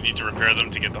 We need to repair them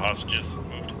to get the hostages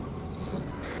moved.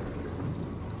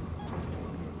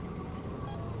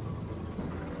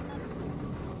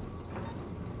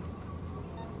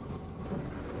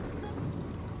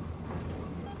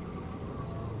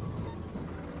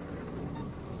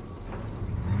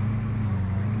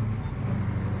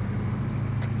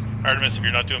 Artemis, if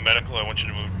you're not doing medical, I want you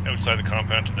to move outside the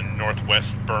compound to the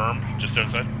northwest berm, just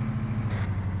outside.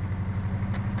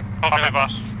 Copy,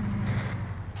 boss.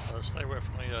 Stay away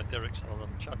from the derricks, or the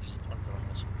charges are planted on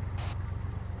us.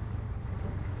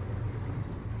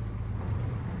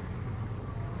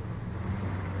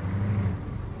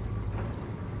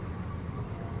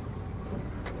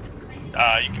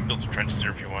 You can build some trenches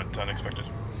here if you want, unexpected.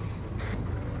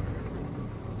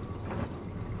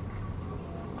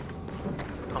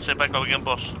 I'll sit back up again,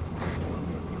 boss.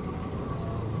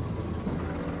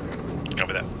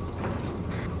 Copy that.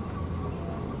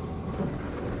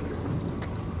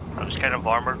 I was kind of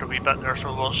armoured a wee bit there,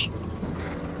 so it was.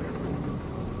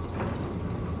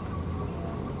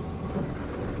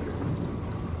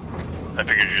 I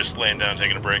figured you're just laying down,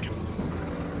 taking a break.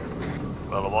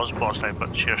 Well, it was boss night,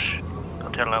 but cheers.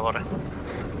 Don't tell nobody.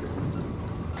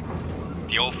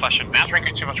 The old-fashioned. Not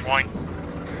drinking too much wine.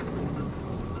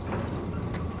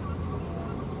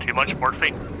 Too much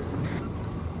morphine.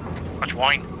 Much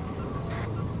wine.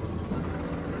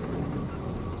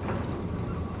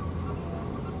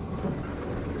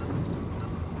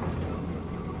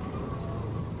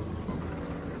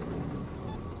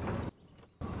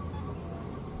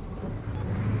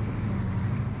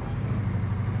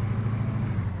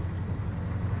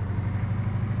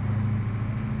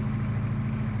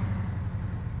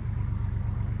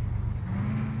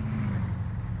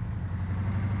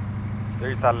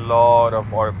 There's a lot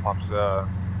of oil pumps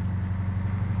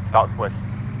southwest.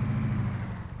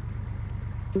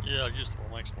 Yeah, I've used all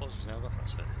my explosives now,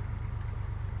 that's it.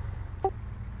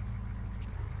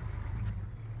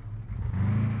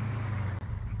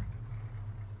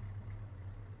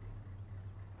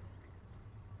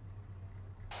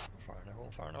 Fire in a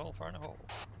hole, fire in a hole, fire in a hole.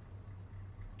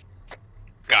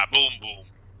 Got boom boom.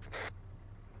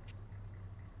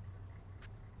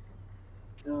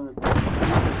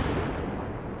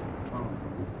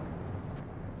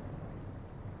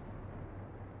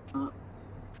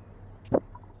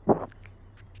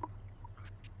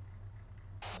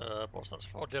 Boss, that's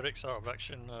 4 derricks out of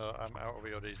action. I'm out of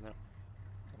EODs now.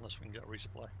 Unless we can get a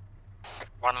resupply.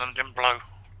 One of them didn't blow.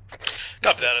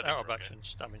 Copy that. Out of action,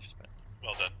 damage spent.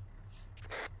 Well done.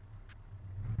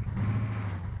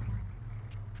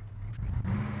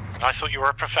 I thought you were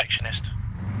a perfectionist.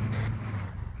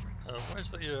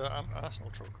 Where's the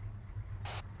Arsenal truck?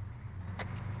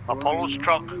 Apollo's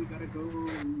truck. We gotta go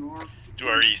north. To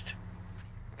our east.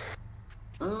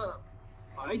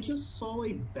 I just saw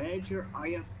a Badger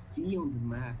IFV on the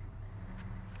map.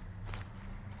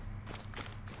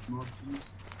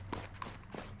 Northeast.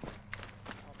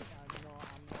 No,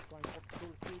 I'm not going up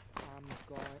full feet. I'm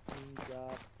going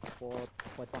for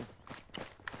point 1.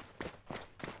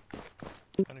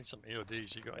 I need some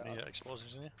EODs. You got any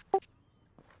explosives in here?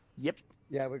 Yep.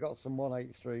 Yeah, we got some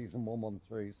 183s and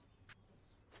 113s.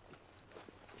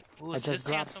 Ooh, I just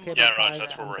grabbed Yeah, Raj,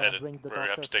 that's where we're headed. We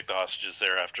have to take the hostages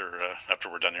there after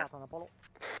we're done here.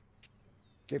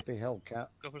 Give me Hellcat.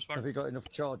 Go for Have you got enough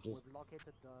charges? We've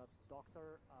located the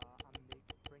doctor. I'm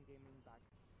bringing him back.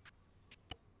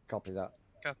 Copy that.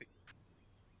 Copy.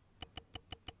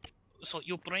 So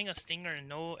you bring a Stinger and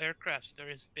no aircrafts. There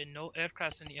has been no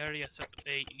aircrafts in the area except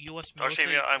a U.S.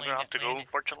 military I'm plane going to have to that go, landed.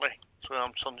 unfortunately.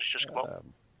 So sun's just come up.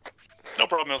 No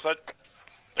problem, Hillside.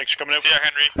 Thanks for coming out. See ya,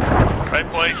 Henry. Right,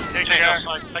 boys. Take care.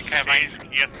 Take care, mate.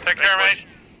 Yeah, take care, mate.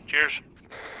 Cheers.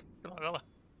 Good night, fella.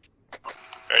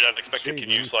 Alright, unexpected. Can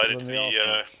you slide into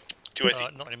the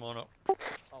 2IC? Not anymore, no.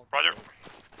 Roger.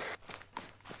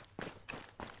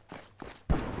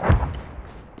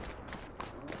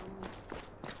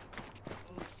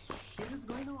 Shit is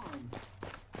going on.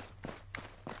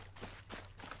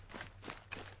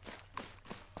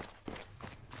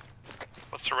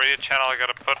 What's the radio channel I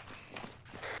gotta put?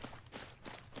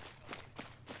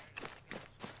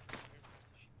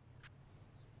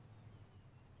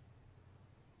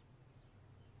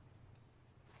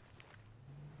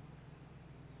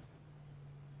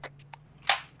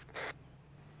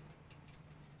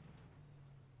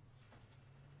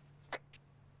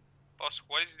 Boss,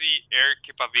 what is the air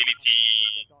capability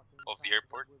of the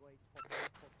airport?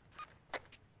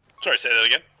 Sorry, say that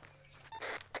again.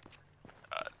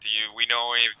 We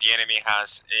know if the enemy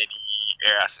has any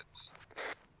air assets?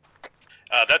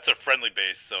 That's a friendly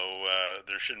base, so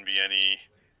there shouldn't be any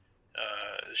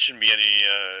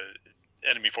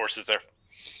enemy forces there.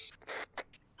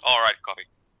 All right, copy.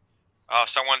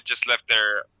 Someone just left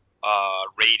their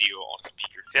radio on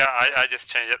speaker. Yeah, I just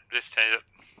changed it. Just change it.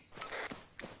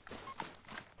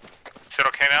 Is it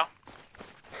okay now?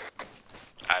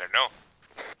 I don't know.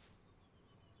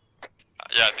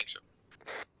 Yeah, I think so.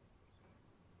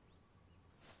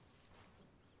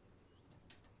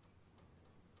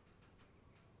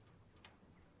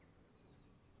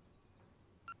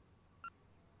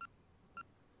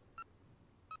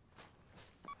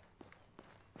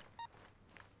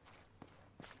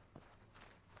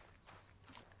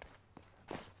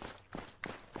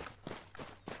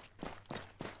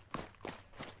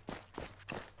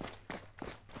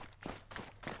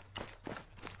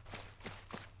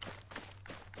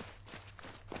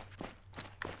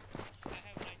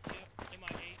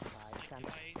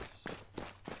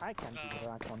 I can do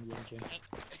that on the engine.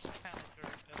 It's kind of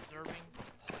like they're observing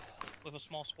with a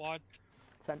small squad.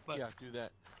 But Yeah, do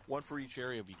that. One for each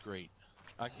area would be great.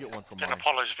 I can get one from Then mine.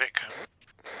 Apollo's Vic.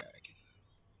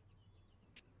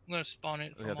 I'm gonna spawn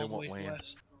it from Yeah, they all the way won't land.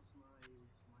 west.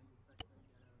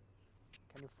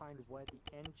 Can you find where the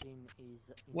engine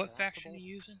is? What faction are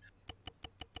you using?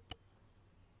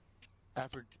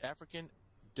 African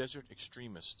desert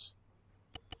extremists.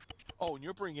 Oh, and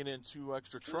you're bringing in 2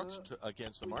 extra trucks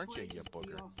against them, aren't you, you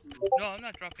booger? No, I'm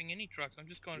not dropping any trucks. I'm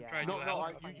just going to try to do a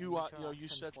helicopter. You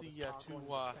said the 2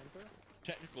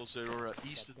 technicals that are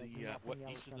east of the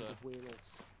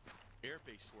air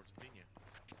base towards Pinya.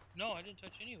 No, I didn't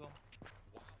touch any of them.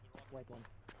 White one.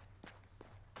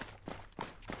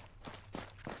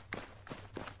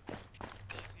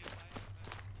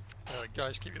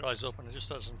 Guys, keep your eyes open. I just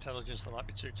had some intelligence. There might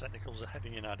be 2 technicals that are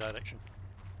heading in our direction.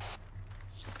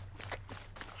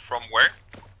 From where?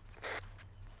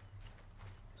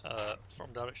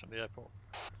 From direction of the airport.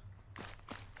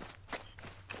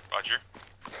 Roger.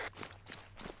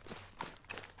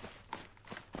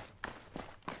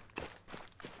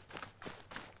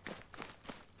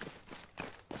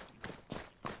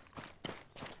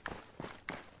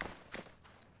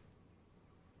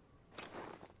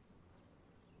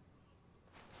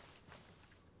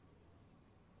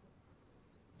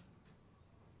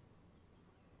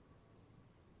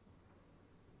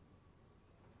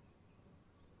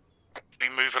 We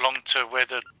move along to where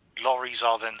the lorries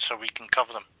are then, so we can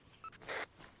cover them.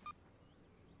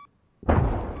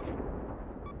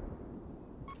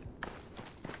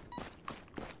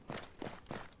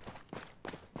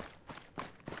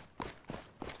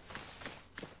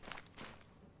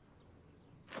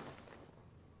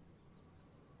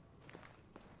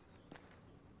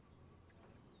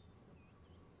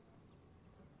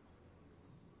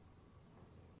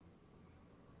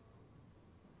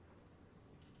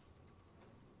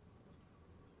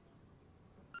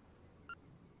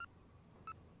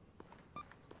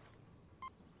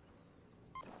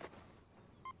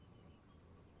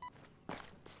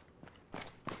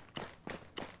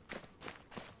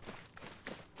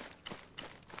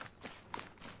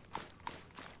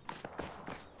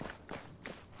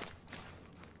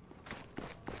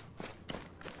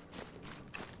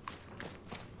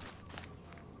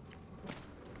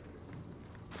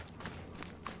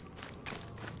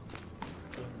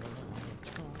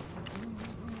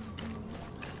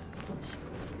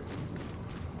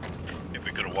 Maybe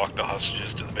we could have walked the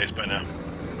hostages to the base by now.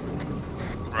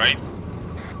 Right?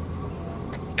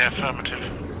 Yeah, affirmative.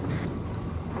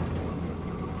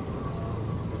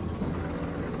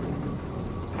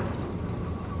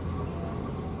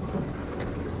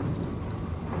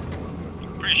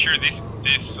 Pretty sure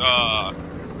these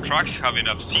trucks have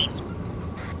enough seats.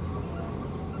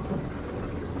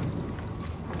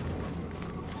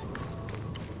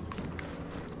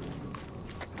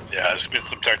 Yeah, there's been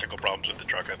some technical problems with the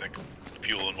truck, I think.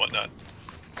 Fuel and whatnot.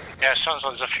 Yeah, it sounds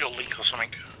like there's a fuel leak or something.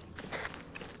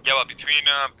 Yeah, but between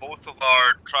both of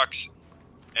our trucks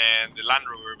and the Land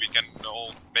Rover, we can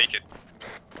all make it.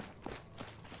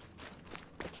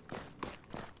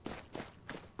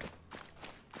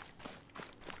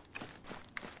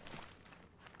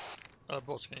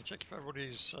 Boats, can you check if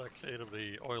everybody's clear of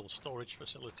the oil storage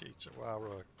facility to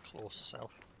our close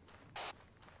south?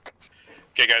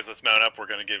 Okay, guys, let's mount up. We're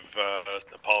going to give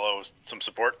Apollo some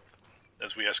support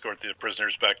as we escort the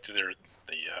prisoners back to the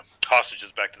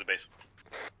hostages back to the base.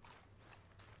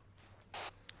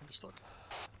 Understood.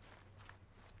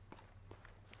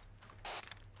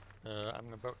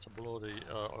 I'm about to blow the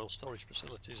oil storage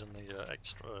facilities and the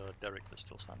extra derrick that's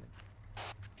still standing.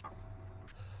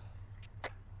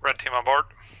 Red team on board.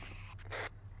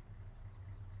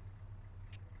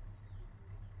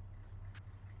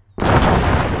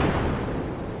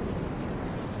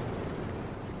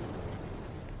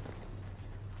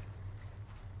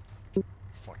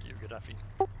 Fuck you, Gaddafi.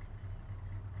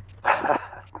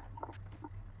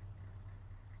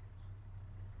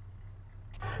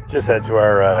 Just head to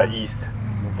our east,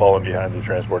 following behind the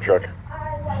transport truck.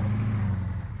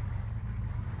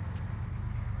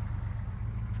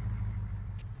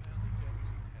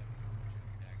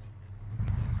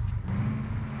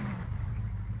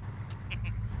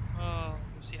 Oh,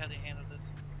 we'll see how they handle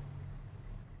this.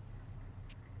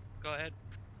 Go ahead.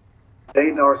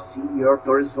 Radar C, your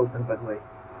door is open, by the way.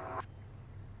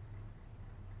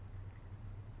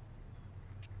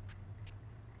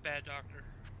 Bad doctor.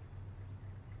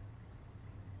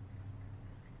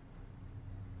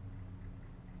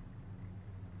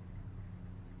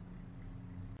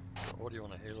 Got audio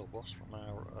on a Halo boss from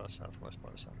our southwest by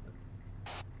the sound of it.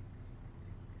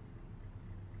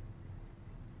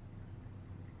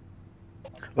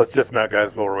 Let's dismount,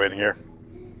 guys, while we're waiting here.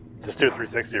 Just do a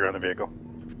 360 around the vehicle.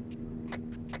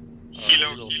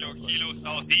 Kilo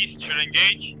southeast, should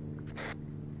engage.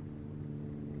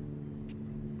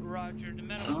 Roger, the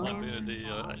medical I don't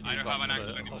have an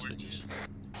active anymore. You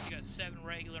got 7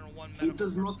 regular and 1 It medical.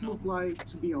 does not look like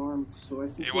to be armed, so I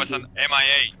think It we're was an good.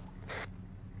 MIA.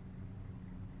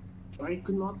 I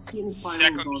could not see any pylons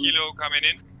Second on kilo coming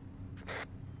in.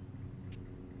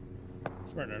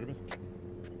 Smart, Artemis.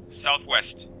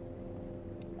 Southwest.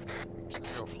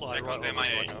 You'll fly Second right over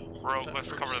MIA. the line. Rogue,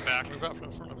 let's cover the back. Move out from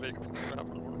the front of the vehicle. Move out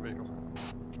from the front of the vehicle.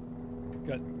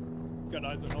 Got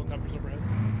eyes on helicopters overhead.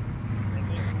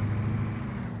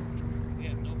 We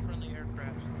have no friendly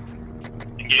aircraft.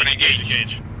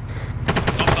 Engage.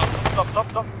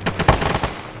 Stop.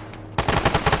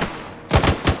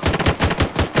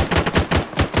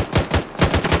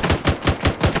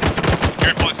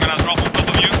 Careful, it's gonna drop on top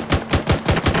of you.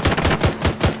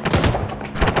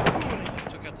 Just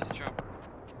took out this chopper.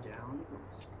 Down it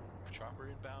goes. Chopper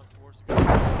inbound towards the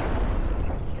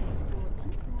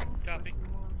Copy.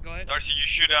 Go ahead. Darcy, you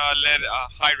should let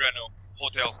High Reno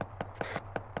Hotel.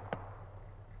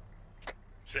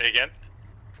 Say again?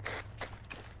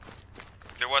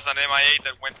 There was an MIA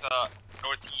that went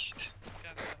northeast.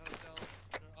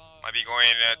 Might be going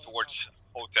towards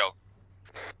hotel.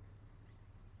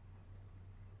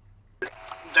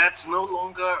 That's no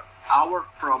longer our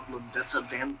problem, that's a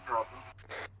damn problem.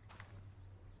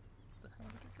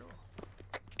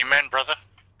 Amen, brother.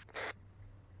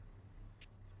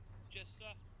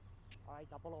 Alright,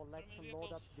 Apollo, let's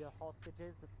load up the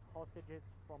hostages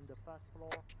from the first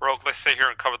floor. Rogue, let's stay here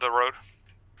and cover the road.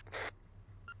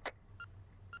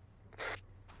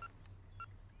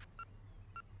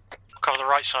 Cover the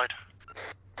right side.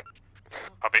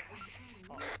 Copy.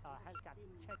 Hellcat,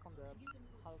 check on the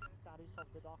health status of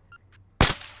the dock.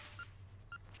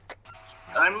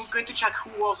 I'm going to check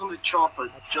who was on the chopper,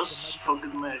 just for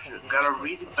good measure. Got a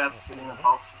really bad feeling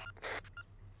about it.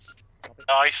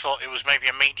 I thought it was maybe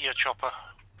a media chopper.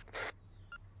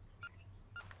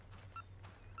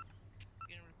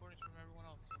 Getting recordings from everyone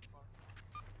else so far.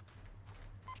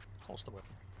 Holster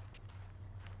weapon.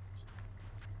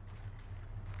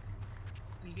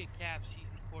 You get caps, he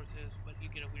records his, but you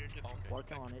get a weird different.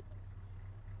 Working on it.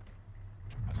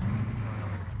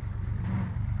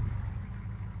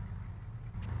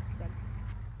 Send.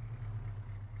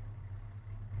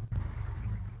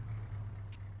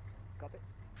 Copy.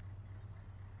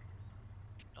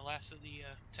 The last of the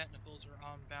technicals are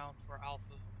on bound for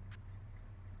Alpha.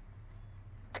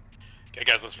 Okay,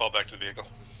 guys, let's fall back to the vehicle.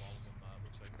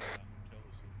 Looks like the hotel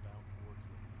is inbound towards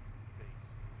the base.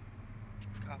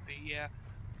 Copy, yeah.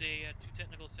 The 2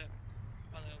 technicals that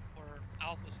for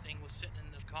Alpha's thing was sitting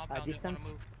in the compound. Didn't want to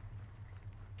move.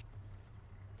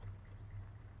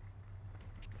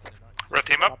 Red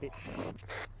team up. Copy.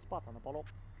 Spot on, Apollo.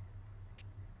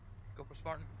 Go for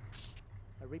Spartan.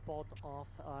 A report of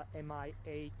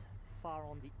MI8 far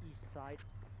on the east side.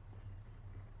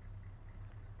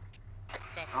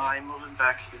 Copy. I'm moving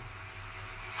back here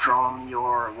from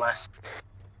your west.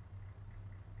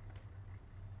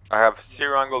 I have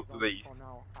 0 angle to the east. For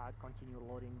now, continue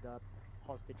loading the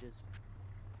hostages.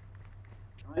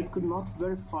 I could not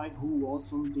verify who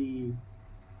was on the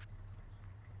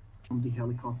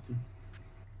helicopter.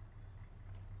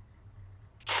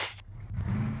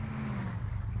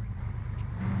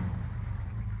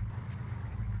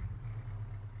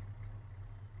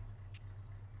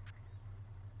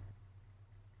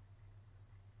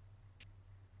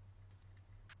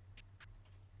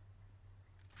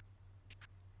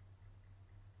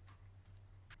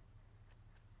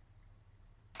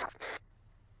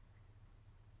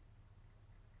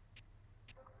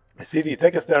 CD,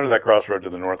 take us down to that crossroad to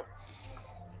the north.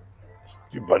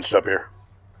 You bunched up here.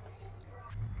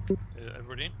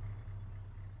 Everybody in?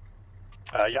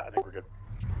 Yeah, I think we're good.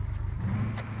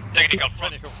 Technical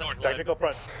front. Technical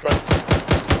front.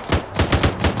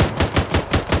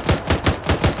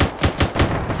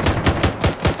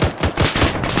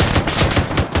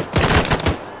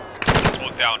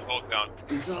 Hold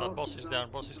down. Boss is down.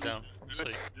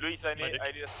 Luis, I need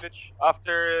a switch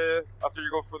after you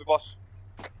go for the boss.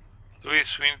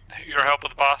 Luis, we need your help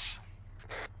with the boss.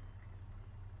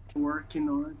 Working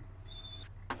on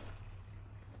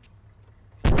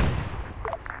it.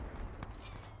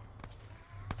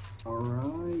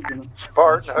 Alright, gonna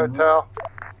Spartan Hotel.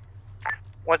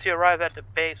 Once you arrive at the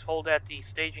base, hold at the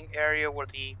staging area where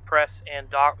the press and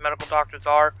medical doctors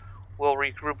are. We'll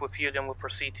regroup with you, then we'll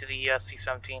proceed to the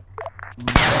C-17.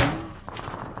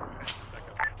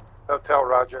 Hotel,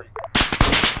 roger.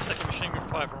 Second machine gun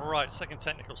fire from right. Second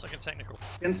technical.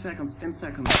 10 seconds.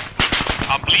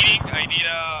 I'm bleeding. I need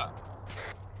a.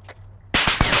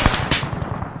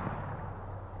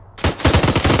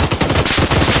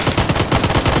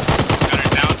 Gunner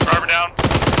down. Driver down.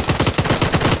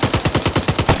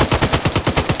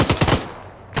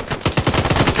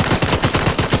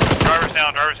 Driver's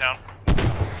down. Driver's down.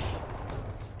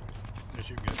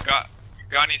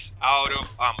 Gun is out of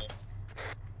ammo.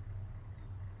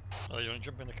 Oh, you want to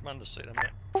jump in the commander's seat then,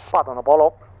 mate? Spot on the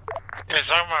ball. There's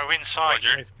ammo inside.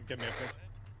 Get me up, please.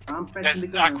 I'm patching the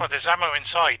gun. Aqua, there's ammo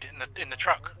inside in the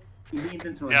truck. In the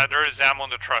inventory. Yeah, there is ammo in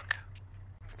the truck.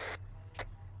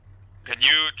 Can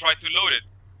you try to load it?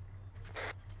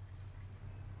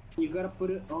 You gotta put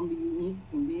it on the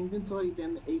in the inventory,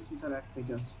 then Ace Interact, I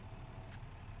guess.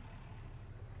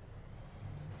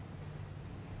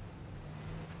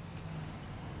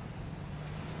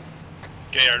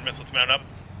 Okay, our missiles mount up.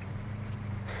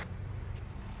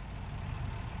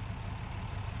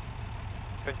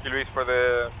 Thank you, Luis, for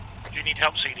the. Do you need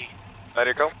help, CD?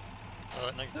 Medical.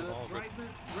 Negative.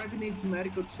 Driver needs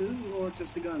medical too, or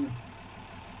just the gun?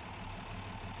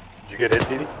 Did you get hit,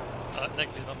 CD?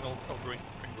 Negative. I'm all green.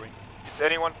 Green. Is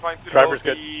anyone trying to Driver's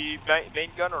load good. the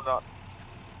main gun or not?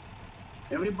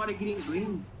 Everybody getting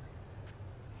green.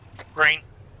 Green.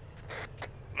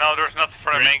 No, there's nothing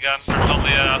for the main gun. There's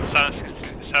only a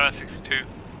 762.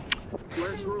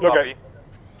 Where's Rook? Okay.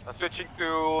 I'm switching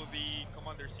to the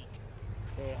commander seat.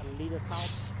 Okay, lead us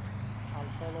out. I'll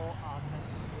follow.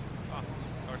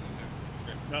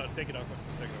 Okay. No, take it off.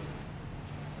 Take it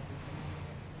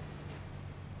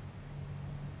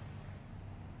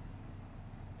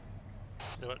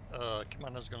Yeah, but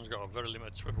commander's gun's got a very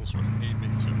limited swivel, so if you need me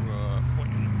to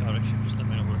point you in the direction, just let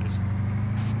me know where it is.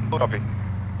 Copy.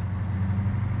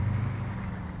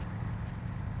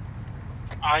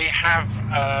 I have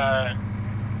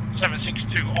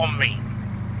 762 on me.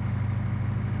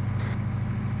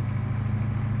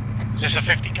 Is this a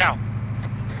 50 cal?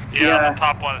 Yeah, the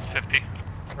top one is 50.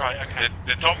 Right, okay.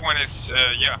 The top one is,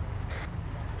 yeah.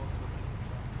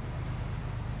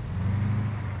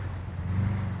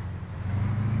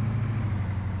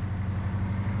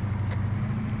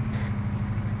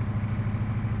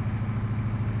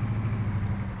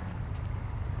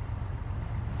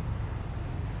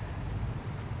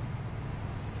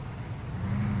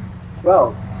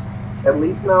 Well, at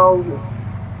least now we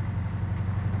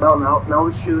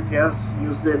should just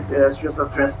use it as just a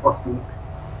transport fleet.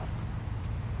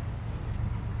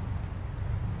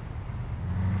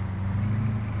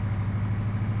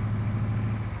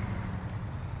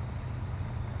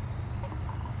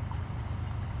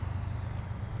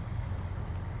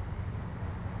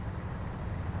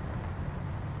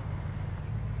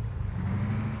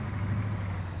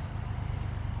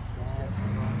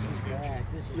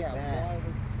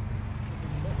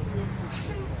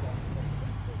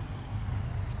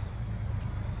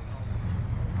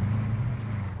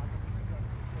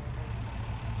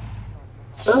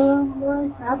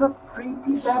 I have a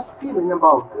pretty bad feeling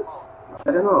about this.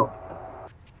 I don't know.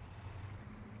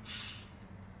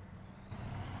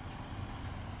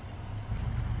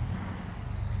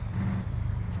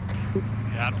 Yeah,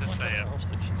 I have to say it.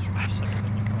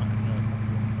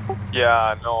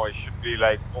 Yeah, no, it should be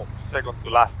like second to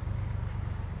last.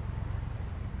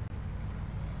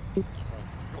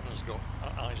 Gunner's got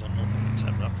eyes on nothing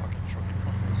except that fucking truck in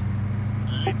front of us.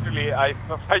 Literally, I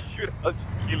should have just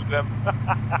killed them.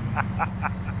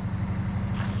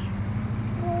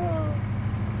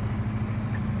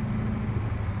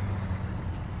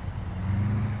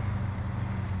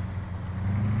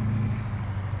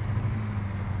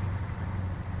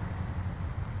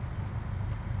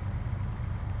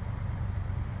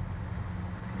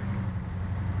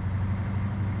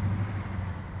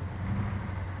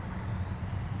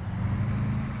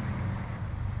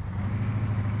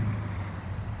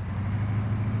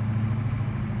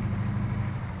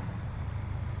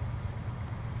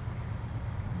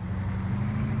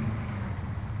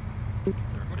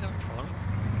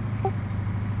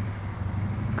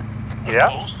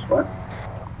 Yeah? What?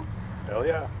 Hell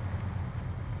yeah.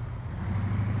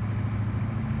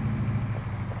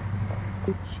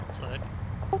 Outside.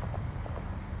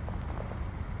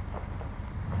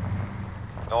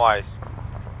 No eyes.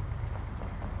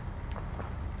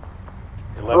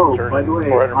 Oh, by the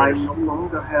way, I no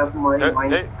longer have my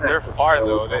mind They're detectors, far so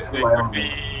though. it's They also could allowed.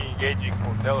 be engaging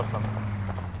hotel or something.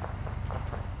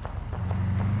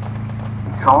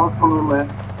 Someone from the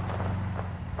left.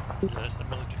 Yeah, it's the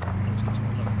military. It's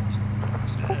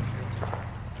the airfield.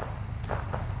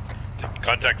 The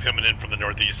contact's coming in from the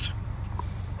northeast.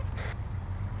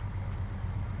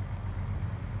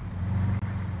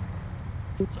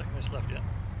 Second is left, yeah.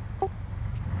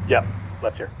 Yep.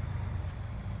 Left here.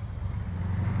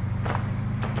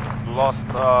 Lost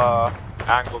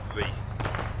angle to the east.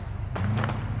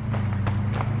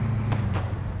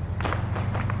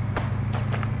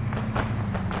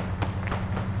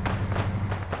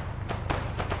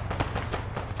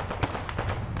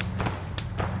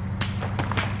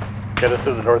 Get us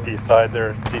to the northeast side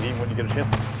there, CD, when you get a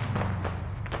chance.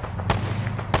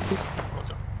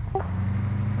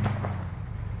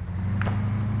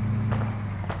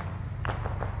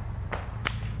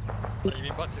 Are you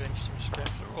been back to the engine just came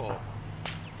through, or?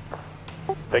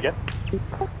 Say again? You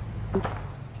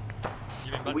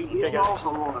been back We to hear the miles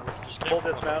along. just came Hold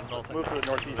from this the mount, north move to the end,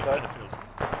 northeast the side. Benefield.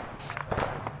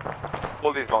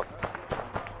 Hold this mount.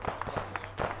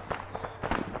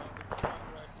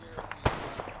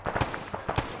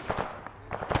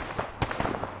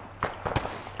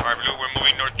 Alright, Blue, we're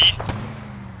moving northeast.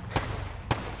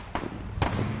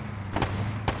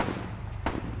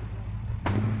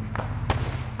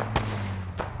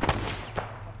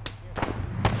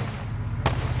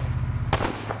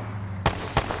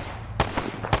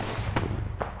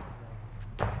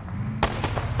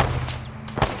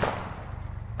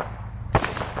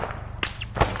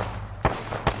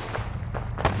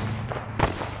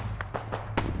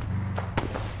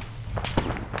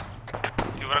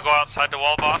 You wanna go outside the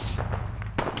wall, boss?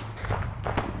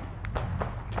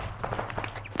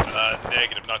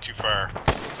 Negative, not too far.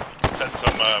 Set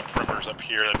some perimeters up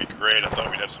here, that'd be great. I thought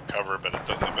we'd have some cover, but it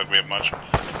doesn't look like we have much.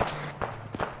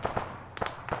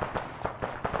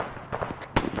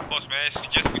 Boss, may I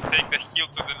suggest we take the hill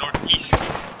to the northeast?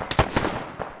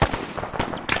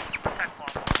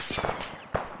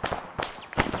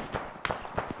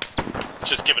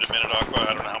 Just give it a minute, Aqua.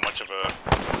 I don't know how much of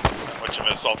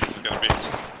an assault this is going to be.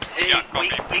 Hey,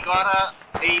 we got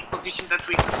a position that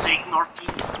we could take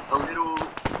northeast, a little,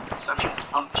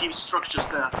 a few structures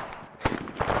there.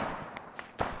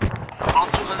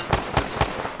 Onto the...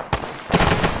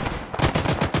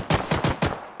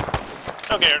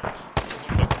 Okay,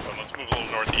 let's move a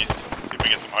little northeast, see if we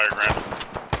get some higher ground.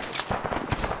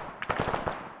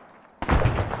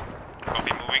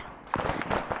 Copy, moving.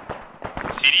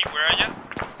 CD, where are you?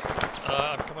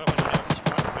 I'm coming up on the next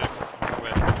fire vehicle. I'm on my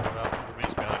way about 100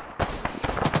 meters behind.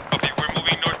 Copy, we're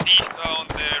moving northeast on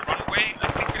the runway, I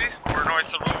think it is. Or no, it's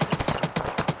a road.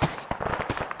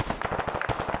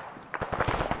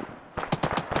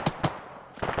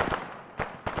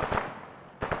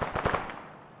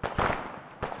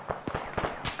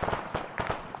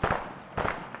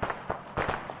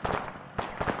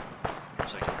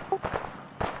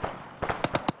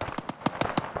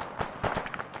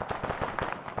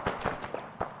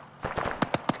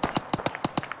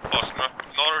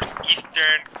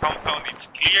 Northeastern compound is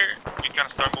clear. We can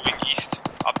start moving east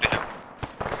up the hill.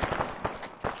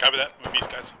 Copy that. Move east,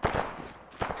 guys.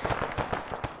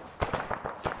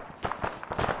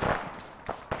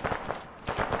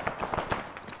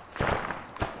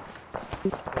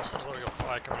 Also, there's like a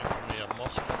fire coming from the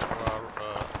mosque to our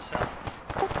south.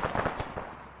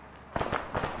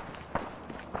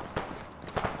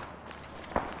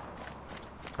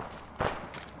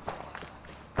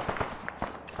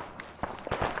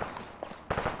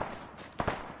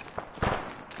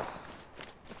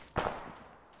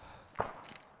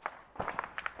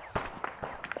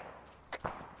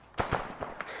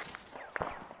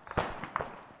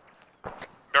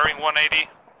 Bearing 180.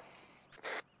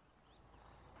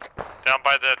 Down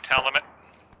by the town limit.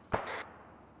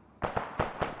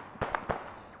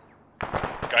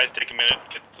 Guys, take a minute,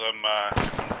 get some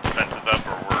defenses up,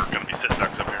 or we're going to be sitting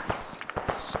ducks up here.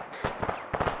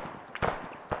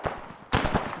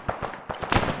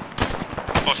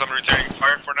 Boss, I'm returning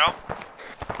fire for now.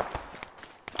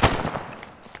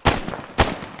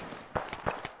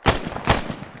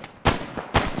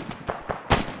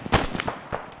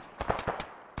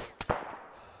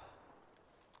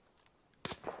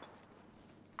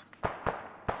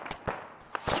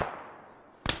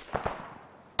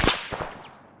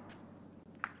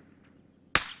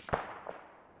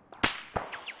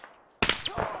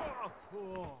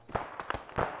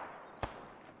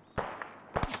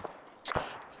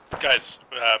 Guys,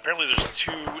 apparently there's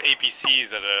two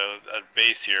APCs at a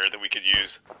base here that we could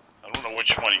use. I don't know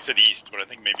which one. He said east, but I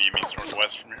think maybe he means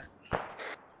northwest from here.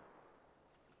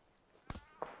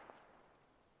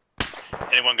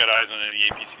 Anyone got eyes on any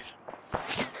APCs?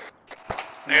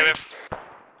 Negative.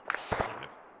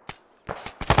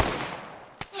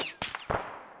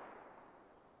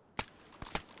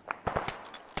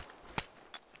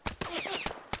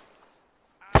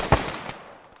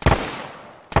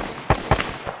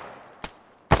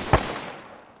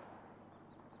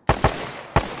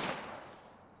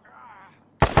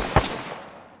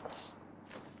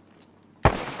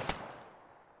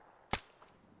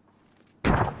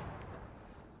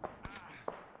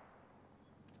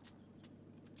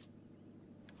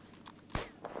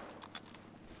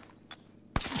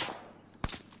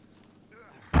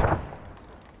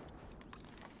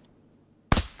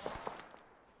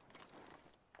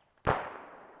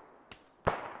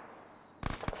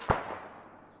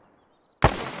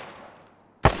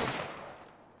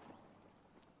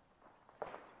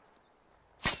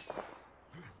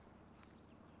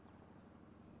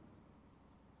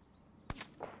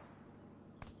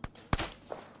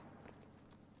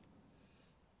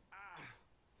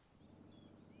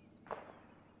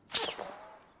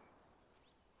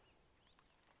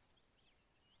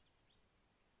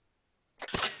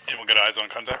 We'll get eyes on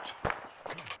contact.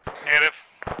 Negative.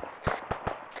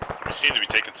 We seem to be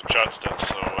taking some shots still,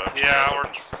 so... yeah,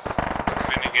 we're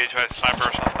being engaged by a sniper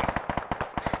or something.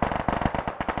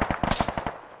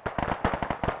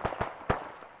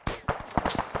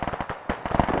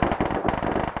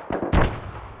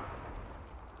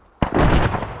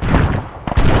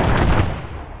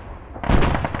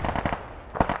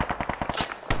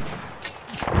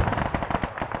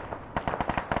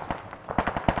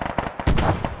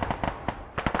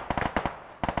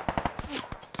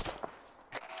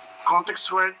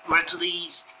 Contacts were to the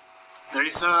east. There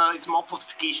is a small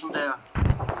fortification there.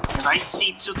 And I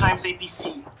see 2 times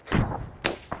APC.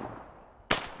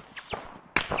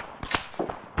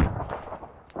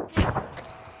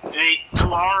 Hey,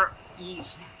 to our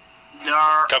east, there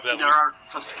are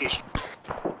fortifications.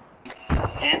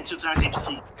 And 2 times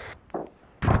APC.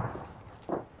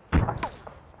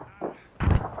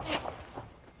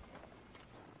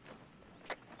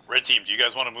 Red team, do you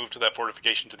guys want to move to that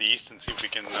fortification to the east and see if we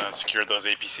can secure those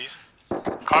APCs?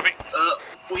 Copy.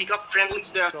 We got friendlies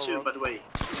there too, by the way.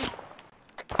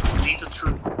 Need to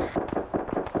troop. What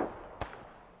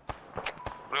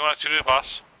do you want us to do,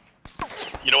 boss?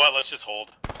 You know what, let's just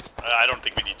hold. I don't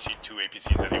think we need 2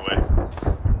 APCs anyway.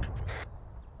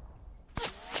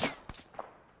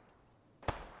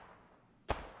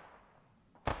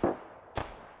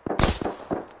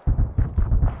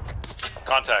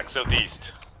 Contact,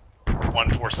 southeast.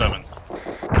 147.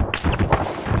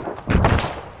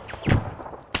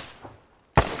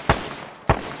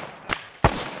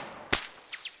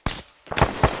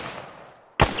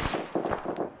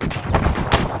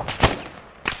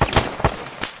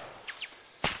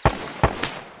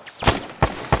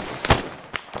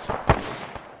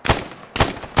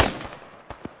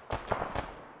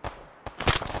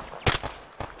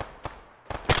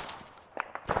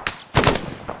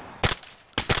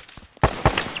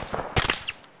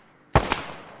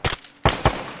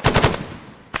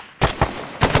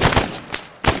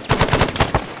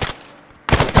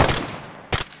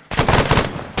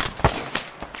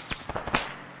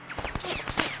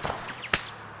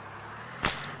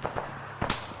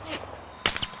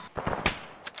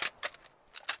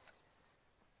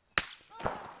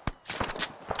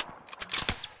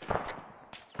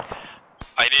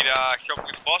 I need help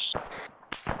with boss.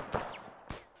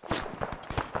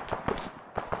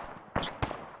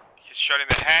 He's shot in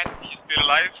the head. He's still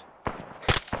alive.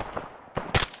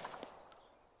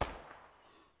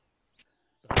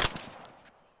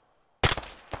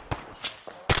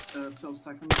 12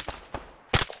 seconds.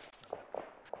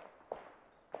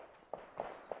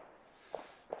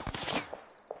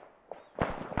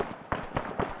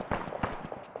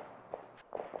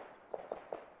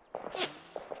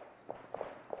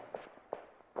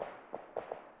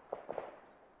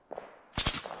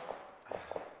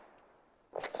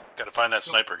 Gotta find that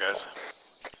sniper, guys.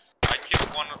 I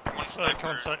killed one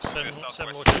sniper. Contact 7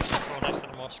 locations next to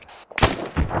the mosque.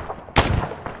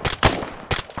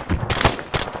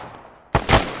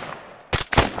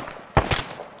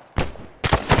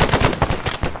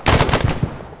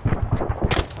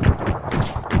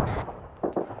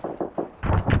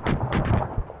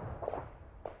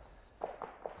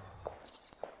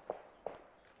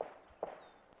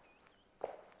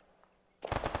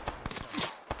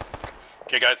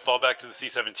 Okay guys, fall back to the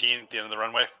C-17 at the end of the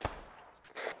runway.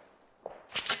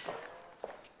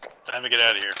 Time to get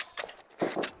out of here.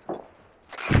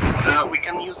 We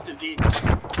can use the V.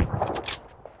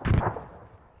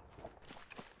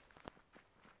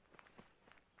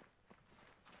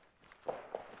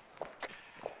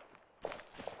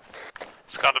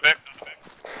 Scan the back.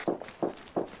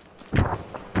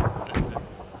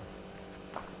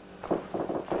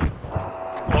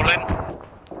 Hold in.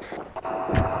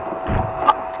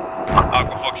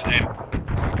 Aqua Fox in.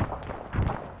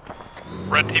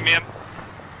 Red team in.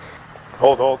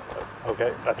 Hold.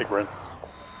 Okay, I think we're in.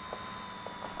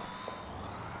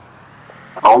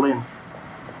 All in.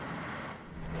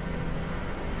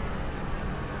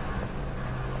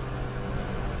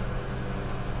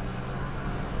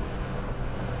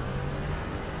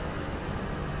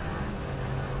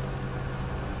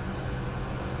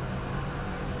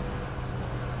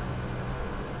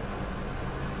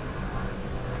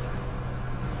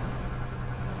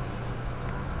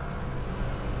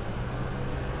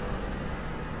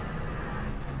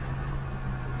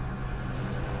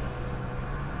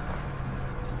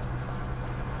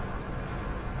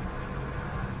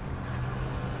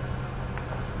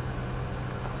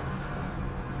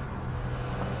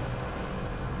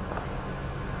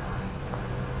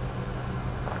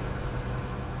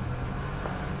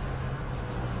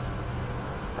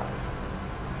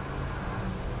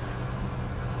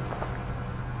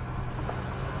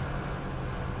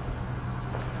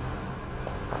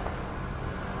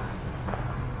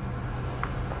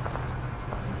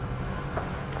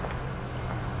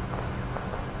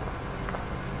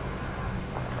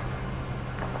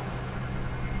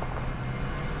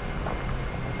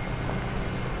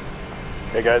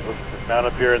 Hey guys, let's just mount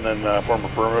up here and then form a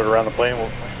perimeter around the plane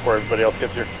before everybody else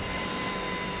gets here.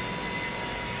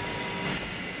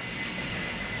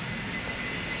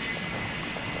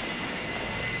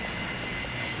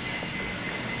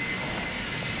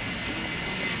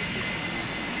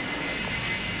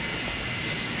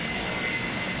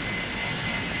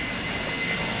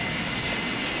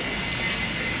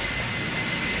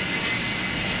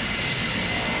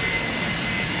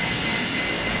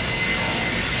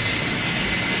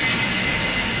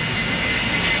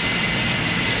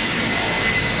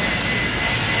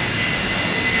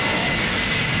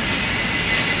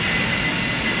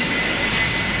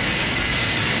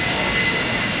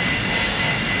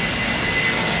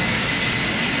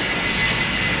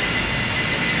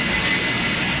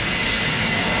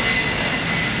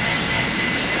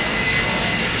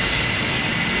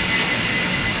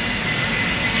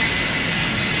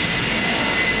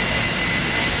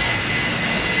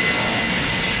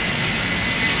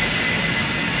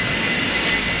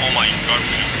 Oh my god,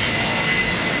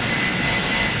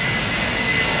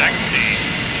 taxi.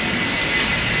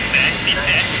 Taxi,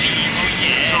 taxi, oh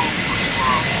yeah.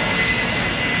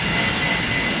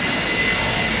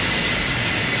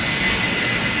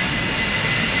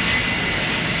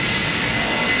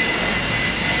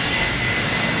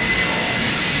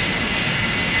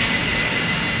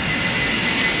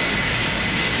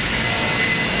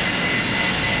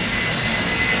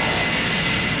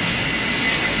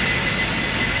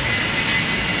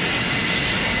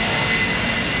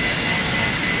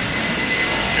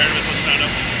 Jeremy, let's stand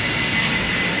up.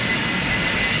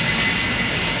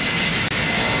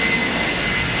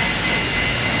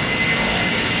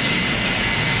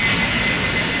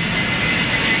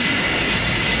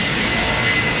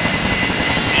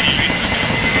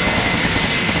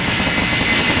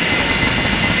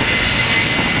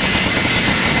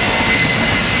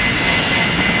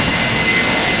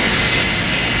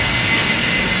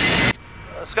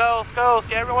 Let's go, let's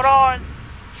get everyone on.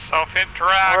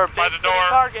 Self-interact by the door.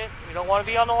 Target. We don't want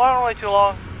to be on the runway too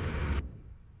long.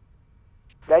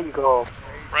 There you go.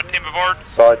 Red team aboard.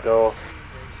 Side door.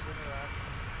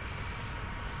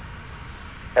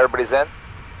 Everybody's in?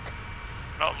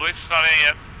 No, Luis is not in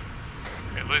yet.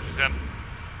 Okay, Luis is in.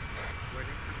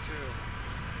 Waiting for 2.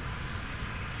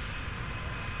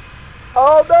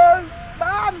 Oh no,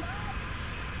 man!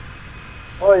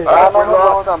 Oh, we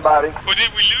lost somebody. Who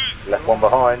did we lose? Left one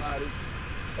behind.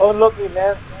 Unlucky,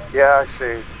 man. Yeah, I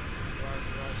see.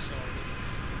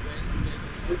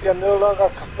 We can no longer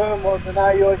confirm or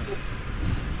deny your existence.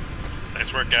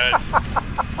 Nice work, guys.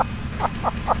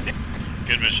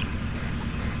 Good mission.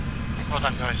 Well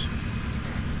done, guys.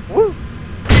 Woo!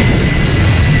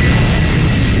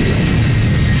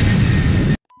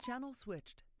 Channel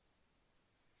switched.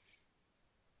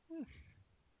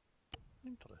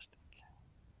 Interesting.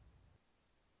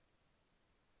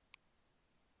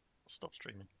 Stop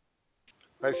streaming.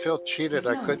 I felt cheated.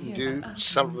 I couldn't do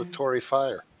celebratory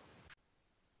fire.